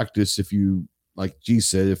don't practice, if you, like G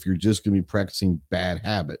said, if you're just going to be practicing bad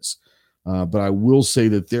habits. But I will say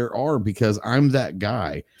that there are, because I'm that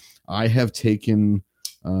guy. I have taken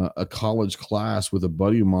a college class with a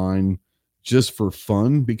buddy of mine just for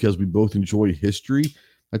fun because we both enjoy history.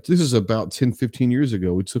 This is about 10, 15 years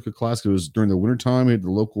ago. We took a class. It was during the wintertime at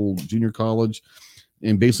the local junior college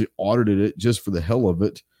and basically audited it just for the hell of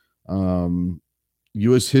it.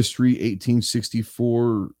 U.S. history,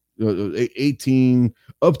 1864, 18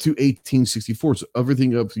 up to 1864. So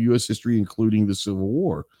everything up to U.S. history, including the Civil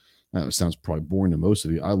War. That sounds probably boring to most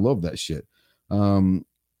of you. I love that shit.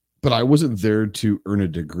 But I wasn't there to earn a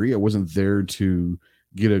degree. I wasn't there to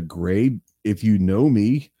get a grade. If you know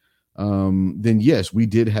me, then yes, we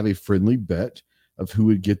did have a friendly bet of who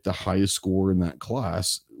would get the highest score in that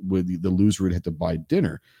class. With the loser would have to buy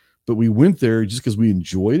dinner. But we went there just because we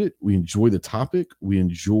enjoyed it. We enjoyed the topic. We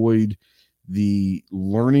enjoyed the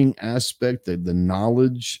learning aspect, the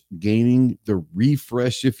knowledge gaining, the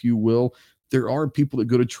refresh, if you will. There are people that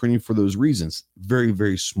go to training for those reasons. Very,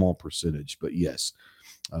 very small percentage, but yes,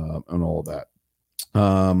 and all of that.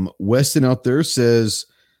 Weston out there says,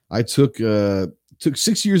 I took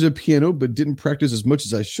 6 years of piano, but didn't practice as much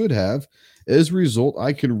as I should have. As a result,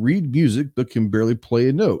 I can read music, but can barely play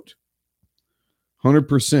a note.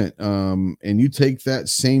 100%. And you take that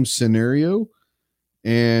same scenario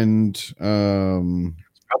and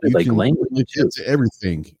probably like language to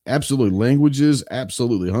everything. Absolutely. Languages.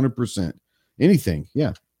 Absolutely. 100%. Anything.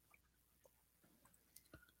 Yeah.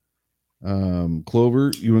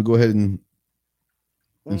 Clover, you want to go ahead and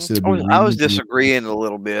instead of I was disagreeing a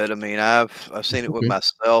little bit. I mean, I've seen it with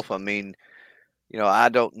myself. I mean, you know, I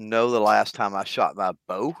don't know the last time I shot my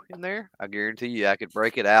bow in there. I guarantee you I could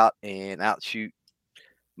break it out and outshoot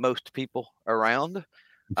most people around.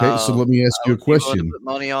 Okay, so let me ask you a question. Put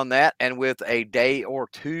money on that, and with a day or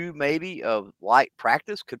two maybe of light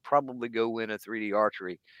practice, could probably go win a 3D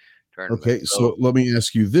archery tournament. Okay, so let me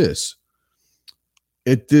ask you this.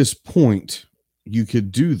 At this point, you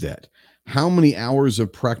could do that. How many hours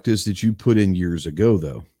of practice did you put in years ago,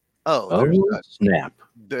 though? Snap.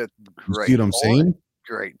 That's great. See what I'm saying?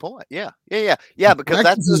 Great point. Yeah. Because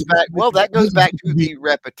that goes back. Well, that goes back to the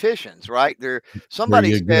repetitions, right?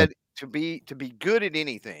 Somebody said to be good at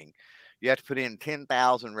anything, you have to put in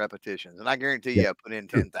 10,000 repetitions, and I guarantee you, I put in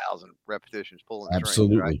 10,000 repetitions pulling strings.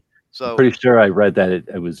 Absolutely. Right? So I'm pretty sure I read that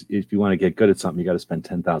it was, if you want to get good at something, you got to spend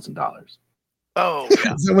 $10,000. Oh,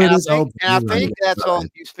 yeah. I think that's on.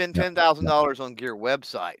 You spend $10,000 on gear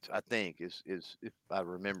websites. I think is if I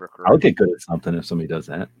remember correctly. I'll get good at something if somebody does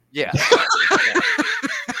that. Yeah.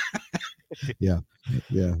 Yeah,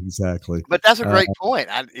 exactly. But that's a great point.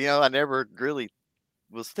 I never really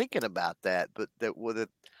was thinking about that, but that would it.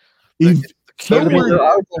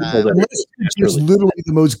 Just literally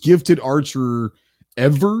the most gifted archer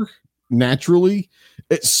ever. Naturally,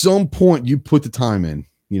 at some point, you put the time in.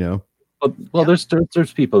 You know. Well, there's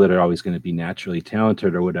people that are always going to be naturally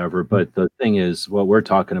talented or whatever, but the thing is, what we're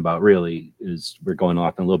talking about really is we're going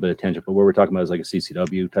off in a little bit of tangent, but what we're talking about is like a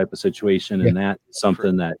CCW type of situation, and that's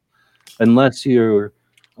something that unless you're,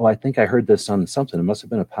 I think I heard this on something, it must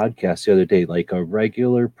have been a podcast the other day, like a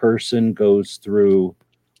regular person goes through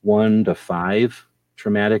 1 to 5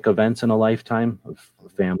 traumatic events in a lifetime of a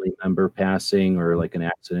family member passing or like an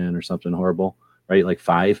accident or something horrible, right? Like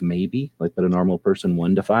 5 maybe, like, but a normal person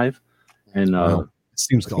 1 to 5. And it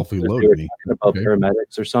seems awfully low to me. About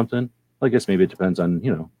paramedics or something. I guess maybe it depends on,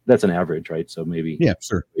 that's an average, right? So maybe. Yeah,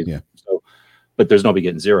 sure. Yeah. So, but there's nobody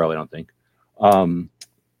getting 0, I don't think.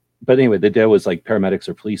 But anyway, the deal was like paramedics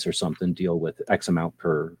or police or something deal with X amount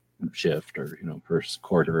per shift or, per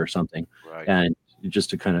quarter or something. Right. And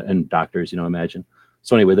just to kind of, and doctors, imagine.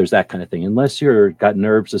 So anyway, there's that kind of thing. Unless you're got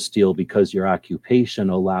nerves of steel because your occupation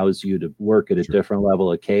allows you to work at a different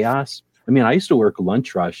level of chaos. I mean, I used to work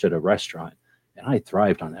lunch rush at a restaurant, and I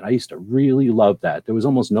thrived on that. I used to really love that. There was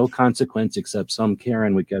almost no consequence except some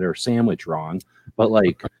Karen would get her sandwich wrong. But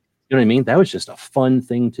like, you know what I mean? That was just a fun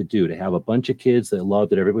thing to do, to have a bunch of kids that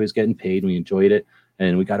loved it. Everybody was getting paid, and we enjoyed it.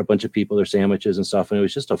 And we got a bunch of people their sandwiches and stuff. And it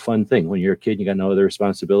was just a fun thing. When you're a kid, you got no other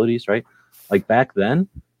responsibilities, right? Like back then,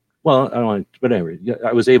 well, I don't want to, but anyway,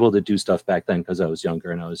 I was able to do stuff back then because I was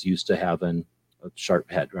younger and I was used to having a sharp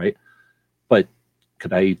head, right? But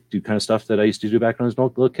could I do kind of stuff that I used to do back when I was a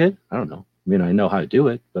little kid? I don't know. I mean, I know how to do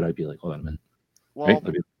it, but I'd be like, hold on a minute. Well,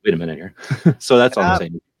 right? Wait a minute here. So that's all I'm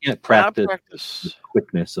saying. You can't practice the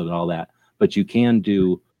quickness of all that, but you can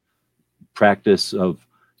do practice of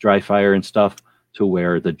dry fire and stuff to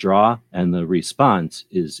where the draw and the response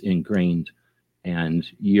is ingrained and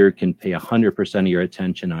you can pay 100% of your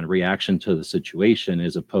attention on reaction to the situation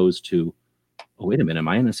as opposed to, oh, wait a minute, am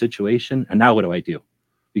I in a situation? And now what do I do?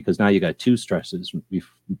 Because now you got two stresses.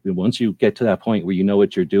 Once you get to that point where you know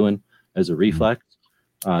what you're doing as a reflex,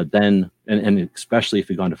 then, and especially if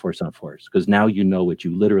you've gone to force on force, because now you know what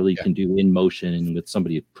you literally can do in motion and with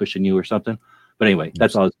somebody pushing you or something. But anyway,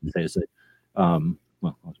 that's all I was going to say is that,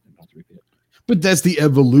 well, I'll repeat it. But that's the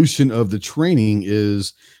evolution of the training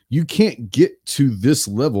is you can't get to this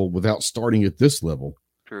level without starting at this level.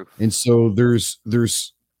 True. And so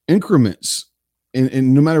there's increments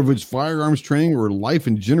and no matter if it's firearms training or life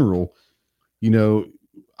in general, you know,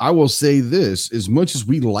 I will say this, as much as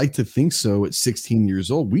we like to think so at 16 years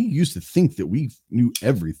old, we used to think that we knew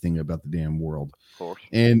everything about the damn world. Of course.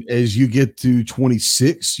 And as you get to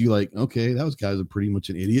 26, you're like, okay, that guy's pretty much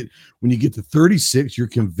an idiot. When you get to 36, you're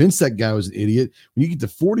convinced that guy was an idiot. When you get to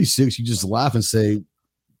 46, you just laugh and say,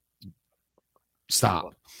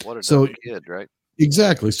 stop. What a dumb kid, right?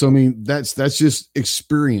 Exactly. So, I mean, that's just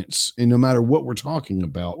experience. And no matter what we're talking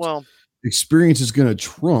about, well, experience is going to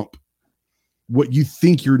trump what you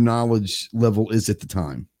think your knowledge level is at the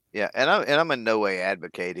time. Yeah. And I'm in no way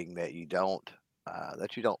advocating that you don't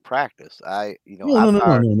practice. I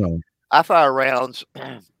fire rounds,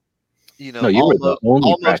 you know,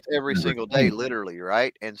 almost every single day, literally.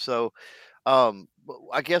 Right. And so,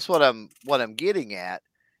 I guess what I'm getting at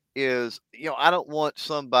is, you know, I don't want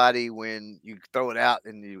somebody when you throw it out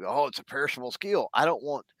and you go, oh, it's a perishable skill. I don't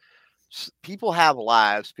want people have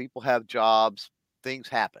lives, people have jobs, things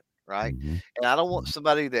happen, right? Mm-hmm. And I don't want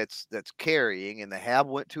somebody that's carrying and they have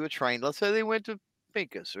went to a train. Let's say they went to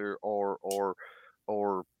Pincus or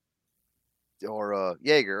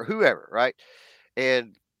Jaeger or whoever, right?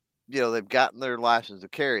 And you know, they've gotten their license to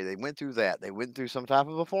carry. They went through that. They went through some type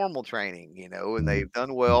of a formal training, you know, and they've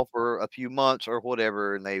done well for a few months or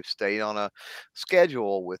whatever, and they've stayed on a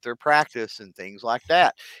schedule with their practice and things like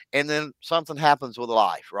that. And then something happens with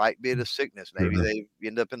life, right? Be it a sickness. Maybe they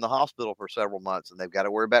end up in the hospital for several months and they've got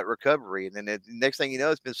to worry about recovery. And then the next thing you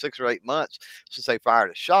know, it's been 6 or 8 months since they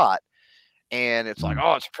fired a shot. And it's like,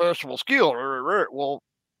 oh, it's a perishable skill. Well,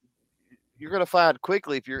 you're going to find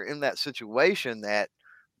quickly if you're in that situation that,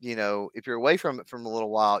 you know, if you're away from it from a little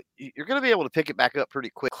while, you're going to be able to pick it back up pretty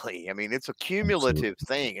quickly. I mean, it's a cumulative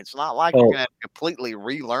thing. It's not like you're going to have to completely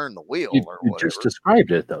relearn the wheel or whatever. You just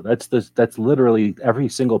described it, though. That's literally every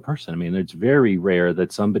single person. I mean, it's very rare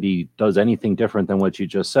that somebody does anything different than what you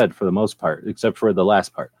just said for the most part, except for the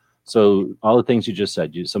last part. So all the things you just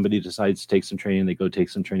said, somebody decides to take some training, they go take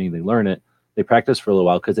some training, they learn it. They practice for a little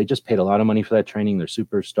while because they just paid a lot of money for that training. They're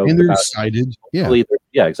super stoked. And they're excited.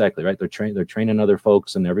 Yeah, exactly. Right. They're training other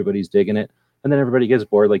folks and everybody's digging it. And then everybody gets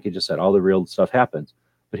bored. Like you just said, all the real stuff happens.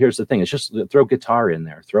 But here's the thing. It's just throw guitar in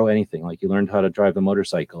there, throw anything. Like you learned how to drive a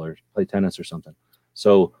motorcycle or play tennis or something.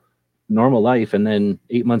 So normal life. And then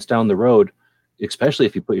 8 months down the road, especially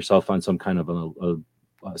if you put yourself on some kind of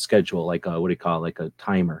a schedule, like what do you call it? Like a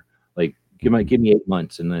timer, like give me 8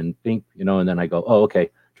 months and then think, you know, and then I go, oh, okay.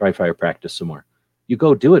 Dry fire practice some more. You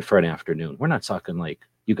go do it for an afternoon. We're not talking like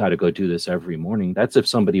you got to go do this every morning. That's if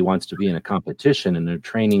somebody wants to be in a competition and they're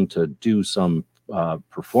training to do some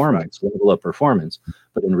performance, level of performance.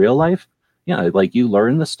 But in real life, yeah, like you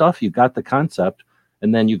learn the stuff, you got the concept,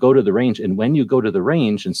 and then you go to the range. And when you go to the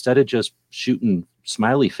range, instead of just shooting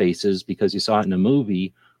smiley faces because you saw it in a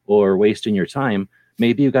movie or wasting your time,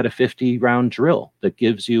 maybe you got a 50-round drill that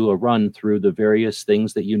gives you a run through the various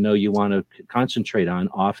things that you know you want to concentrate on.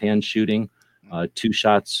 Offhand shooting, 2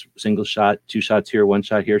 shots, single shot, 2 shots here, 1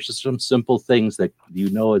 shot here. Just some simple things that you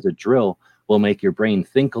know as a drill will make your brain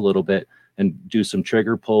think a little bit and do some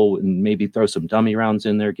trigger pull and maybe throw some dummy rounds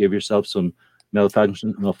in there. Give yourself some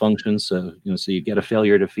malfunctions. So you get a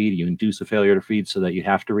failure to feed, you induce a failure to feed so that you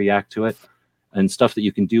have to react to it, and stuff that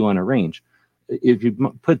you can do on a range. If you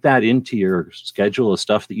put that into your schedule of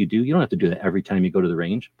stuff that you do, you don't have to do that every time you go to the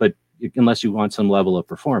range, but unless you want some level of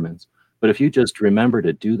performance. But if you just remember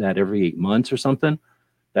to do that every 8 months or something,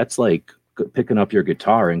 that's like picking up your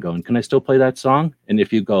guitar and going, can I still play that song? And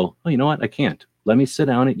if you go, oh, you know what? I can't. Let me sit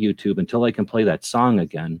down at YouTube until I can play that song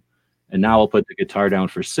again. And now I'll put the guitar down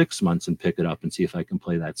for 6 months and pick it up and see if I can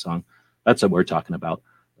play that song. That's what we're talking about.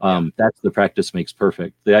 That's the practice makes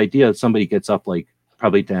perfect. The idea that somebody gets up like,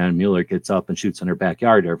 probably Dan Mueller gets up and shoots in her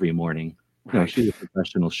backyard every morning. You know, she's a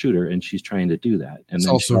professional shooter and she's trying to do that. And it's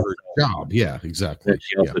then also her job. Yeah, exactly.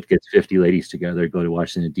 She also gets 50 ladies together, go to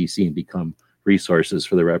Washington, D.C. and become resources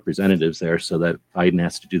for the representatives there so that Biden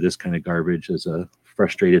has to do this kind of garbage as a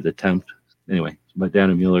frustrated attempt. Anyway, but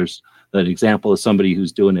Dana Mueller's an example of somebody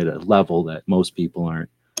who's doing it at a level that most people aren't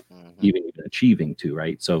even achieving to,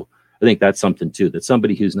 right? So I think that's something too, that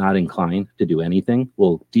somebody who's not inclined to do anything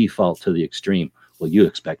will default to the extreme. Well, you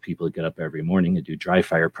expect people to get up every morning and do dry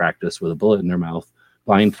fire practice with a bullet in their mouth,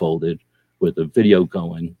 blindfolded, with a video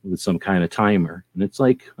going, with some kind of timer. And it's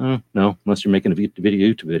like, no, unless you're making a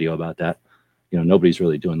YouTube video about that. Nobody's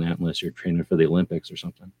really doing that unless you're training for the Olympics or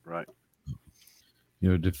something. Right.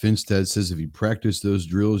 Defense Dad says if you practice those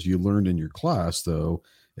drills you learned in your class, though,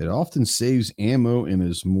 it often saves ammo and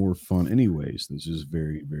is more fun anyways. This is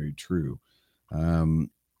very, very true.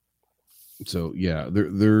 So yeah,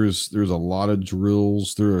 there's a lot of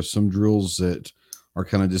drills. There are some drills that are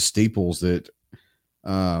kind of just staples that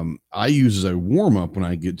I use as a warm up when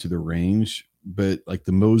I get to the range, but like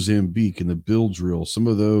the Mozambique and the Bill drill, some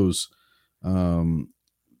of those,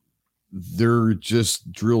 they're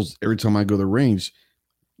just drills. Every time I go to the range,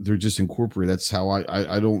 they're just incorporated. That's how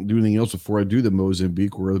I don't do anything else before I do the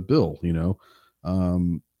Mozambique or the Bill,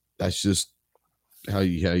 that's just how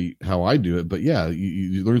I do it. But yeah,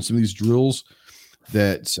 you learn some of these drills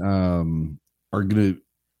that are going to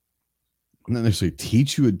not necessarily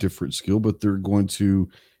teach you a different skill, but they're going to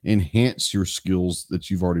enhance your skills that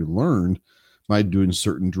you've already learned by doing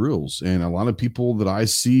certain drills. And a lot of people that I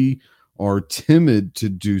see are timid to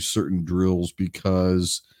do certain drills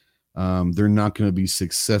because they're not going to be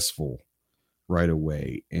successful right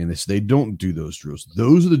away. And they don't do those drills.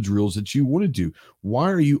 Those are the drills that you want to do. Why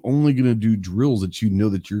are you only going to do drills that you know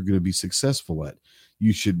that you're going to be successful at?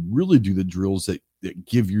 You should really do the drills that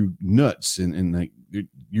give you nuts and like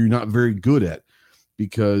you're not very good at,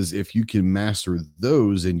 because if you can master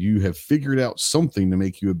those and you have figured out something to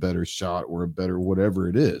make you a better shot or a better whatever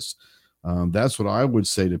it is, that's what I would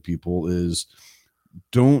say to people is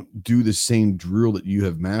don't do the same drill that you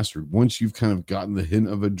have mastered. Once you've kind of gotten the hint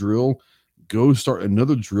of a drill, go start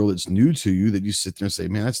another drill that's new to you that you sit there and say,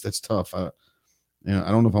 man, that's tough. I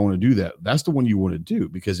don't know if I want to do that. That's the one you want to do,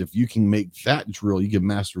 because if you can make that drill, you can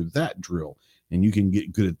master that drill and you can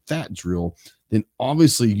get good at that drill, then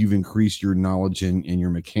obviously you've increased your knowledge and your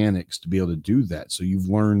mechanics to be able to do that. So you've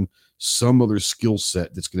learned some other skill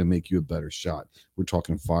set that's going to make you a better shot. We're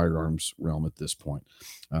talking firearms realm at this point.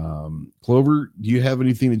 Clover, do you have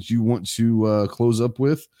anything that you want to close up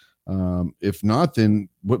with? If not, then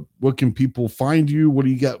what can people find you? What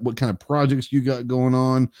do you got? What kind of projects you got going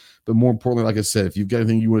on? But more importantly, like I said, if you've got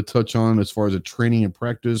anything you want to touch on as far as a training and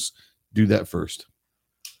practice, do that first.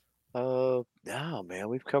 No, man,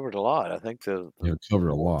 we've covered a lot. I think the covered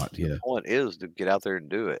a lot. Yeah. point is to get out there and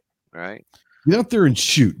do it. Right. Get out there and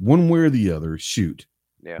shoot one way or the other. Shoot.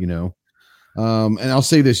 Yeah. And I'll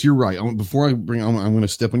say this. You're right. Before I'm going to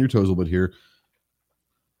step on your toes a little bit here.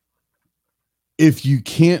 If you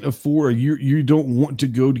can't afford, you don't want to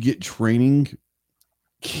go to get training,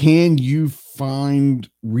 can you find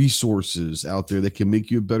resources out there that can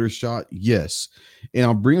make you a better shot? Yes. And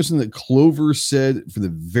I'll bring up something that Clover said from the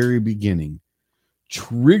very beginning.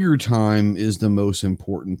 Trigger time is the most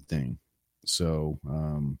important thing. So,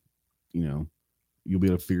 you'll be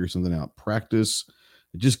able to figure something out. Practice,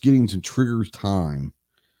 just getting some trigger time.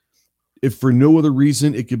 If for no other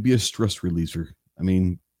reason, it could be a stress releaser. I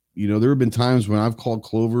mean, there have been times when I've called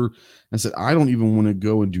Clover and I said, I don't even want to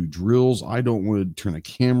go and do drills. I don't want to turn a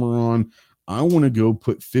camera on. I want to go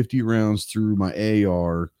put 50 rounds through my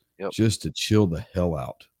AR just to chill the hell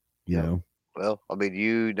out, you know? Well, I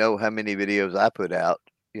mean, how many videos I put out,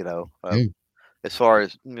 as far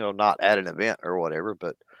as, not at an event or whatever,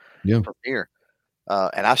 but from here.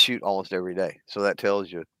 And I shoot almost every day. So that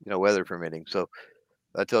tells you, weather permitting. So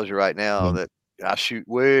that tells you right now that I shoot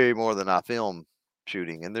way more than I film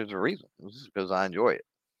shooting, and there's a reason. This is because I enjoy it.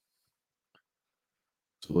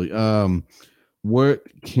 Absolutely. What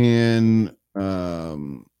can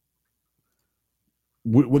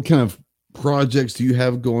what kind of projects do you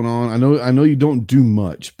have going on? I know you don't do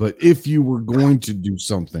much, but if you were going to do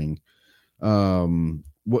something,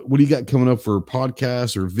 what do you got coming up for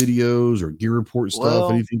podcasts or videos or gear report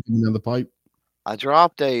stuff? Anything coming down the pipe? I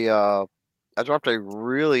dropped a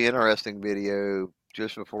really interesting video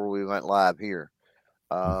just before we went live here.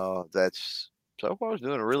 That's so far is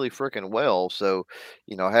doing really freaking well. So,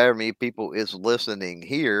 however many people is listening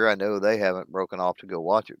here, I know they haven't broken off to go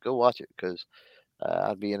watch it. Go watch it, because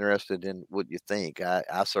I'd be interested in what you think.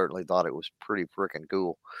 I certainly thought it was pretty freaking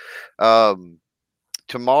cool.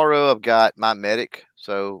 Tomorrow I've got my medic,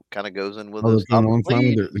 so kind of goes in with us. They're feeling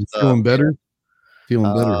better.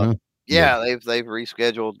 Feeling better, huh? Yeah, they've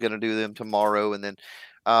rescheduled. Going to do them tomorrow, and then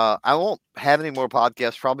I won't have any more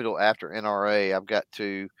podcasts probably till after NRA. I've got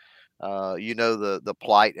to, the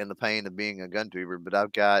plight and the pain of being a gun tuber, but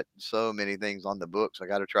I've got so many things on the books I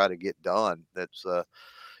got to try to get done. That's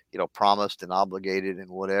promised and obligated and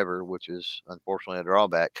whatever, which is unfortunately a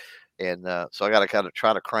drawback. And so I got to kind of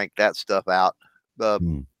try to crank that stuff out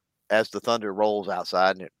as the thunder rolls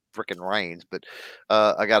outside and it freaking rains. But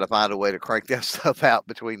I got to find a way to crank that stuff out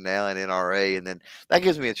between now and NRA, and then that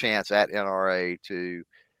gives me a chance at NRA to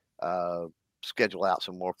schedule out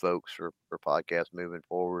some more folks for podcasts moving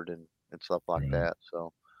forward and stuff like that.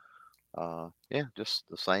 So yeah, just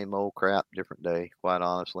the same old crap, different day, quite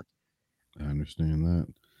honestly. I understand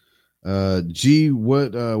that. G,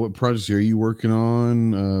 what projects are you working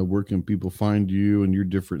on? Where can people find you and your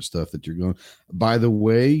different stuff that you're going? By the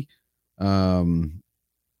way,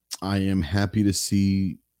 I am happy to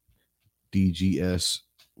see DGS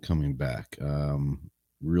coming back.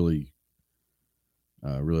 Really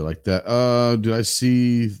like that. Did I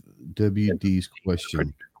see WD's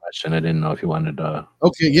question? I didn't know if you wanted to.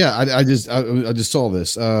 Okay, yeah, I just saw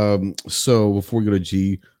this. So before we go to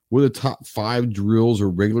G, what are the top 5 drills or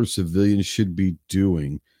regular civilians should be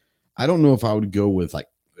doing? I don't know if I would go with like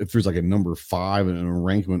if there's like a number 5 in a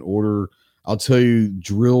ranking order. I'll tell you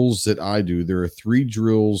drills that I do. There are 3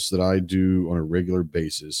 drills that I do on a regular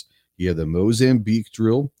basis. You have the Mozambique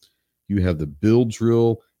drill, you have the build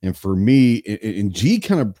drill, and for me, and G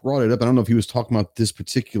kind of brought it up. I don't know if he was talking about this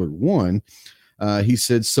particular one. He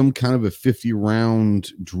said some kind of a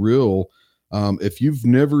 50-round drill. If you've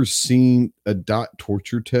never seen a dot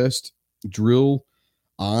torture test drill,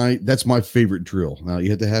 that's my favorite drill. Now you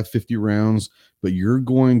have to have 50 rounds, but you're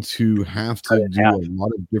going to have to do a lot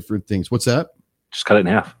of different things. What's that? Just cut it in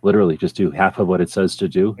half. Literally, just do half of what it says to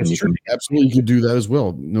do. And you can absolutely you can do that as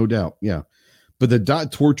well, no doubt. Yeah, but the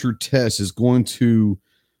dot torture test is going to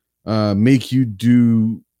make you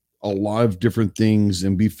do a lot of different things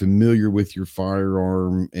and be familiar with your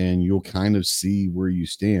firearm, and you'll kind of see where you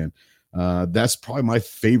stand. That's probably my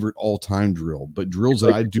favorite all-time drill. But drills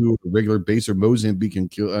that I do on a regular basis are Mozambique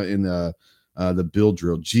and in the build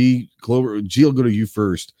drill. G, Clover, G, I'll go to you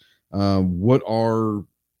first. What are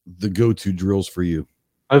the go-to drills for you?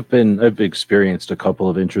 I've experienced a couple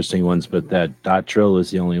of interesting ones, but that dot drill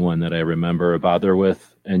is the only one that I remember a bother with.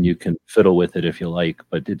 And you can fiddle with it if you like,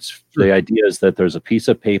 but it's the idea is that there's a piece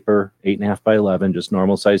of paper, 8.5 by 11, just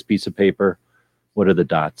normal size piece of paper. What are the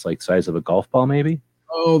dots? Like size of a golf ball, maybe?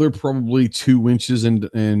 Oh, they're probably 2 inches and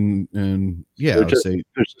yeah,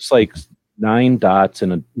 there's just like 9 dots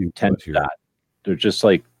and a 10th dot. They're just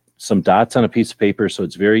like some dots on a piece of paper, so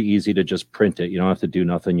it's very easy to just print it. You don't have to do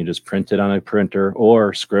nothing. You just print it on a printer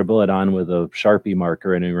or scribble it on with a Sharpie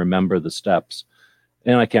marker and you remember the steps.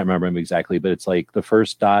 And I can't remember them exactly, but it's like the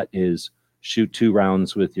first dot is shoot 2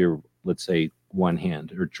 rounds with your, let's say, one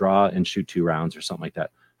hand, or draw and shoot 2 rounds or something like that.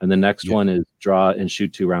 And the next one is draw and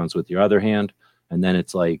shoot 2 rounds with your other hand. And then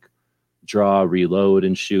it's like draw, reload,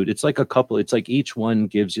 and shoot. It's like a couple. It's like each one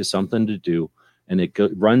gives you something to do. And it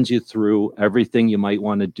runs you through everything you might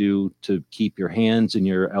want to do to keep your hands and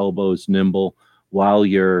your elbows nimble while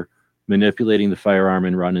you're manipulating the firearm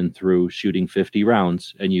and running through shooting 50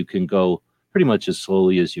 rounds. And you can go pretty much as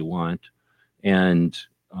slowly as you want. And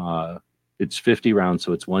it's 50 rounds,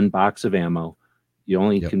 so it's 1 box of ammo. You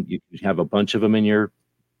only can you have a bunch of them in your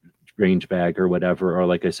range bag or whatever, or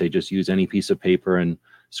like I say, just use any piece of paper and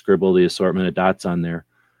scribble the assortment of dots on there.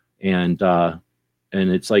 And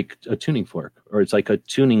it's like a tuning fork, or it's like a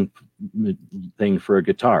tuning thing for a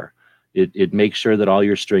guitar. It makes sure that all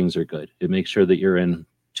your strings are good. It makes sure that you're in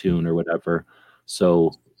tune or whatever.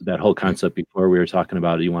 So that whole concept before we were talking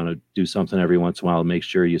about it, you want to do something every once in a while, make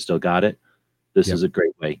sure you still got it. This is a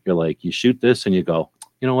great way. You're like, you shoot this and you go,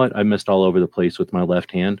 you know what? I missed all over the place with my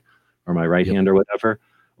left hand or my right hand or whatever,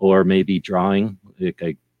 or maybe drawing. Like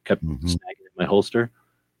I kept snagging in my holster.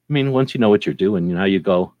 I mean, once you know what you're doing, now you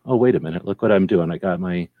go, oh, wait a minute, look what I'm doing. I got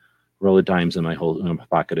my roll of dimes in my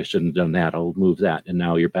pocket. I shouldn't have done that. I'll move that. And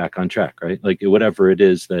now you're back on track, right? Like whatever it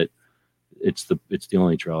is that it's the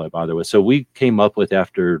only drill I bother with. So we came up with,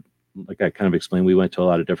 after, like I kind of explained, we went to a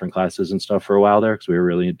lot of different classes and stuff for a while there because we were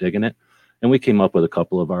really digging it. And we came up with a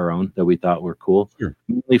couple of our own that we thought were cool,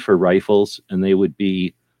 mainly for rifles. And they would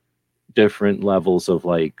be different levels of,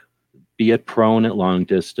 like, be it prone at long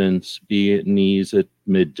distance, be it knees at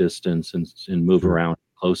mid distance, and move around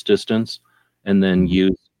close distance, and then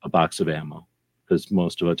use a box of ammo. Because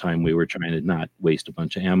most of the time we were trying to not waste a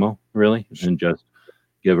bunch of ammo, really, and just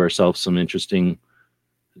give ourselves some interesting.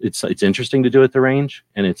 It's interesting to do at the range,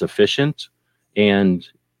 and it's efficient, and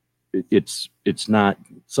it's not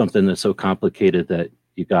something that's so complicated that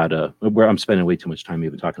you gotta. Where I'm spending way too much time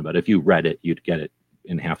even talking about it. If you read it, you'd get it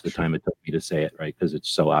in half the time it took me to say it, right? Because it's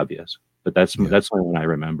so obvious. But that's the only one I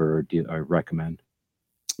remember or I recommend.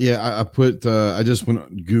 Yeah, I put. I just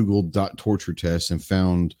went Google .torture test and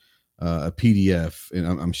found a PDF, and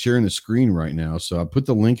I'm sharing the screen right now. So I put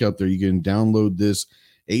the link out there. You can download this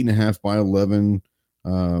 8.5 by 11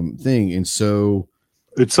 thing. And so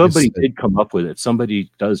But somebody did come up with it.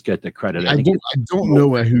 Somebody does get the credit. I don't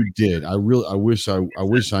know who did. I wish I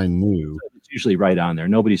knew. It's usually right on there.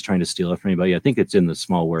 Nobody's trying to steal it from anybody. I think it's in the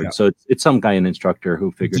small word. Yeah. So it's some guy, an instructor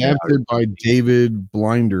who figured it out. Adapted by David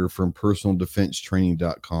Blinder from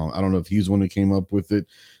personaldefensetraining.com. I don't know if he's the one who came up with it.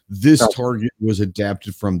 This target was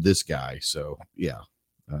adapted from this guy. So yeah.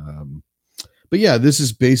 But yeah, this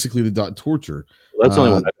is basically the dot torture. Well, that's the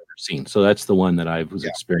only one I've ever seen. So that's the one that I've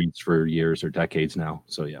experienced for years or decades now.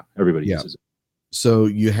 So yeah, everybody uses it. So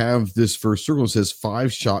you have this first circle that says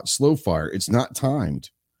 5-shot slow fire. It's not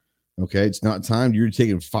timed. Okay, it's not timed. You're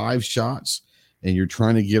taking 5 shots and you're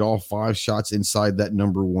trying to get all 5 shots inside that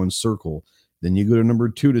number 1 circle. Then you go to number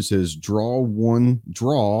 2 that says draw one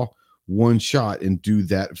shot and do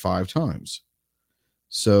that 5 times.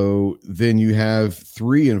 So then you have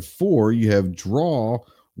 3 and 4. You have draw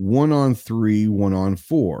 1 on 3, 1 on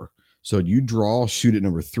 4. So you draw, shoot at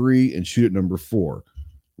number 3 and shoot at number 4.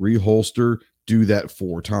 Reholster, do that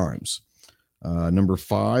 4 times. Number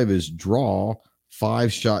 5 is draw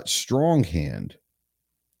 5-shot strong hand.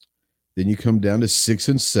 Then you come down to 6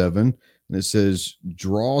 and 7, and it says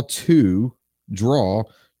draw 2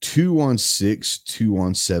 on 6, 2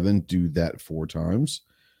 on 7, do that 4 times.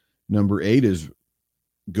 Number 8 is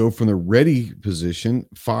go from the ready position,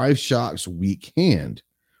 5 shots weak hand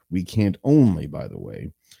only, by the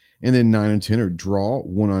way. And then 9 and 10 are draw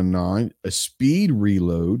 1 on 9, a speed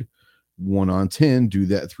reload 1 on 10, do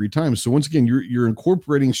that 3 times. So once again, you're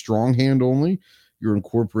incorporating strong hand only, you're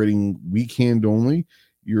incorporating weak hand only,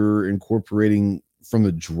 you're incorporating from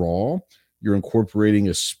the draw, you're incorporating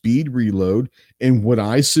a speed reload. And what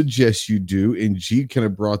I suggest you do, and G kind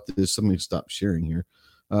of brought this, let me stop sharing here.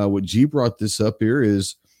 What G brought this up here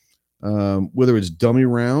is whether it's dummy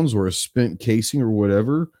rounds or a spent casing or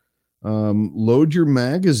whatever, load your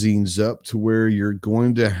magazines up to where you're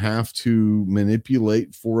going to have to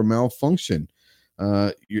manipulate for a malfunction.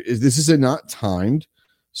 This is not timed,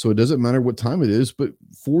 so it doesn't matter what time it is, but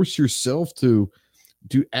force yourself to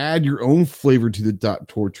add your own flavor to the dot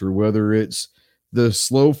torture, whether it's the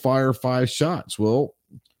slow fire 5 shots. Well,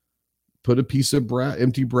 put a piece of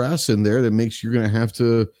empty brass in there that makes you're going to have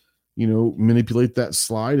to, manipulate that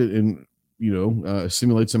slide and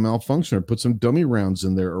simulates a malfunction, or put some dummy rounds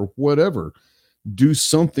in there or whatever. Do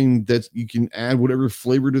something that you can add whatever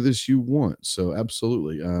flavor to this you want. So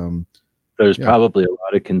absolutely. There's probably a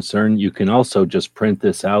lot of concern. You can also just print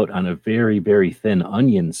this out on a very, very thin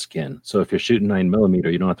onion skin. So if you're shooting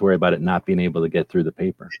 9mm, you don't have to worry about it not being able to get through the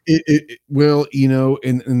paper. Well,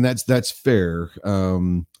 and that's fair.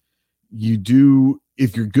 You do,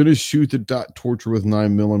 if you're going to shoot the dot torture with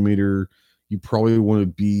 9mm, you probably want to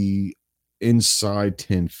be inside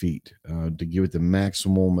 10 feet to give it the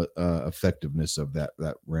maximum effectiveness of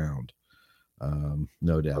that round.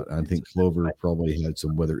 No doubt. I think Clover probably had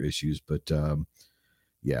some weather issues, but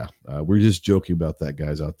we're just joking about that,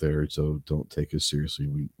 guys out there. So don't take us seriously.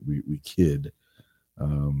 We kid.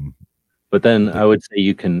 But then I would say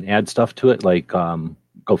you can add stuff to it, like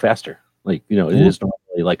go faster. Like, it is normally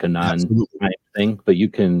like a non-time thing, but you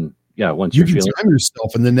can, once you can time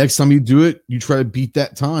yourself, and the next time you do it, you try to beat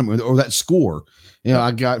that time or that score.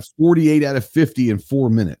 I got 48 out of 50 in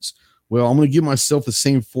 4 minutes. Well, I'm going to give myself the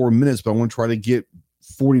same 4 minutes, but I want to try to get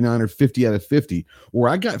 49 or 50 out of 50. Or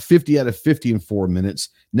I got 50 out of 50 in 4 minutes.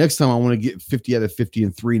 Next time I want to get 50 out of 50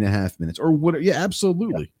 in 3.5 minutes or whatever. Yeah,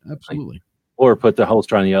 absolutely. Yeah. Absolutely. Or put the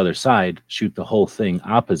holster on the other side, shoot the whole thing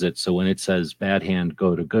opposite. So when it says bad hand,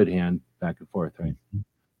 go to good hand, back and forth, right?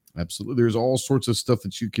 Absolutely. There's all sorts of stuff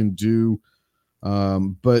that you can do.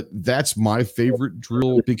 But that's my favorite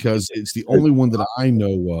drill because it's the only one that I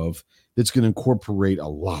know of that's going to incorporate a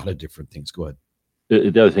lot of different things. Go ahead. The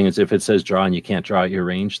other thing is, if it says draw and you can't draw at your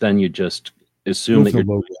range, then you just assume that you're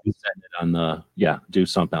setting it on the, do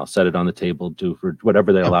something else, set it on the table, do for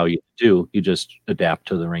whatever they allow you to do. You just adapt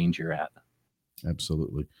to the range you're at.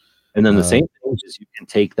 Absolutely. And then the same thing is you can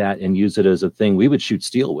take that and use it as a thing. We would shoot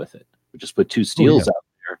steel with it. We just put 2 steels out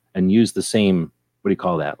there and use the same, what do you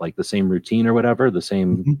call that? Like the same routine or whatever, the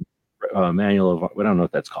same manual of, I don't know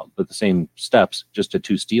what that's called, but the same steps, just to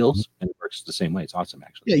 2 steels, and it works the same way. It's awesome,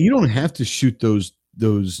 actually. Yeah, you don't have to shoot those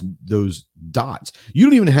dots. You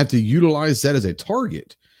don't even have to utilize that as a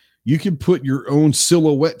target. You can put your own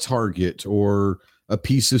silhouette target or a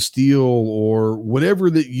piece of steel or whatever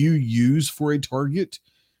that you use for a target.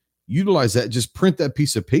 Utilize that. Just print that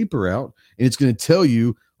piece of paper out, and it's going to tell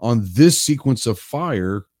you on this sequence of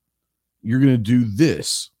fire, you're going to do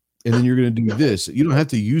this. and then you're going to do this. You don't have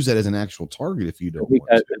to use that as an actual target if you don't want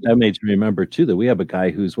to. That made me remember too that we have a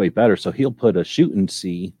guy who's way better. So he'll put a shoot and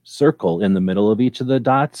see circle in the middle of each of the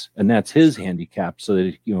dots, and that's his handicap. So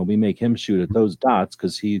that we make him shoot at those dots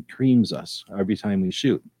because he creams us every time we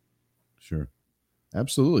shoot. Sure,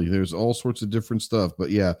 absolutely. There's all sorts of different stuff,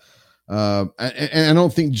 but yeah. And I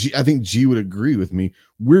don't think I think G would agree with me.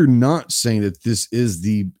 We're not saying that this is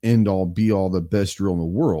the end all be all, the best drill in the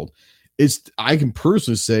world. I can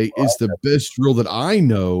personally say it's the best drill that I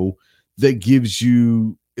know that gives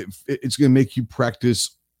you, it's going to make you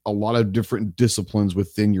practice a lot of different disciplines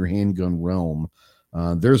within your handgun realm.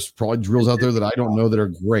 There's probably drills out there that I don't know that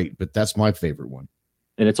are great, but that's my favorite one.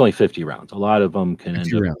 And it's only 50 rounds. A lot of them can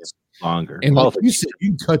end up longer. And like you said, you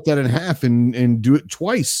can cut that in half and do it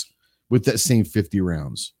twice with that same 50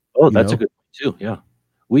 rounds. Oh, that's a good one too. Yeah.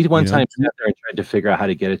 We one time sat there and tried to figure out how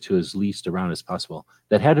to get it to as least a round as possible.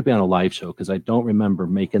 That had to be on a live show because I don't remember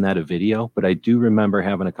making that a video, but I do remember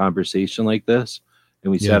having a conversation like this.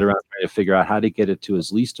 And we sat around trying to figure out how to get it to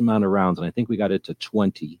as least amount of rounds. And I think we got it to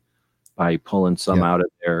 20 by pulling some out of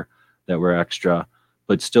there that were extra,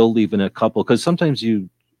 but still leaving a couple. Because sometimes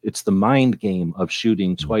it's the mind game of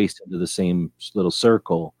shooting twice into the same little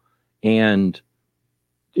circle. And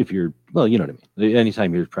if you're, well, you know what I mean?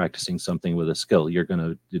 Anytime you're practicing something with a skill,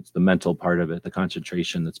 it's the mental part of it, the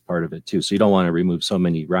concentration that's part of it too. So you don't want to remove so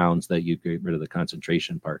many rounds that you get rid of the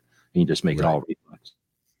concentration part and you just make it all reflex.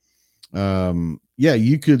 Yeah,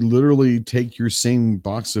 you could literally take your same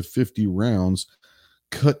box of 50 rounds,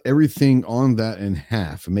 cut everything on that in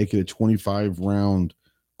half and make it a 25 round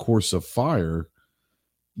course of fire,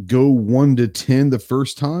 go 1 to 10 the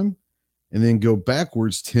first time, and then go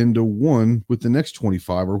backwards 10 to 1 with the next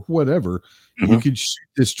 25 or whatever. You could shoot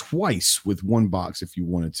this twice with one box if you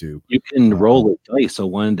wanted to. You can roll a dice, a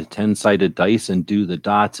 1 to 10 sided dice, and do the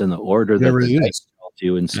dots in the order that the dice tell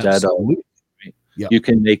you instead of. You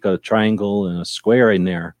can make a triangle and a square in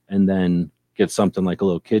there and then get something like a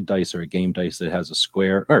little kid dice or a game dice that has a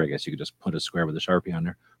square, or I guess you could just put a square with a Sharpie on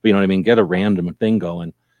there. But you know what I mean? Get a random thing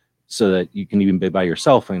going, so that you can even be by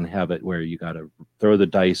yourself and have it where you got to throw the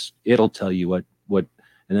dice. It'll tell you what,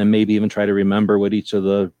 and then maybe even try to remember what each of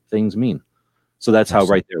the things mean. So that's how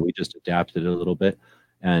right there, we just adapted it a little bit.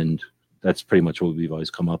 And that's pretty much what we've always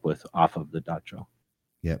come up with off of the dot drill.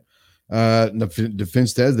 Yep.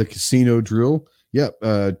 Defense Dads, the casino drill. Yep.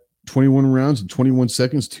 21 rounds in 21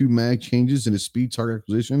 seconds, 2 mag changes and a speed target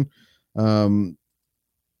acquisition. And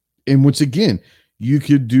once again, you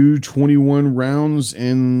could do 21 rounds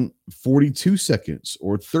in 42 seconds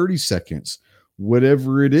or 30 seconds,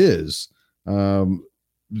 whatever it is.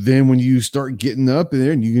 Then when you start getting up in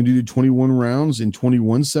there and you can do 21 rounds in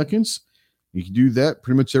 21 seconds, you can do that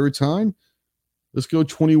pretty much every time. Let's go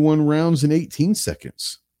 21 rounds in 18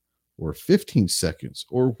 seconds or 15 seconds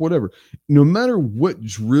or whatever. No matter what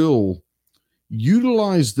drill,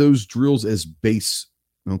 utilize those drills as base.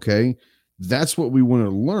 Okay. That's what we want to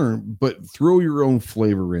learn, but throw your own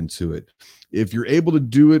flavor into it. If you're able to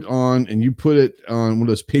do it on, and you put it on one of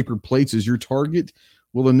those paper plates as your target,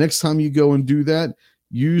 well, the next time you go and do that,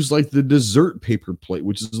 use like the dessert paper plate,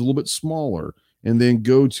 which is a little bit smaller, and then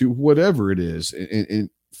go to whatever it is and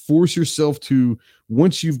force yourself to,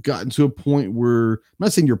 once you've gotten to a point where, I'm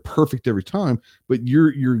not saying you're perfect every time, but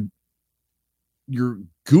you're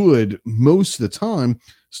good most of the time,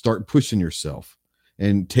 start pushing yourself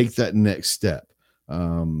and take that next step.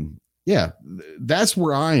 That's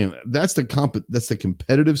where I am. That's the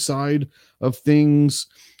competitive side of things.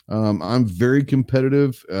 I'm very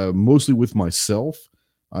competitive, mostly with myself.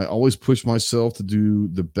 I always push myself to do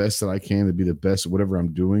the best that I can, to be the best at whatever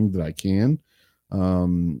I'm doing that I can.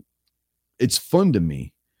 It's fun to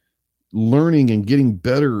me. Learning and getting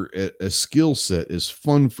better at a skill set is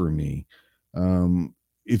fun for me.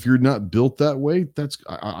 If you're not built that way,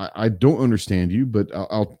 I don't understand you, but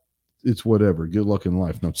it's whatever. Good luck in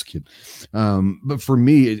life. No, I'm just kidding. But for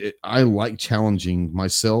me, I like challenging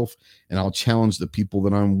myself, and I'll challenge the people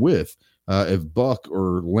that I'm with. If Buck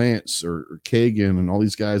or Lance or Kagan and all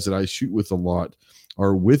these guys that I shoot with a lot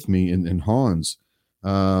are with me, and Hans,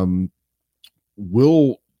 we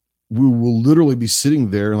will literally be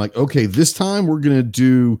sitting there and like, okay, this time we're going to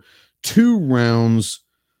do 2 rounds,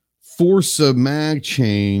 force a mag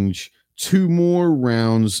change, 2 more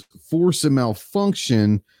rounds, force a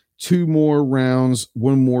malfunction, 2 more rounds,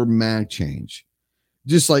 1 more mag change.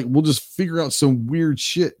 Just like, we'll just figure out some weird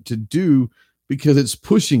shit to do because it's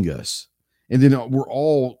pushing us. And then we're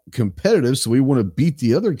all competitive, so we want to beat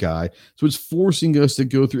the other guy. So it's forcing us to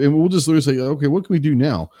go through, and we'll just literally say, okay, what can we do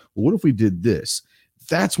now? Well, what if we did this?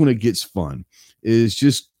 That's when it gets fun, is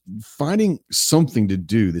just finding something to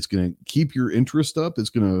do that's going to keep your interest up. It's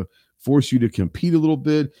going to force you to compete a little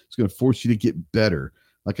bit. It's going to force you to get better.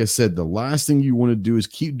 Like I said, the last thing you want to do is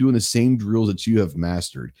keep doing the same drills that you have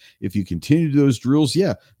mastered. If you continue to do those drills,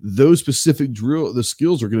 yeah, those specific the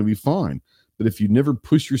skills are going to be fine. But if you never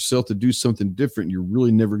push yourself to do something different, you're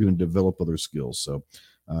really never going to develop other skills. So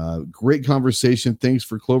great conversation. Thanks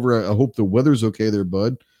for Clover. I hope the weather's okay there,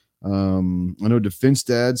 bud. I know Defense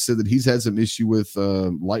Dad said that he's had some issue with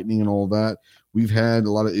lightning and all that. We've had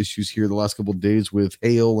a lot of issues here the last couple of days with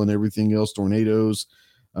hail and everything else, tornadoes.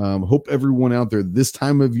 Hope everyone out there this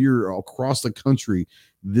time of year across the country,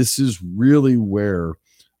 this is really where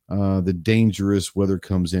the dangerous weather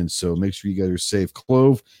comes in. So make sure you guys are safe.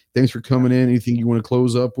 Clove, thanks for coming in. Anything you want to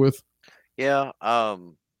close up with? Yeah.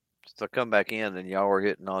 To come back in and y'all were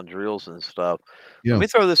hitting on drills and stuff. Yeah. Let me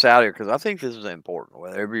throw this out here because I think this is important.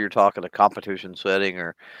 Whether you're talking a competition setting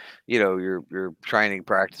or, you're training,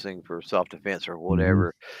 practicing for self-defense or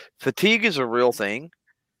whatever, fatigue is a real thing.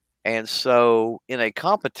 And so in a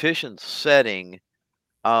competition setting,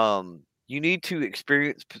 you need to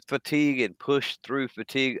experience fatigue and push through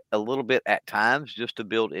fatigue a little bit at times just to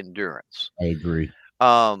build endurance. I agree.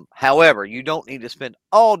 However, you don't need to spend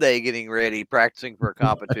all day getting ready, practicing for a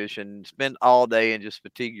competition, spend all day and just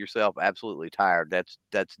fatigue yourself absolutely tired.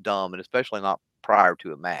 That's dumb, and especially not prior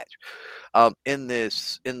to a match. In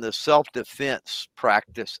the self-defense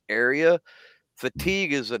practice area,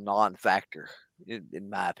 fatigue is a non-factor in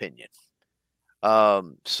my opinion.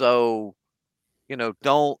 So,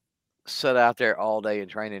 don't sit out there all day and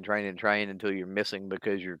train until you're missing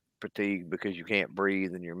because you're fatigued, because you can't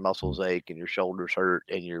breathe and your muscles ache and your shoulders hurt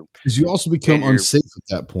and because you also become unsafe at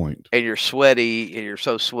that point, and you're sweaty and you're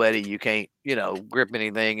so sweaty you can't grip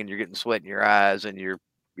anything and you're getting sweat in your eyes and your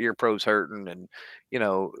ear probes hurting and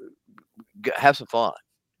have some fun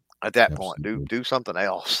at that point. Do something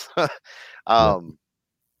else.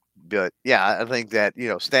 But yeah, I think that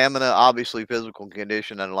stamina, obviously physical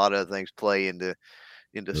condition, and a lot of other things play into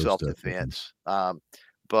self-defense.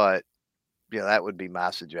 But that would be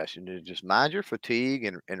my suggestion, to just mind your fatigue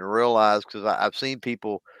and realize, because I've seen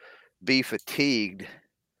people be fatigued,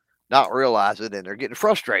 not realize it, and they're getting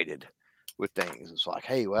frustrated with things. It's like,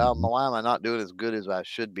 hey, well, why am I not doing as good as I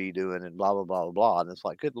should be doing, and blah blah blah blah blah. And it's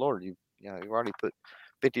like, good Lord, you've already put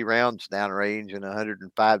 50 rounds downrange in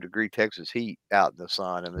 105-degree Texas heat out in the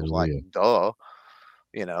sun, and it's like, duh,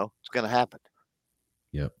 it's going to happen.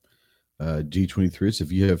 Yep. G23 says,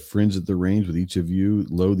 if you have friends at the range with each of you,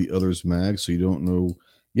 load the other's mag so you don't know.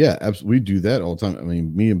 Yeah, absolutely. We do that all the time. I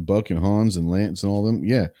mean, me and Buck and Hans and Lance and all them.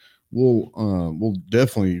 Yeah, we'll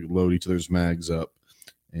definitely load each other's mags up,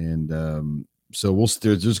 and so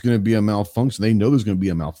there's going to be a malfunction. They know there's going to be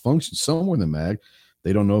a malfunction somewhere in the mag.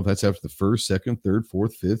 They don't know if that's after the first, second, third,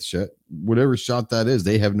 fourth, fifth shot, whatever shot that is.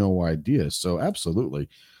 They have no idea. So absolutely,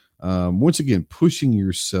 once again, pushing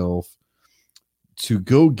yourself to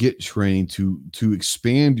go get training, to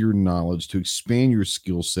expand your knowledge, to expand your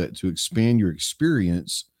skill set, to expand your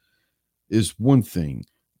experience is one thing.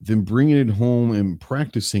 Then bringing it home and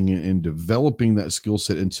practicing it and developing that skill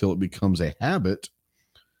set until it becomes a habit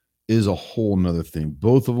is a whole nother thing.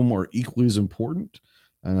 Both of them are equally as important.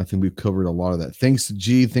 And I think we've covered a lot of that. Thanks to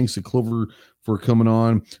G. Thanks to Clover for coming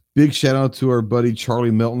on. Big shout out to our buddy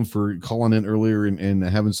Charlie Melton for calling in earlier and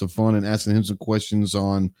having some fun and asking him some questions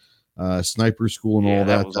on sniper school and all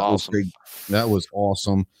that. That was awesome. Was great. That was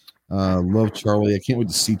awesome. Love Charlie. I can't wait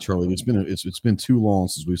to see Charlie. It's been too long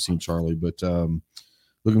since we've seen Charlie, but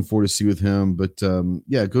looking forward to see with him. But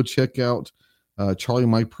yeah, go check out Charlie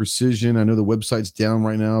Mike Precision. I know the website's down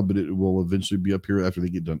right now, but it will eventually be up here after they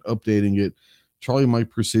get done updating it. Charlie Mike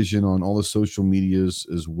Precision on all the social medias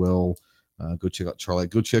as well. Go check out Charlie.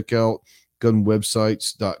 Go check out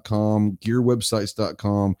gunwebsites.com,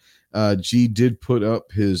 gearwebsites.com. G did put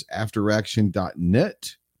up his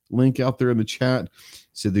afteraction.net link out there in the chat.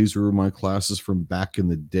 Said these were my classes from back in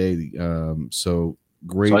the day. So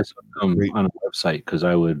great. So I saw them on a website because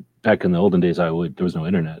back in the olden days, there was no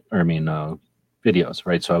internet, videos,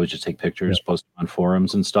 right? So I would just take pictures, post them on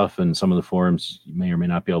forums and stuff. And some of the forums you may or may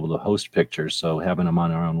not be able to host pictures. So having them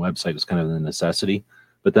on our own website was kind of a necessity.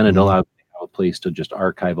 But then it allowed me a place to just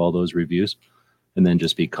archive all those reviews and then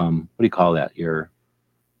just become, what do you call that?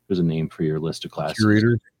 There's a name for your list of classes.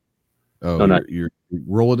 Curator? Oh, no, not your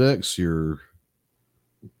Rolodex,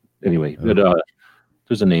 Anyway,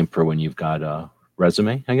 there's a name for when you've got a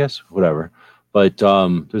resume, I guess, whatever. But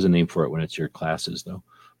there's a name for it when it's your classes, though.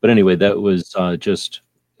 But anyway, that was just,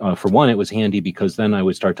 for one, it was handy because then I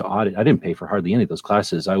would start to audit. I didn't pay for hardly any of those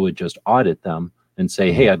classes. I would just audit them and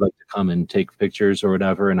say, hey, I'd like to come and take pictures or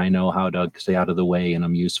whatever, and I know how to stay out of the way, and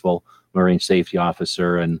I'm useful. I'm a range safety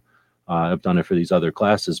officer, and I've done it for these other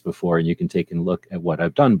classes before, and you can take a look at what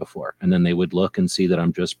I've done before. And then they would look and see that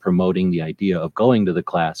I'm just promoting the idea of going to the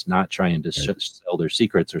class, not trying to sell their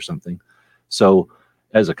secrets or something. So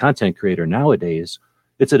as a content creator nowadays,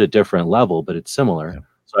 it's at a different level, but it's similar. Yeah.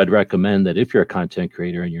 So I'd recommend that if you're a content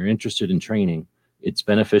creator and you're interested in training, it's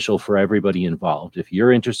beneficial for everybody involved. If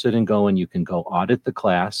you're interested in going, you can go audit the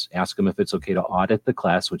class, ask them if it's okay to audit the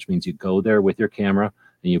class, which means you go there with your camera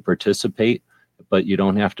and you participate, but you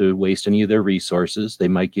don't have to waste any of their resources. They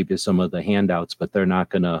might give you some of the handouts, but they're not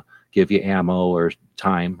going to give you ammo or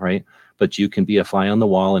time, right? But you can be a fly on the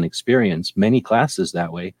wall and experience many classes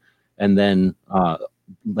that way, and then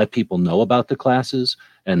let people know about the classes.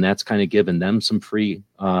 And that's kind of given them some free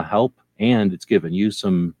help, and it's given you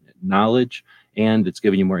some knowledge, and it's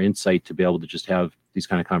giving you more insight to be able to just have these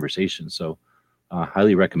kind of conversations. So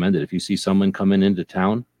highly recommend it. If you see someone coming into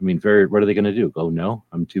town, I mean, what are they going to do? Go, no,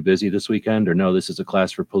 I'm too busy this weekend, or no, this is a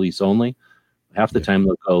class for police only. Half the time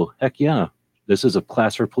they'll go, heck yeah, this is a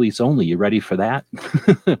class for police only. You ready for that?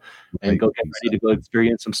 And go get ready to go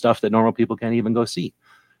experience some stuff that normal people can't even go see.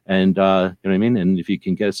 And you know what I mean? And if you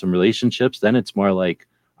can get some relationships, then it's more like,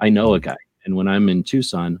 I know a guy, and when I'm in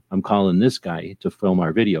Tucson, I'm calling this guy to film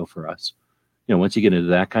our video for us. You know, once you get into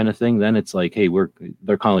that kind of thing, then it's like, hey,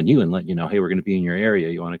 they're calling you and letting you know, hey, we're going to be in your area.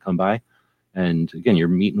 You want to come by? And again, you're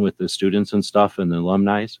meeting with the students and stuff and the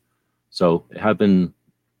alumni. So having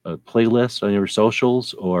a playlist on your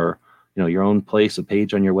socials, or, you know, your own place, a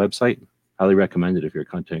page on your website, highly recommend it if you're a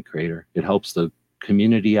content creator. It helps the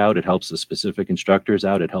community out. It helps the specific instructors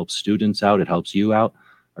out. It helps students out. It helps you out.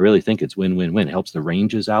 I really think it's win-win-win. It helps the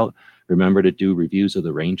ranges out. Remember to do reviews of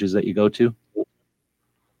the ranges that you go to.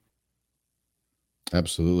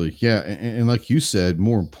 Absolutely. Yeah. And like you said,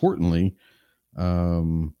 more importantly,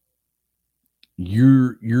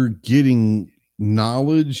 you're getting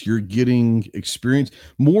knowledge, you're getting experience.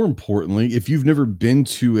 More importantly, if you've never been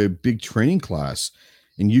to a big training class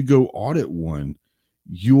and you go audit one,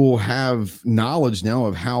 you'll have knowledge now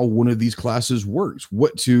of how one of these classes works,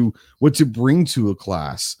 what to bring to a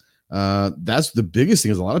class. That's the biggest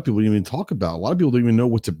thing, is a lot of people don't even talk about. A lot of people don't even know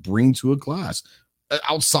what to bring to a class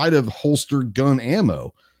outside of holster gun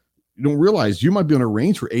ammo. You don't realize you might be on a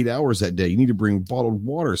range for 8 hours that day. You need to bring bottled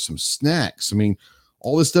water, some snacks. I mean,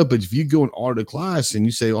 all this stuff. But if you go and audit a class and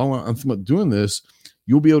you say, oh, I'm thinking about doing this,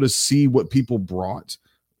 you'll be able to see what people brought,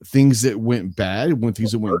 things that went bad,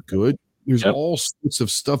 things that went good. There's all sorts of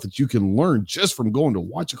stuff that you can learn just from going to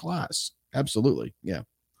watch a class. Absolutely. Yeah,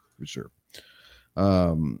 for sure.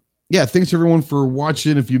 Yeah. Thanks everyone for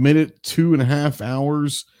watching. If you made it 2.5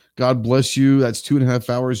 hours, God bless you. That's 2.5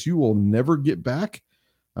 hours you will never get back.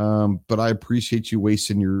 But I appreciate you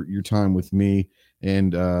wasting your time with me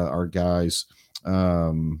and our guys.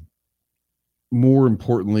 More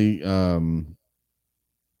importantly, go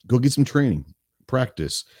get some training,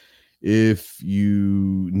 practice. If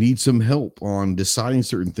you need some help on deciding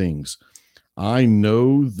certain things, I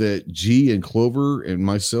know that G and Clover and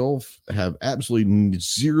myself have absolutely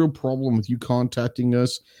zero problem with you contacting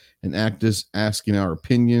us and asking our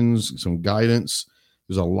opinions, some guidance.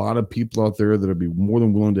 There's a lot of people out there that'll be more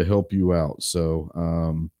than willing to help you out. So,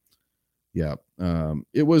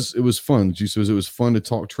 it was fun. G says it was fun to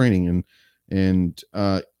talk training, and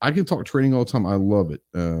I can talk training all the time. I love it.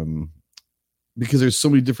 Because there's so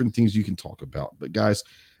many different things you can talk about. But guys,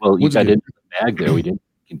 well, you got into the bag there. We didn't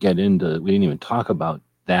even talk about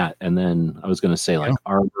that. And then I was going to say like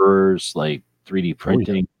arbors, like 3D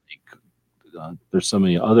printing. There's so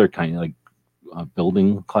many other kind of like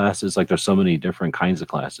building classes. Like there's so many different kinds of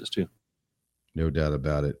classes too. No doubt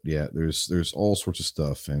about it. Yeah, there's all sorts of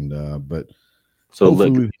stuff. And but so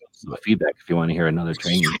look, feedback if you want to hear another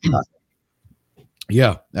training.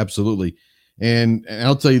 Yeah, absolutely. And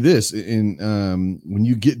I'll tell you this, when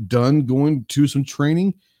you get done going to some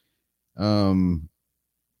training, and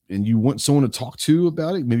you want someone to talk to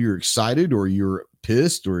about it, maybe you're excited or you're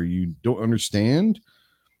pissed or you don't understand.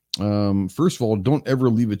 First of all, don't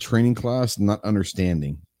ever leave a training class not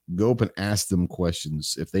understanding. Go up and ask them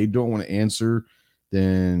questions. If they don't want to answer,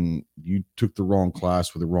 then you took the wrong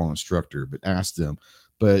class with the wrong instructor, but ask them.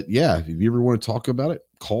 But yeah, if you ever want to talk about it,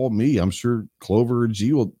 call me. I'm sure Clover or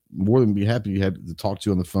G will more than be happy to talk to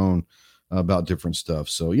you on the phone about different stuff.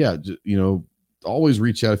 So yeah, always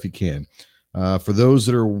reach out if you can. For those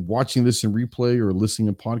that are watching this in replay or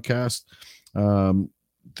listening to podcast,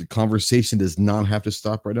 the conversation does not have to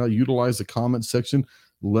stop right now. Utilize the comment section.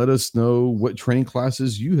 Let us know what training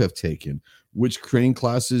classes you have taken, which training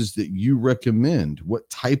classes that you recommend, what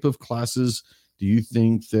type of classes do you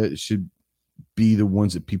think that should be the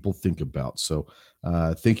ones that people think about. So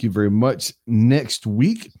thank you very much. Next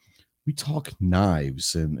week, we talk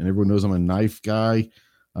knives, and everyone knows I'm a knife guy.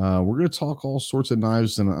 We're going to talk all sorts of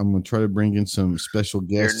knives, and I'm going to try to bring in some special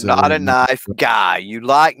guests. You're not a knife guy. You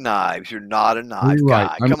like knives. You're not a knife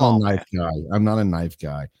guy. I'm Come on, not a knife guy. I'm not a knife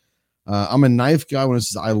guy. I'm a knife guy when it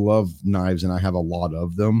says I love knives, and I have a lot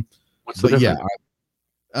of them. What's the difference?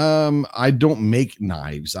 I don't make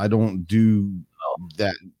knives. I don't do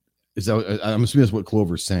that. I'm assuming that's what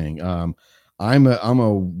Clover's saying. I'm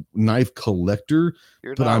a knife collector.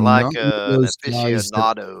 You're but not I'm like not an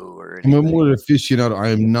aficionado or anything. I'm more an aficionado. I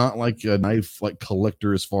am not like a knife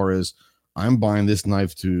collector as far as I'm buying this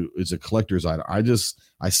knife it's a collector's item.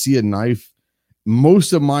 I see a knife.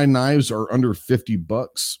 Most of my knives are under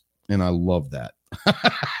 $50, and I love that.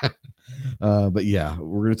 But yeah,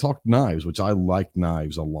 we're going to talk knives, which I like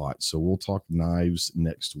knives a lot. So we'll talk knives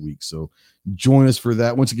next week. So join us for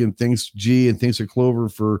that. Once again, thanks G, and thanks to Clover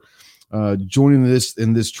for joining this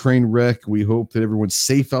in this train wreck. We hope that everyone's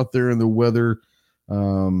safe out there in the weather.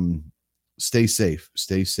 Stay safe.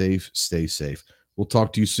 We'll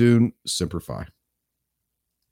talk to you soon. Semper Fi.